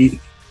can't be.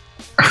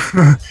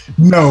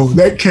 No,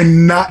 that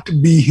cannot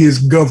be his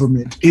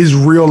government. His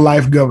real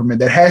life government.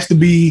 That has to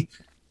be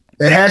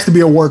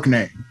a work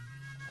name.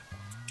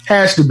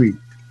 Has to be.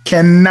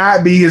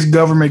 Cannot be his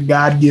government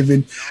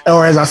God-given,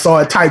 or as I saw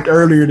it typed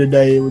earlier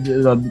today, it was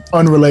an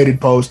unrelated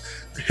post,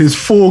 his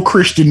full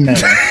Christian name.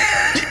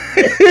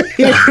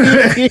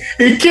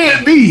 It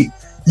can't be.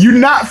 You're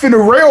not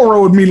finna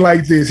railroad me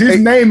like this. His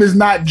name is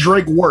not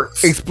Drake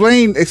Wuertz.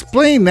 Explain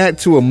that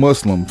to a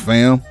Muslim,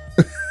 fam.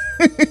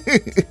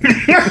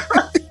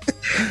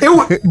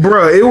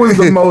 It was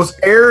the most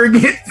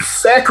arrogant,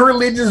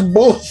 sacrilegious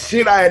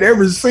bullshit I had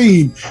ever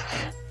seen.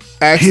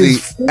 Actually,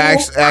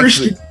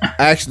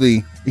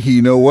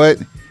 you know what?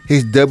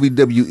 His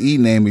WWE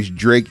name is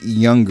Drake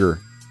Younger.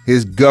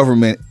 His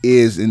government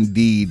is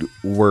indeed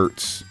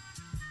Wuertz.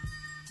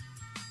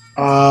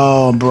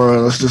 Oh,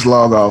 bro, let's just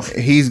log off.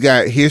 He's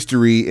got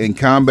history in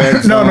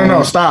combat.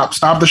 No.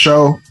 Stop the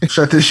show.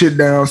 Shut this shit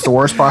down. It's the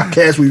worst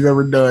podcast we've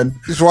ever done.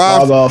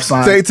 Log off,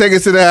 sign. Take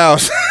us to the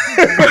house.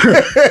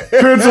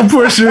 Pencil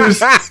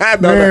pushers.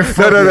 Man,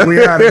 fuck it.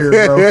 We out of here,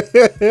 bro.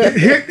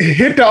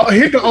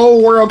 Hit the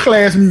old world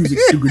class music.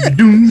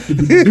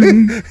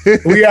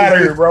 We out of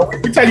here, bro.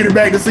 We taking it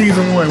back to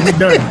season 1. We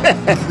done.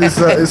 It's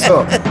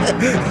up.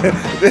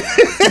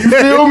 You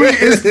feel me?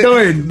 It's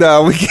done.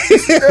 No, we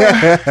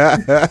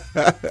can't.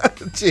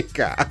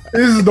 Chica.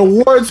 This is the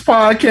worst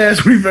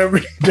podcast we've ever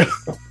done.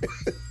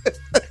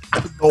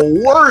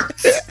 The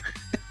worst.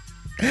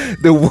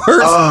 The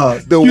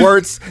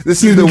worst.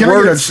 This is the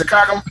worst.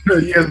 Chicago.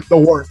 Yeah, the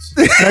worst.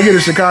 Can I get a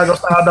Chicago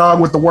style dog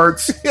with the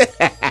worst?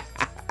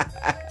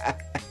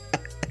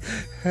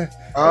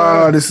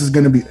 Oh, this is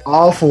gonna be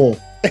awful.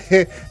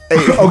 Hey,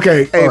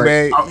 okay. Hey,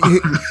 man.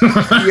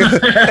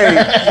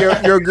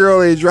 Your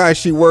girl ain't dry.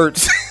 She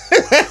works.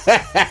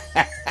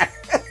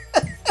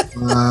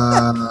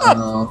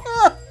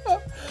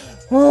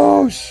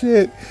 Oh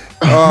shit.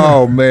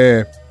 Oh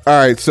man. All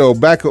right, so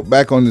back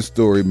on the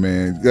story,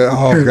 man.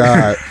 Oh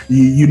God.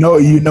 you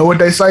know what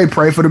they say,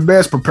 pray for the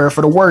best, prepare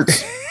for the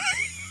worst.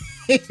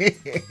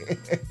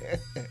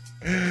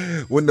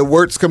 When the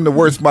worst come to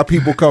worst, my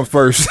people come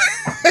first.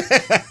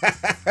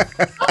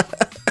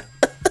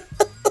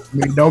 I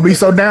mean, don't be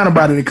so down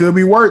about it. It could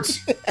be worse.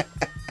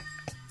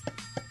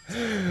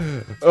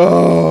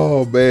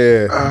 Oh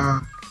man.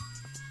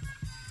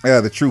 Yeah,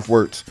 the truth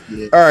works.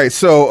 Yeah. All right,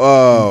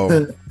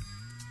 so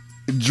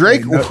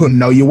Drake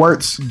know your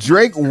words.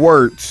 Drake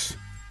Wirtz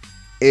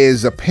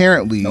is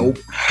apparently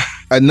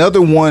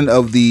another one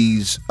of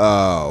these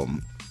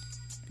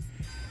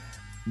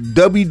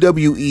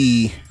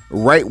WWE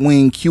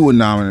right-wing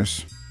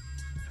QAnoners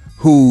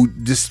who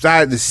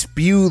decided to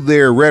spew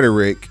their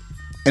rhetoric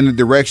in the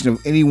direction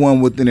of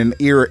anyone within an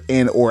ear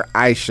and or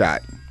eye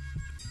shot,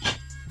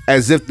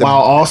 as if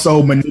while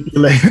also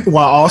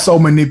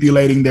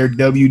manipulating their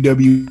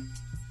WWE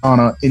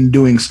honor in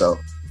doing so.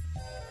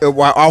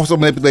 While also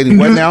manipulating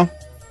what now?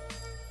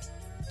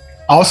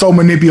 Also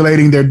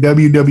manipulating their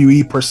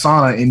WWE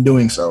persona in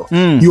doing so.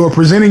 You are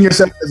presenting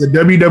yourself as a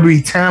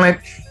WWE talent,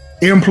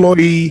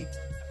 employee,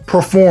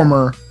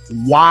 performer,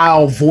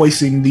 while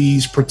voicing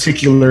these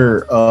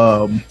particular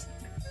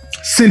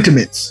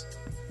sentiments.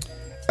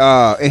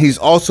 And he's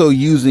also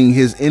using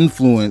his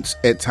influence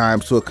at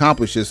times to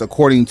accomplish this,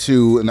 according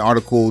to an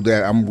article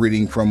that I'm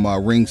reading from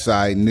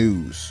Ringside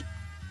News.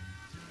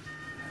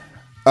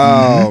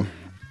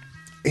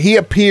 He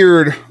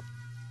appeared,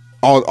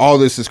 all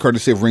this is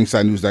courtesy of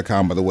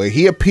ringsidenews.com, by the way.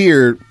 He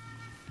appeared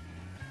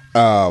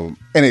in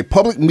a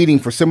public meeting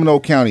for Seminole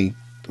County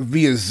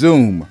via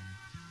Zoom,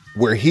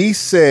 where he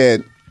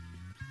said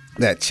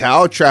that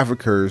child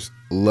traffickers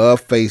love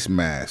face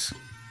masks.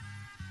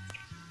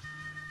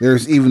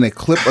 There's even a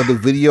clip of the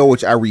video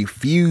which I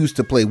refuse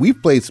to play.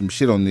 We've played some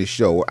shit on this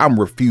show. I'm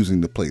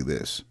refusing to play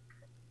this.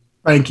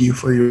 Thank you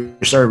for your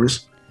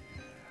service.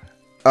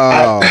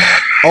 Over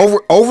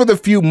the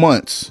few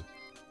months,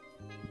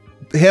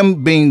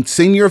 him being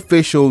senior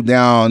official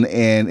down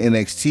in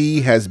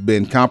NXT has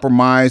been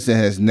compromised and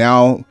has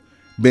now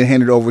been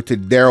handed over to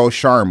Daryl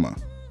Sharma.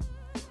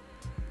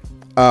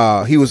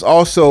 He was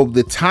also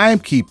the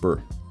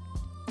timekeeper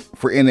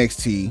for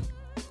NXT,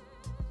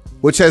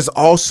 which has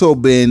also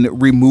been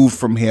removed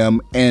from him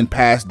and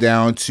passed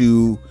down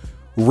to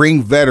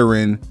ring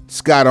veteran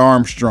Scott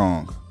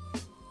Armstrong.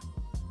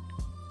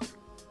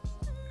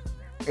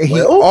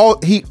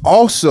 He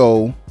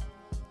also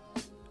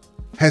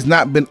has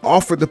not been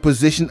offered the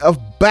position of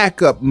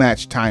backup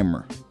match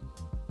timer.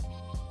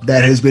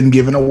 That has been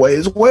given away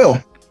as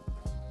well.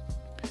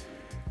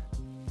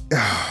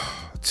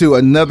 To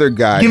another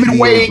guy. Give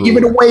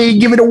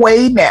it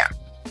away now.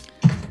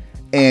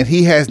 And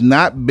he has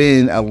not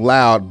been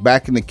allowed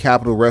back in the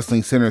Capitol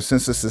Wrestling Center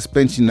since the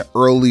suspension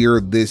earlier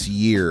this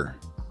year.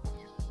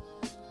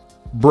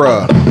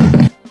 Bruh.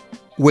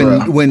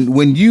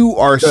 When you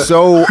are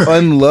so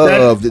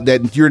unloved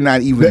that you're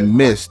not even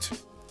missed.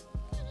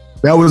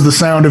 That was the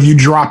sound of you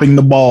dropping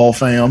the ball,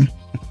 fam.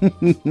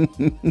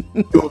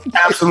 You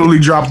absolutely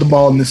dropped the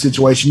ball in this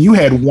situation. You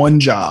had one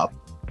job.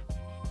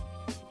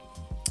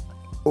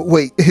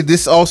 Wait,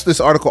 this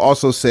article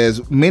also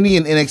says many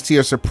in NXT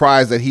are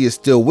surprised that he is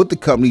still with the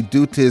company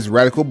due to his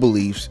radical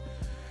beliefs.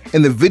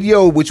 In the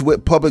video, which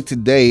went public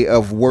today,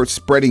 of Wirtz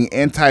spreading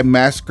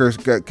anti-masker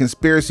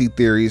conspiracy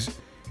theories,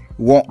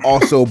 won't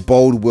also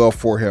bode well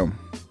for him.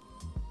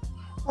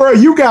 Bro,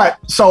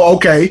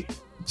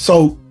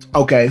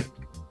 okay.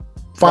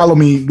 Follow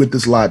me with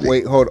this logic.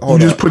 Wait, hold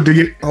on.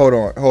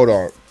 Hold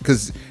on,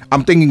 because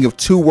I'm thinking of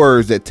two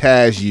words that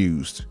Taz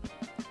used.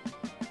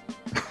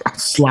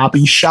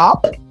 Sloppy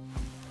shop.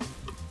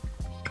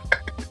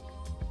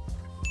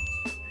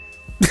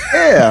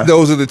 Yeah,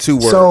 those are the two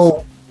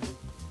words.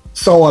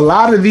 So a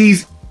lot of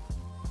these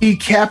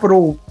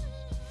Capitol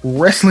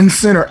Wrestling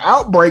Center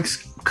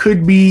outbreaks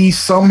could be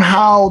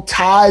somehow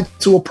tied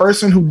to a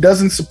person who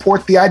doesn't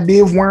support the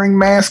idea of wearing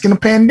masks in a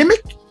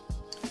pandemic.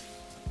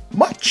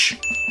 Much.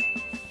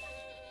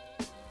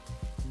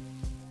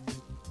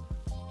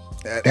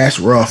 That's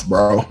rough,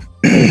 bro.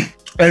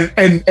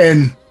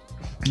 and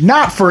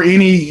not for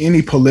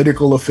any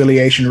political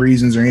affiliation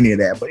reasons or any of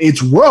that, but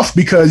it's rough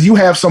because you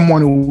have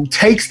someone who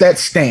takes that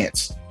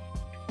stance,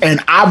 and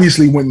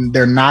obviously when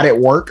they're not at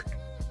work,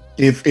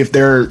 if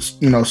they're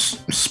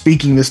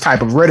speaking this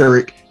type of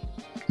rhetoric,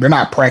 they're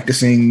not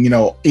practicing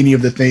any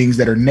of the things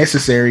that are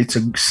necessary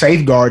to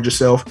safeguard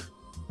yourself,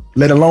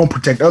 let alone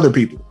protect other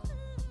people.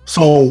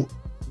 So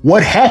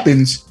what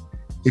happens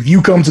if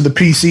you come to the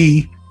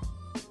PC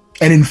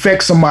and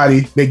infect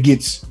somebody that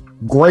gets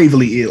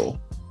gravely ill?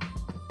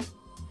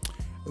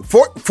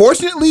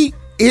 Fortunately,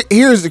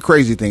 here's the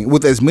crazy thing: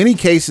 with as many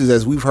cases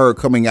as we've heard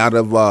coming out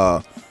of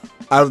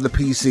the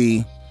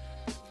PC,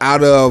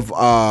 out of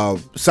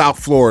South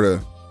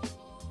Florida,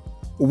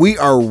 we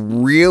are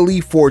really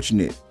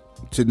fortunate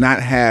to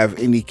not have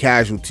any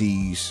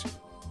casualties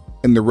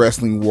in the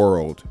wrestling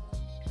world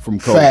from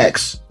COVID.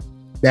 Facts.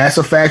 That's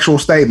a factual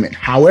statement.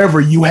 However,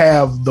 you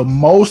have the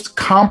most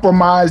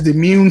compromised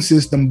immune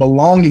system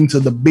belonging to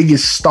the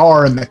biggest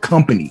star in the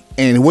company.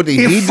 And what did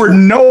he do? For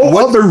no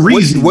other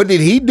reason. What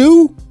did he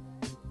do?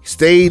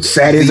 Sat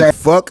his ass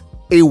fuck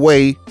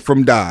away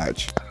from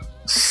Dodge.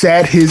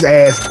 Sat his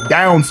ass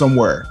down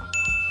somewhere.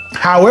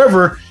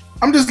 However,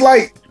 I'm just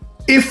like,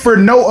 if for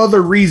no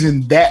other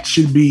reason, that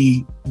should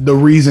be the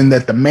reason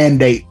that the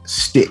mandate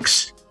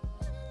sticks.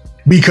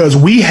 Because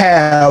we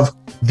have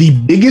the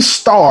biggest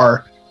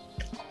star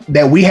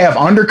that we have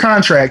under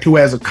contract who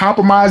has a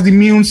compromised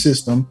immune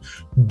system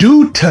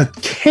due to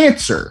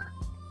cancer.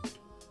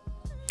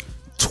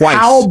 Twice.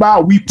 How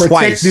about we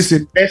protect this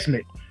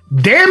investment?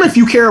 Damn if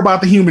you care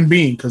about the human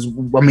being, because,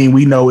 I mean,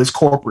 we know it's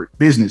corporate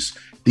business.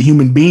 The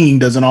human being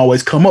doesn't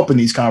always come up in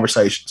these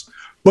conversations.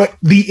 But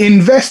the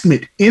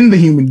investment in the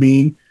human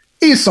being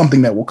is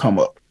something that will come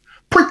up.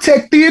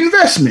 Protect the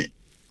investment.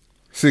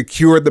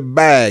 Secure the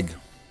bag.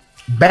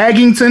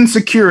 Baggington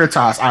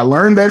Securitas. I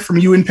learned that from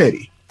you and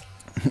Petty.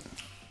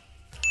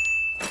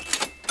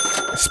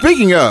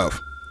 Speaking, you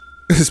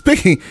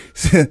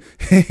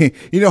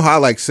know how I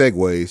like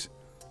segues.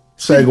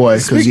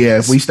 Segues, because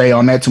if we stay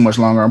on that too much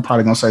longer, I'm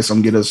probably gonna say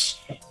something get us.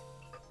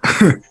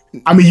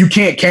 I mean, you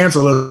can't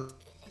cancel us.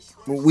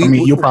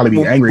 You'll probably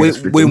be angry.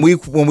 When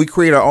we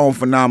create our own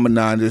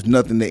phenomenon, there's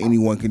nothing that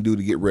anyone can do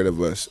to get rid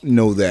of us.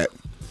 Know that.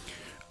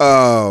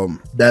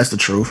 That's the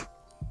truth.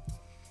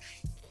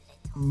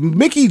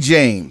 Mickie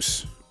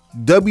James,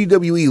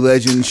 WWE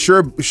legend,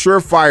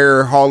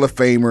 Surefire Hall of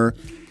Famer,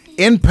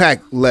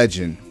 Impact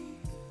legend,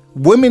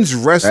 women's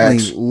wrestling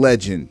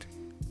legend,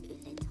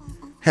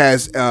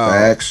 has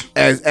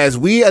as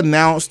we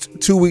announced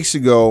 2 weeks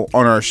ago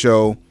on our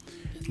show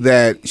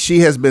that she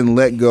has been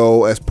let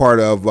go as part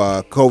of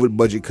COVID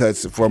budget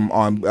cuts from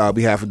on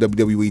behalf of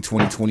WWE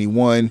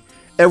 2021.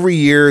 Every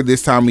year,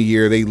 this time of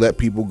year, they let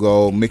people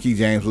go. Mickie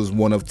James was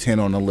one of 10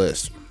 on the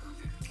list.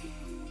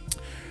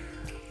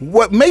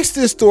 What makes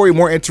this story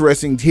more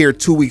interesting here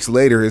 2 weeks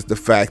later is the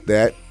fact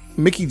that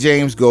Mickie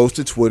James goes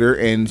to Twitter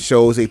and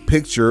shows a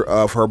picture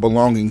of her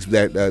belongings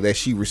that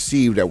she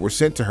received that were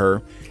sent to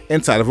her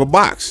inside of a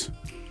box.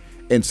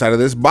 Inside of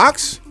this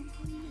box,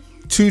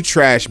 2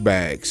 trash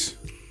bags.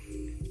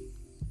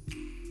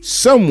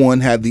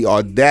 Someone had the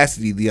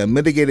audacity, the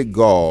unmitigated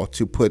gall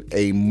to put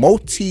a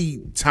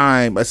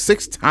 6-time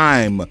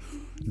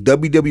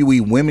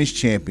WWE Women's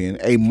Champion,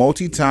 a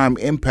multi-time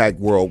Impact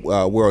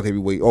World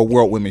Heavyweight or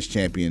World Women's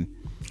Champion,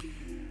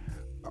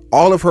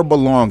 all of her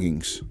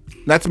belongings,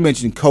 not to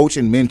mention coach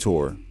and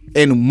mentor,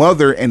 and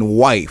mother and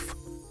wife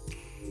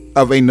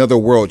of another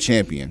world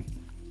champion,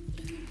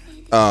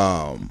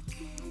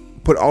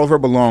 put all of her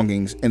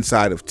belongings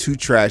inside of 2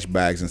 trash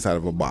bags inside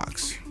of a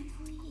box.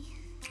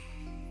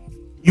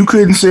 You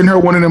couldn't send her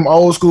one of them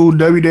old school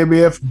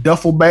WWF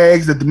duffel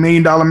bags that the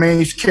 $1 Million Man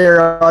used to carry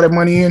all that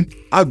money in?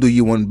 I'll do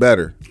you one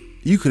better.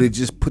 You could have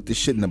just put the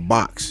shit in a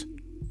box.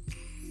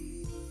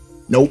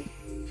 Nope.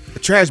 The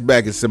trash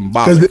bag is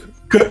symbolic.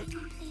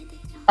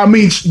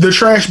 The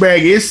trash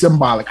bag is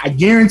symbolic. I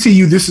guarantee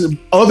you this is,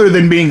 other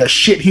than being a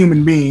shit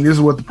human being, this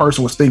is what the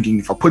person was thinking.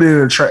 If I put it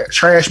in a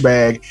trash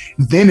bag,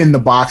 then in the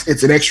box,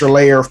 it's an extra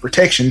layer of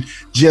protection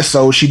just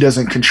so she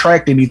doesn't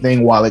contract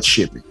anything while it's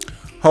shipping.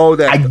 Hold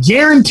that. I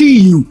guarantee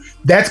you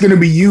that's going to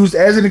be used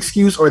as an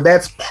excuse, or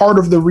that's part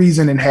of the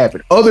reason it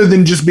happened, other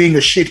than just being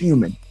a shit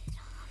human.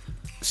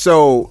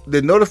 So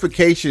the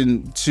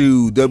notification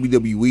to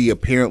WWE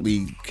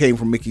apparently came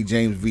from Mickie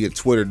James via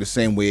Twitter the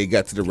same way it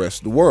got to the rest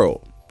of the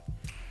world.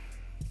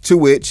 To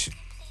which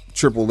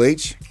Triple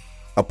H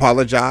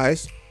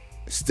apologized.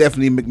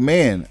 Stephanie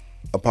McMahon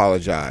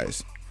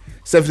apologized.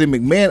 Stephanie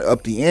McMahon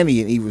upped the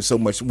ante and even so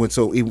much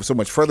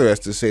further as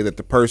to say that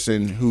the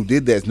person who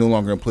did that is no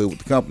longer employed with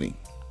the company.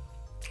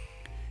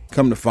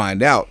 Come to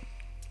find out,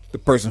 the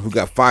person who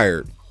got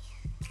fired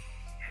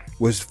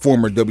was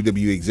former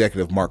WWE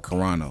executive Mark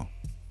Carrano.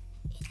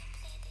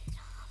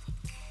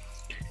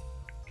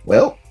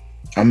 Well,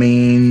 I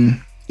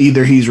mean,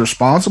 either he's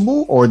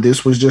responsible or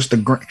this was just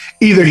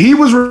either he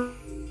was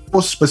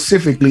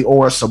specifically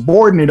or a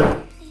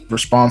subordinate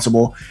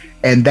responsible,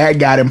 and that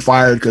got him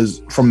fired,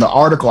 because from the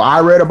article I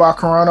read about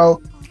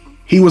Carrano,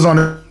 he was on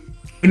it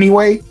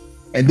anyway,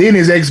 and then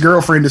his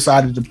ex-girlfriend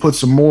decided to put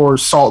some more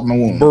salt in the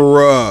wound.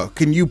 Bruh,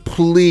 can you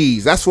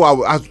please? That's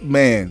why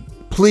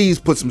please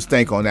put some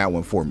stank on that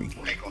one for me.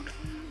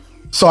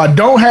 So I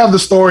don't have the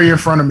story in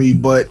front of me,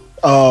 but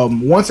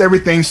once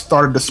everything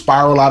started to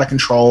spiral out of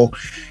control,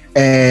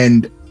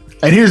 and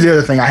here's the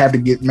other thing I have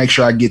to make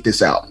sure I get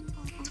this out.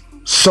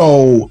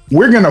 So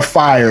we're going to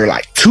fire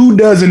like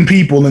 24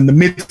 people in the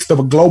midst of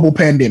a global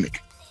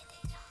pandemic.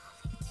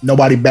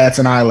 Nobody bats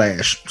an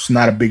eyelash. It's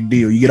not a big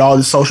deal. You get all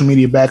this social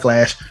media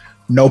backlash,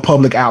 no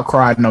public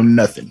outcry, no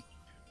nothing.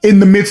 In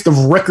the midst of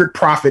record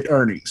profit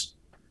earnings.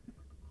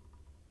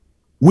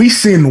 We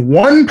send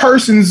one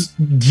person's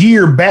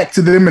gear back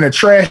to them in a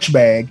trash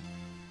bag.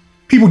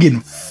 People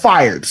getting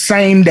fired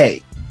same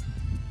day.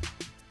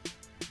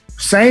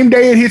 Same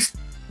day it hits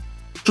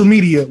social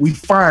media, we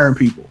firing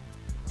people.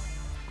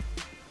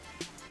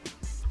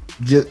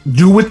 Just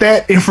do with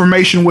that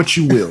information what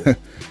you will.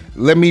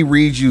 Let me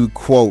read you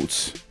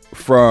quotes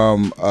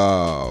from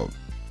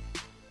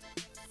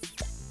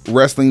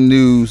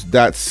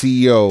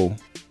WrestlingNews.co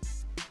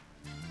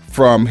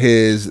from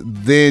his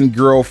then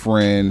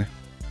girlfriend.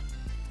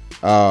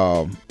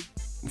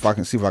 If I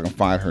can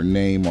find her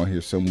name on here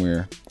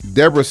somewhere.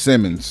 Deborah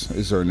Simmons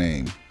is her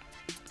name.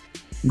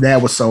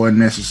 That was so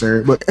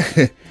unnecessary. But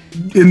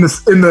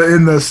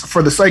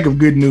for the sake of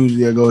good news,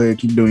 yeah, go ahead,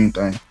 keep doing your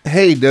thing.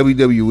 Hey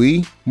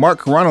WWE,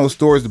 Mark Carrano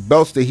stores the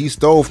belts that he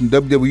stole from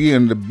WWE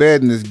under the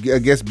bed in his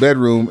guest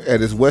bedroom at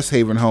his West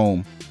Haven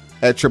home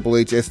at Triple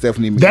H at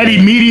Stephanie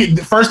McMahon.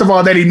 First of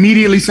all, that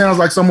immediately sounds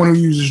like someone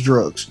who uses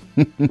drugs.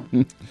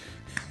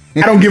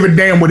 I don't give a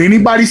damn what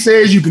anybody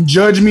says. You can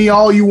judge me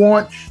all you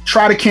want,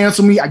 try to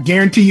cancel me. I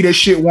guarantee you that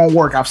shit won't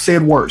work. I've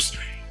said worse.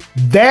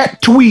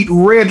 That tweet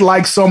read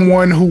like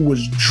someone who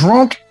was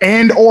drunk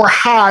and or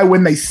high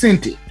when they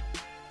sent it.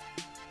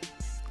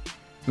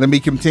 Let me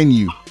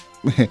continue.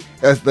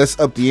 Let's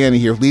up the ante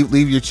here.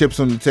 Leave your chips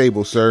on the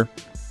table, sir.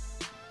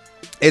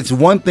 It's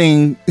one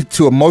thing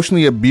to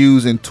emotionally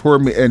abuse and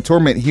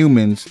torment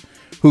humans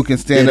who can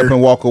stand up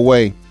and walk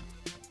away.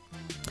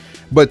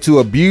 But to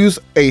abuse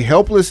a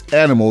helpless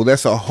animal,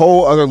 that's a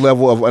whole other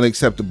level of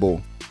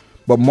unacceptable.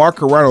 But Mark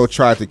Carrano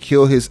tried to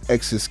kill his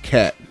ex's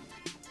cat.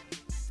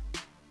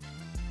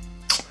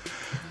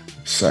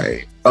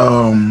 Say,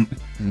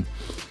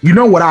 you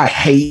know what I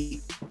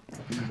hate?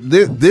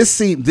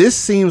 This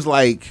seems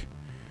like.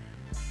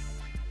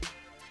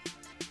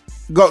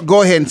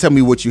 Go ahead and tell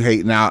me what you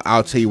hate, and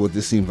I'll tell you what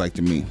this seems like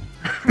to me.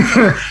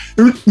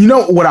 You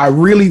know what I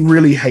really,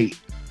 really hate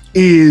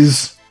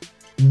is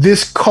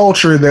this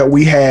culture that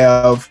we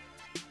have,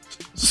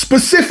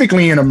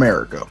 specifically in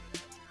America,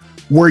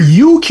 where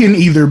you can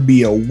either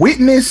be a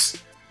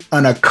witness,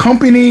 an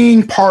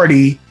accompanying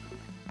party,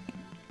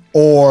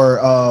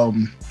 or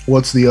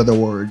what's the other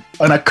word?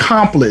 An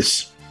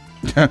accomplice.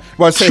 I'm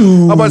about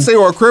to say,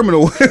 or a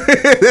criminal.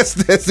 that's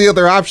the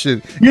other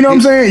option. You know what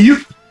I'm saying?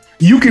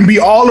 You can be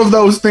all of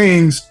those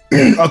things,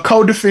 a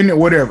co-defendant,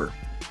 whatever.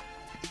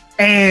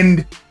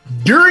 And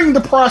during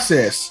the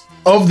process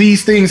of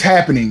these things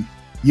happening,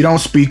 you don't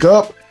speak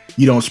up,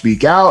 you don't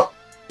speak out,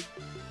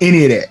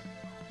 any of that.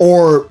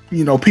 Or,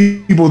 you know,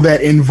 people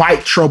that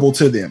invite trouble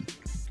to them.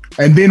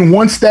 And then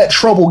once that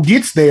trouble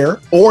gets there,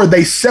 or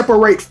they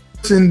separate the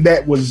person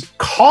that was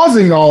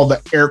causing all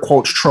the air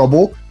quotes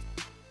trouble,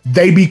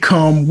 they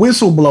become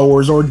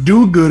whistleblowers or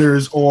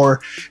do-gooders,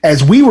 or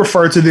as we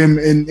refer to them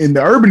in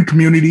the urban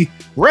community,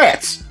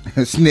 rats.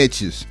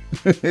 Snitches.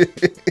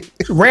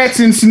 rats,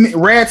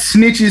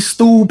 snitches,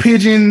 stool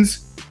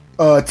pigeons,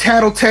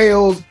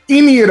 tattletales,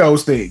 any of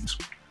those things.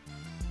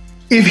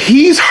 If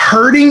he's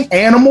hurting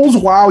animals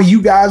while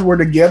you guys were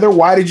together,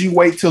 why did you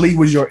wait till he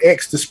was your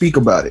ex to speak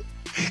about it?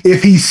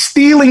 If he's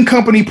stealing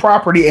company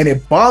property and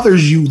it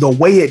bothers you the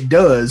way it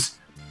does,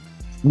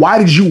 why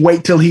did you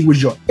wait till he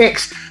was your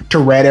ex to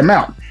rat him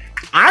out?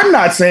 I'm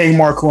not saying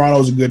Mark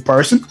Carrano is a good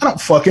person. I don't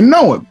fucking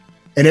know him.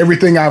 And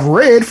everything I've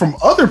read from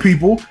other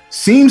people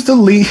seems to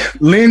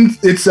lend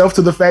itself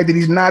to the fact that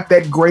he's not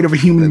that great of a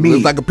human being.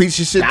 Looks like a piece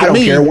of shit to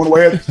me. I don't care one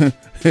way.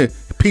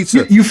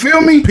 Pizza. You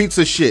feel me?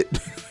 Pizza shit.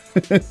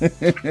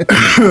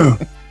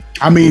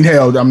 I mean,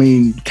 hell,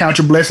 count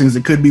your blessings.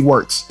 It could be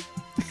worse.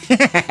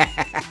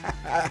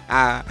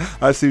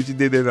 I see what you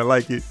did there. I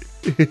like it.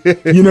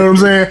 You know what I'm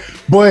saying?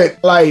 But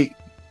like,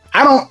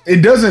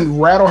 it doesn't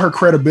rattle her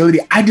credibility.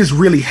 I just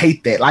really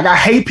hate that. Like, I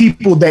hate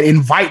people that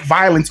invite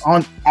violence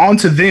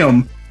onto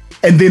them.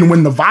 And then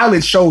when the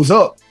violence shows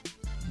up,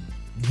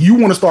 you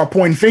want to start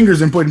pointing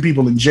fingers and putting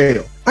people in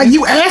jail. Like,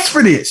 you asked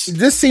for this.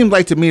 This seemed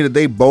like to me that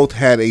they both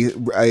had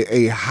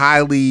a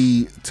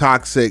highly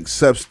toxic,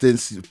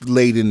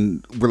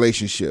 substance-laden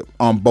relationship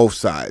on both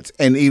sides.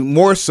 And even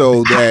more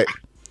so that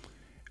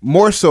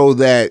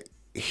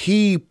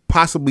he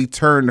possibly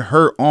turned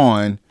her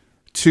on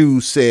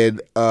to said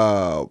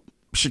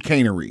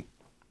chicanery.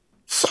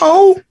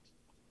 So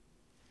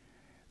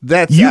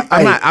that's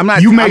I'm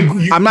not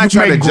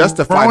trying to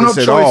justify this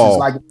at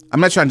all.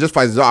 I'm not trying to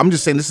justify this at all. I'm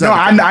just saying this is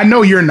I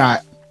know you're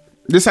not.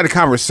 This is how the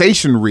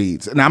conversation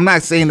reads. And I'm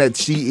not saying that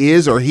she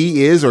is or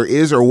he is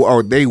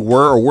or they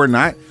were or were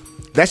not.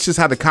 That's just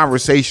how the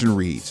conversation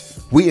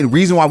reads. The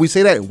reason why we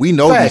say that, we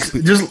know these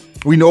people.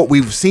 We know,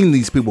 we've seen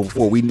these people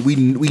before. We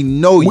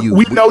know you.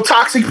 We know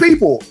toxic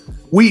people.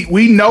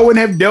 We know and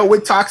have dealt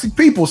with toxic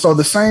people. So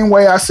the same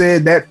way I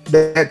said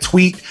that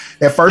tweet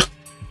at first,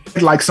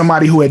 like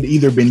somebody who had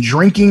either been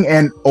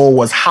drinking or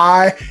was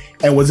high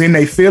and was in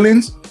their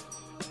feelings,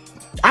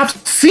 I've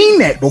seen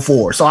that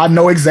before. So I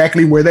know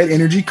exactly where that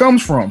energy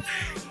comes from.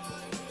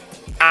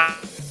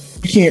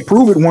 You can't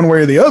prove it one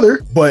way or the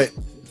other, but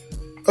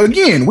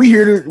again, we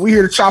here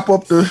to chop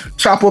up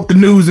the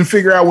news and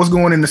figure out what's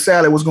going in the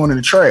salad, what's going in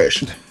the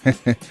trash.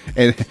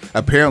 And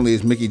apparently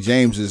it's Mickie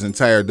James's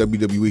entire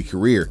WWE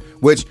career,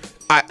 which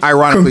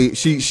ironically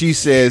she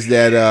says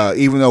that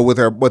even though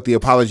with the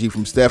apology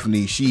from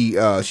Stephanie, she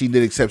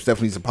did accept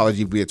Stephanie's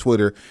apology via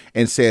Twitter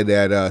and said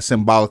that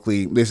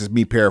symbolically, this is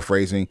me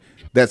paraphrasing,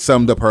 that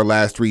summed up her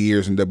last 3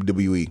 years in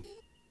WWE.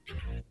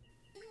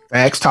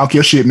 Facts, talk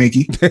your shit,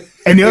 Mickie.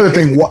 And the other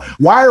thing,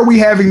 why are we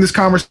having this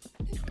conversation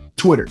on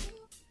Twitter?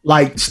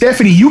 Like,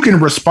 Stephanie, you can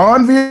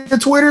respond via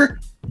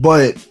Twitter,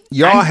 but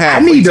y'all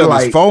have each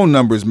other's phone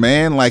numbers,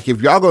 man. Like,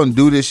 if y'all gonna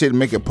do this shit and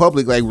make it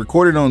public, like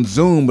record it on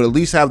Zoom, but at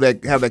least have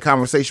that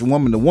conversation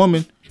woman to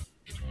woman.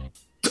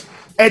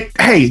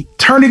 Hey,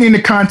 turn it into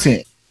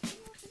content.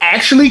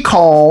 Actually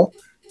call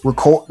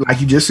record,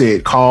 like you just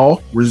said,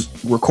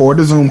 record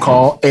the Zoom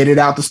call, edit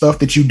out the stuff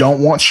that you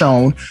don't want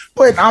shown.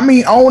 But I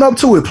mean, own up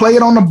to it, play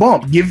it on the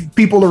bump, give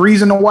people a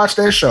reason to watch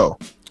that show.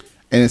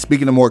 And then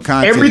speaking of more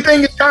content,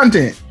 everything is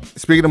content.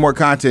 Speaking of more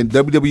content,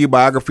 WWE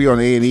biography on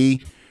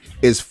A&E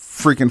is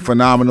freaking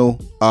phenomenal.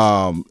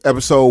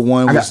 Episode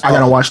 1 was I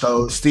gotta watch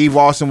those. Steve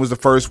Austin was the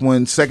first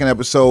one. Second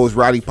episode was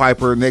Roddy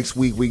Piper. Next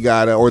week we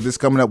got or this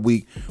coming up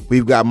week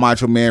we've got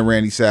Macho Man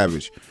Randy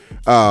Savage.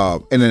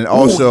 And then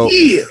also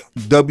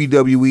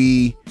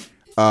WWE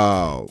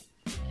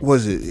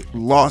was it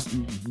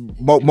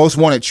Most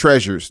Wanted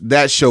Treasures.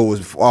 That show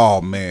was,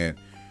 oh man,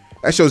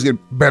 that show's getting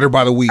better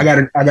by the week. I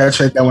gotta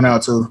check that one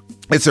out too.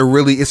 It's a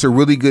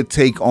really good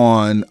take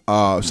on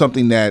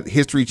something that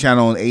History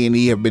Channel and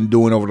A&E have been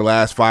doing over the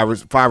last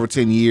 5 or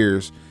 10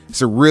 years.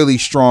 It's a really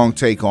strong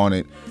take on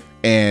it,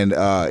 and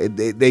I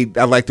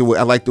like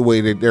the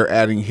way that they're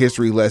adding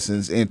history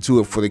lessons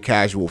into it for the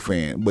casual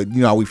fan. But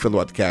you know how we feel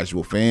about the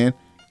casual fan.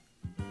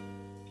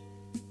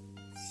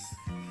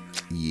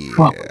 Yeah.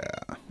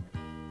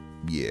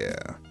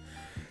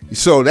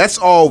 So that's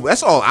all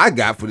I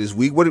got for this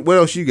week. What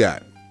else you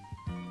got?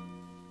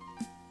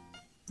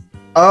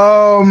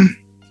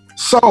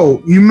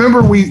 So you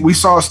remember we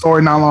saw a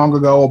story not long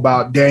ago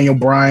about Daniel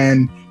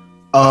Bryan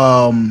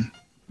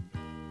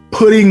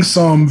putting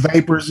some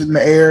vapors in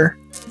the air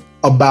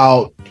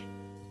about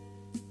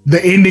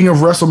the ending of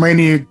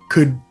WrestleMania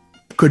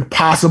could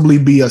possibly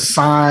be a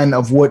sign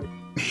of what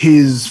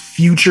his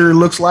future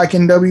looks like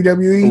in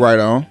WWE. Right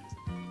on.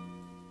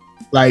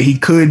 Like he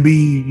could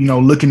be,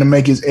 looking to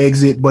make his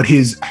exit, but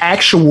his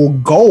actual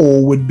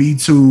goal would be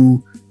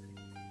to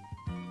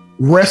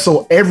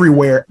wrestle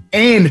everywhere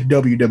and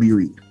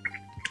WWE.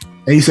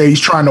 And he said he's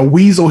trying to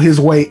weasel his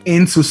way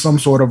into some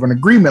sort of an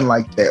agreement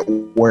like that,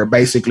 where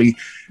basically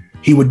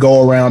he would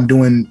go around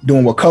doing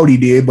what Cody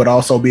did, but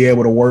also be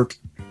able to work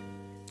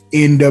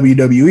in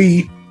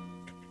WWE,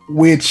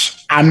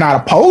 which I'm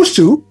not opposed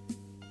to.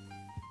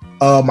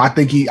 I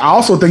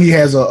also think he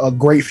has a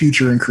great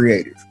future in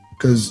creative,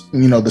 because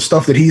the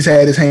stuff that he's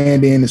had his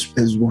hand in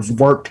has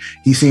worked.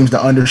 He seems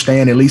to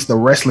understand at least the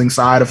wrestling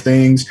side of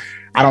things.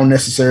 I don't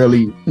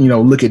necessarily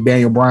look at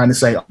Daniel Bryan and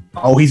say,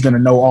 oh, he's going to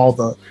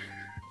know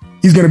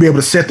he's going to be able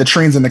to set the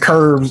trends and the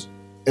curves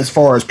as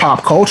far as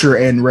pop culture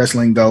and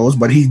wrestling goes,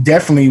 but he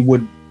definitely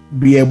would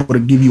be able to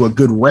give you a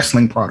good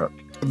wrestling product.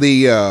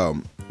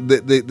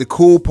 The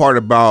cool part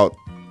about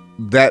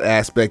that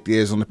aspect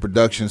is on the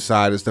production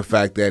side is the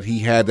fact that he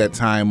had that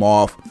time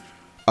off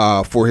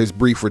for his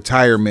brief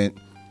retirement.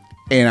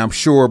 And I'm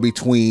sure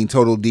between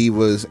Total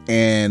Divas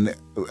and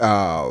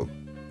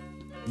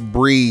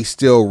Bree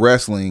still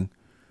wrestling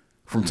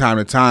from time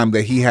to time,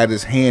 that he had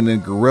his hand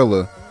in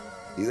Gorilla.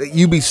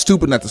 You'd be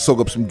stupid not to soak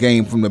up some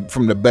game from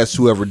the best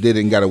who ever did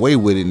it and got away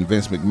with it in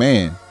Vince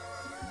McMahon.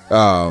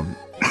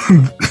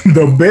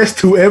 The best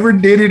who ever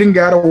did it and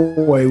got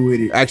away with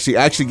it.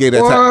 Actually gave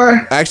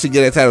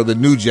that title to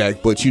New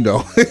Jack, but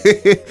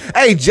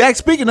hey Jack,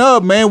 speaking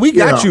of, man, we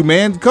got you,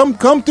 man.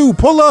 Come through,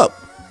 pull up.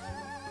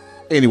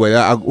 Anyway,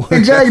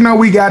 hey Jack,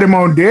 we got him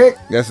on deck.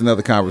 That's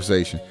another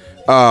conversation.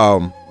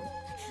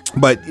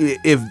 But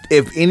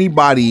if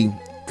anybody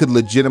could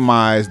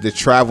legitimize the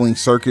traveling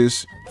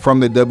circus from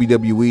the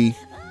WWE,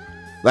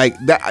 like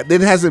that,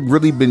 it hasn't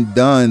really been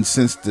done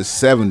since the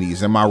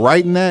 70s. Am I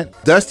right in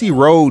that? Dusty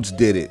Rhodes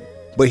did it,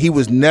 but he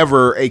was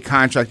never a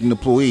contracting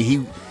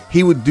employee.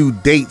 He would do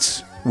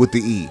dates with the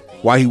E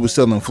while he was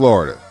still in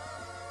Florida.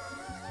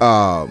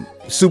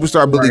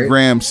 Superstar Billy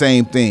Graham,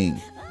 same thing.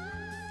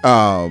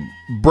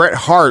 Bret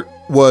Hart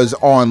was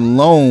on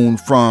loan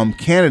from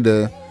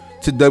Canada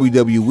to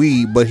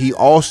WWE, but he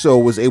also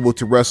was able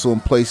to wrestle in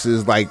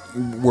places like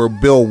where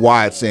Bill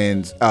Watts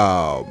and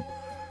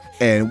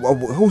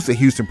who's the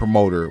Houston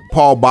promoter,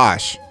 Paul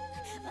Bosch,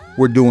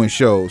 were doing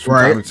shows from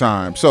time to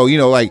time. So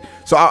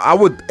I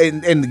would,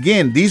 and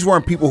again, these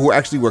weren't people who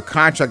actually were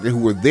contracted who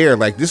were there.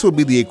 Like this would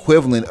be the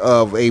equivalent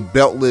of a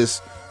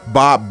beltless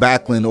Bob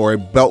Backlund or a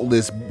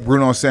beltless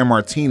Bruno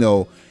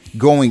Sammartino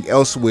going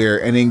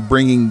elsewhere and then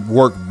bringing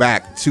work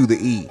back to the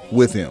E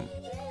with him.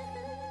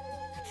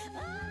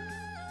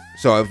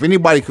 So if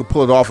anybody could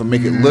pull it off and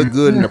make it look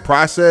good in the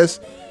process,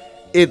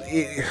 it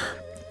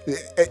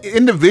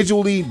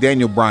individually,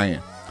 Daniel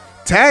Bryan.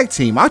 Tag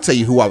team, I'll tell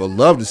you who I would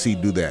love to see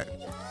do that.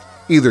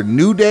 Either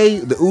New Day,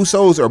 the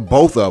Usos, or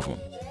both of them.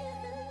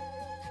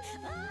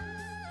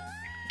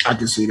 I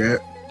can see that.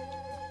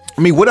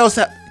 I mean, what else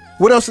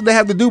did they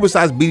have to do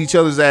besides beat each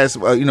other's ass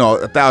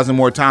 1,000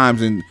 more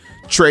times and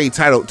trade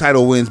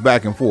title wins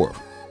back and forth?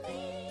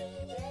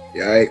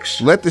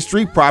 Yikes. Let the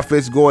Street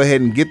Profits go ahead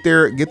and get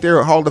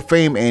their Hall of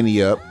Fame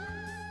ante up.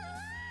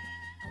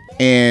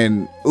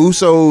 And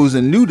Usos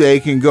and New Day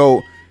can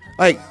go,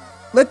 like,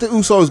 let the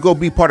Usos go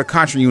be part of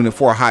Contra Unit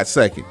for a hot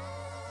second.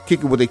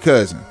 Kick it with their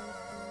cousin.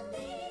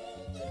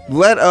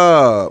 Let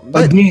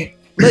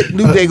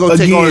New Day go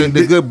take on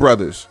the Good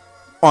Brothers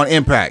on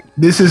Impact.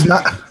 This is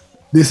not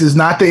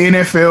the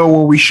NFL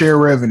where we share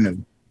revenue.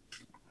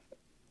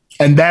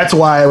 And that's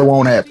why it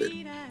won't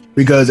happen.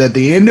 Because at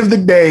the end of the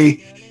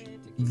day,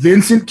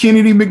 Vincent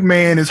Kennedy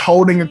McMahon is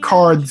holding a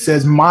card that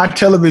says my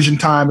television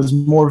time is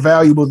more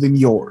valuable than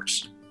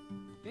yours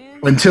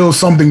until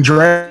something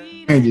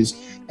changes.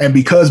 And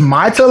because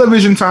my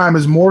television time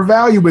is more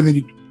valuable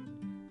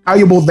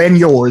than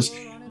yours,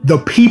 the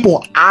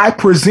people I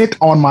present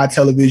on my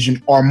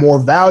television are more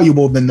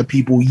valuable than the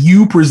people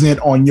you present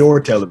on your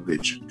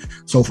television.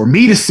 So for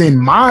me to send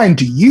mine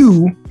to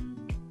you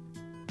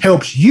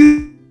helps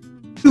you,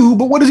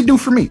 but what does it do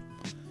for me?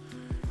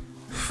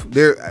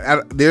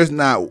 There's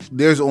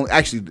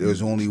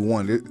only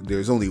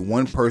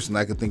one person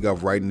I can think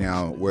of right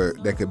now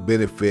that could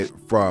benefit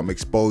from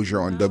exposure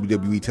on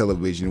WWE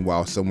television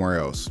while somewhere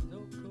else,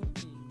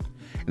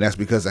 and that's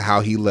because of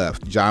how he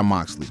left. Jon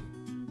Moxley,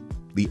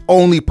 the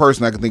only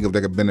person I can think of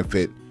that could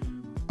benefit,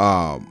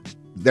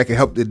 that could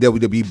help the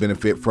WWE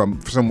benefit from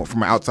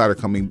an outsider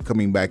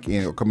coming back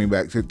in or coming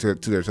back to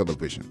their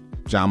television.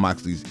 Jon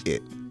Moxley's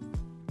it.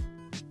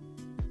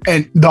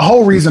 And the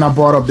whole reason I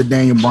brought up the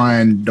Daniel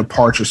Bryan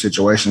departure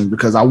situation is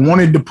because I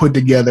wanted to put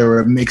together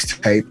a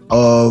mixtape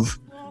of,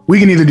 we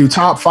can either do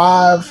top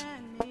 5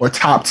 or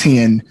top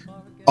 10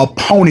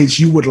 opponents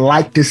you would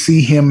like to see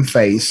him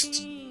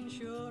face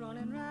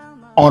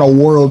on a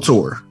world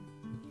tour.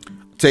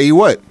 Tell you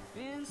what,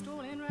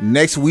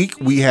 next week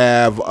we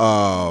have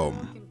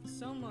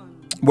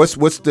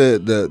what's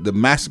the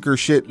massacre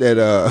shit that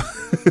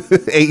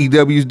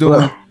AEW is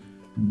doing?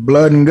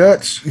 Blood and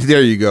Guts.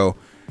 There you go.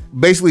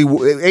 Basically,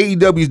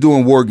 AEW is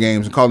doing War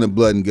Games and calling it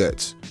Blood and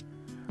Guts.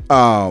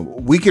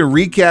 We can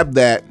recap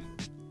that,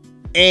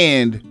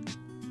 and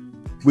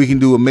we can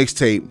do a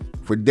mixtape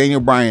for Daniel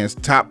Bryan's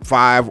top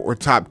 5 or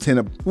top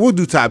 10. We'll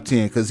do top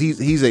 10 because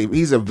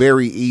he's a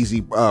very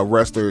easy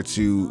wrestler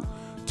to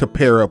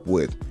pair up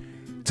with.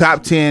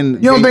 Top 10.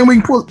 You don't think we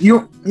can pull?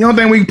 You don't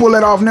think we can pull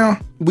that off now?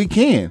 We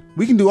can.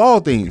 We can do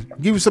all things.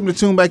 Give you something to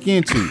tune back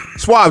into.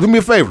 Suave, do me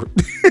a favor.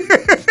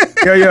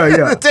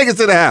 Yeah. Take us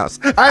to the house.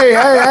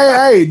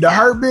 Hey. The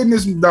Hurt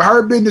Business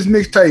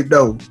mixtape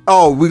though.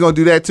 Oh, we're gonna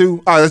do that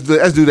too. All right,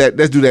 let's do that.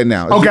 Let's do that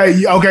now.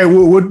 Okay.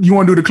 What you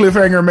want to do? The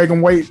cliffhanger and make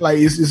them wait? Like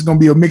it's gonna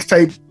be a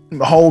mixtape,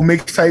 the whole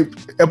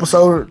mixtape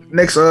episode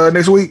next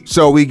week.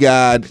 So we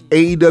got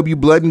AEW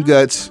Blood and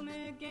Guts.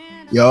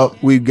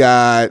 Yup. We've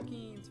got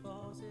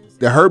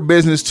the Hurt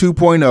Business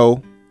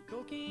 2.0.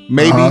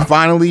 Maybe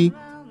finally.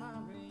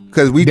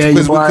 Because we've been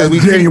teasing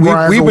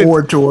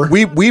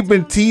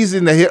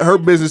the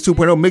Hurt Business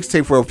 2.0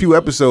 mixtape for a few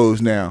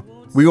episodes now.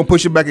 We're gonna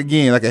push it back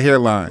again like a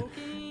hairline,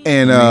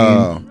 and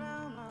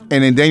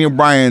then Daniel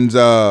Bryan's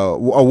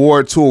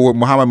award tour with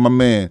Muhammad, my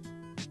man.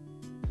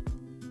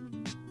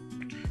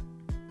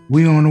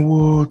 We on a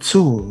world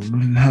tour with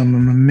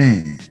Muhammad, my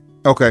man.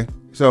 Okay,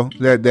 so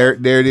there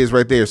it is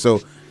right there. So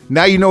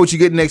now you know what you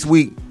get next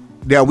week.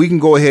 Now we can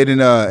go ahead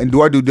and do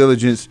our due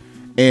diligence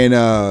and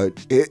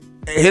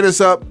hit us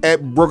up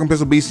at Broken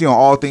Pistol BC on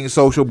all things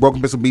social,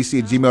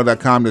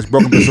 brokenpistolbc@gmail.com. That's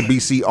Broken Pistol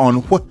BC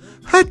on what?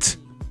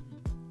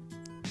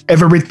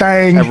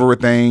 Everything.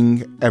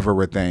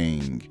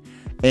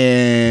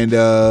 And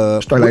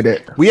start like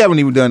that. We haven't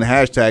even done the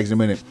hashtags in a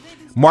minute.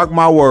 Mark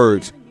my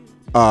words,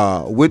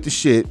 with the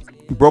shit,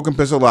 Broken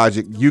Pistol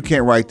Logic, You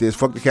Can't Write This,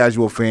 Fuck the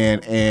Casual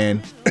Fan,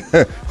 and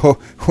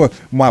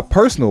my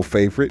personal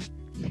favorite,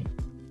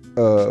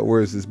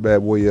 where is this bad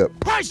boy up?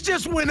 Price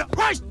just went up.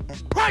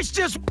 Price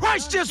just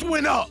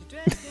went up.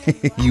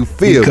 You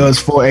feel because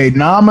for a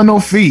nominal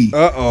fee,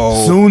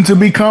 soon to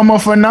become a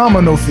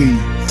phenomenal fee,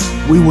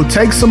 we will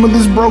take some of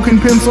this broken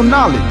pencil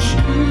knowledge,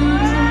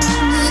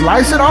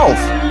 slice it off,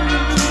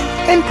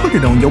 and put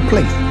it on your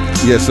plate.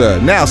 Yes, sir.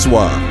 Now,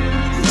 Suave,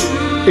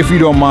 if you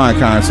don't mind,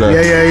 kind sir.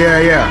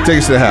 Yeah. Take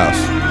us to the house.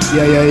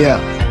 Yeah.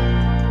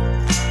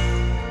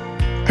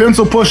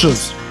 Pencil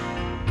pushers.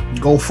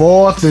 Go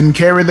forth and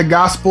carry the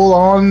gospel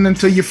on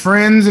into your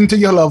friends and to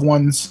your loved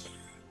ones.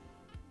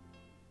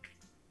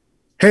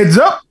 Heads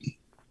up,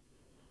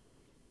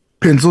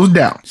 pencils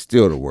down.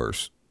 Still the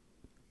worst.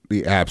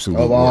 The absolute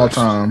of worst. all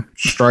time.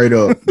 Straight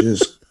up.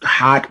 Just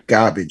hot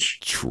garbage.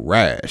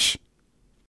 Trash.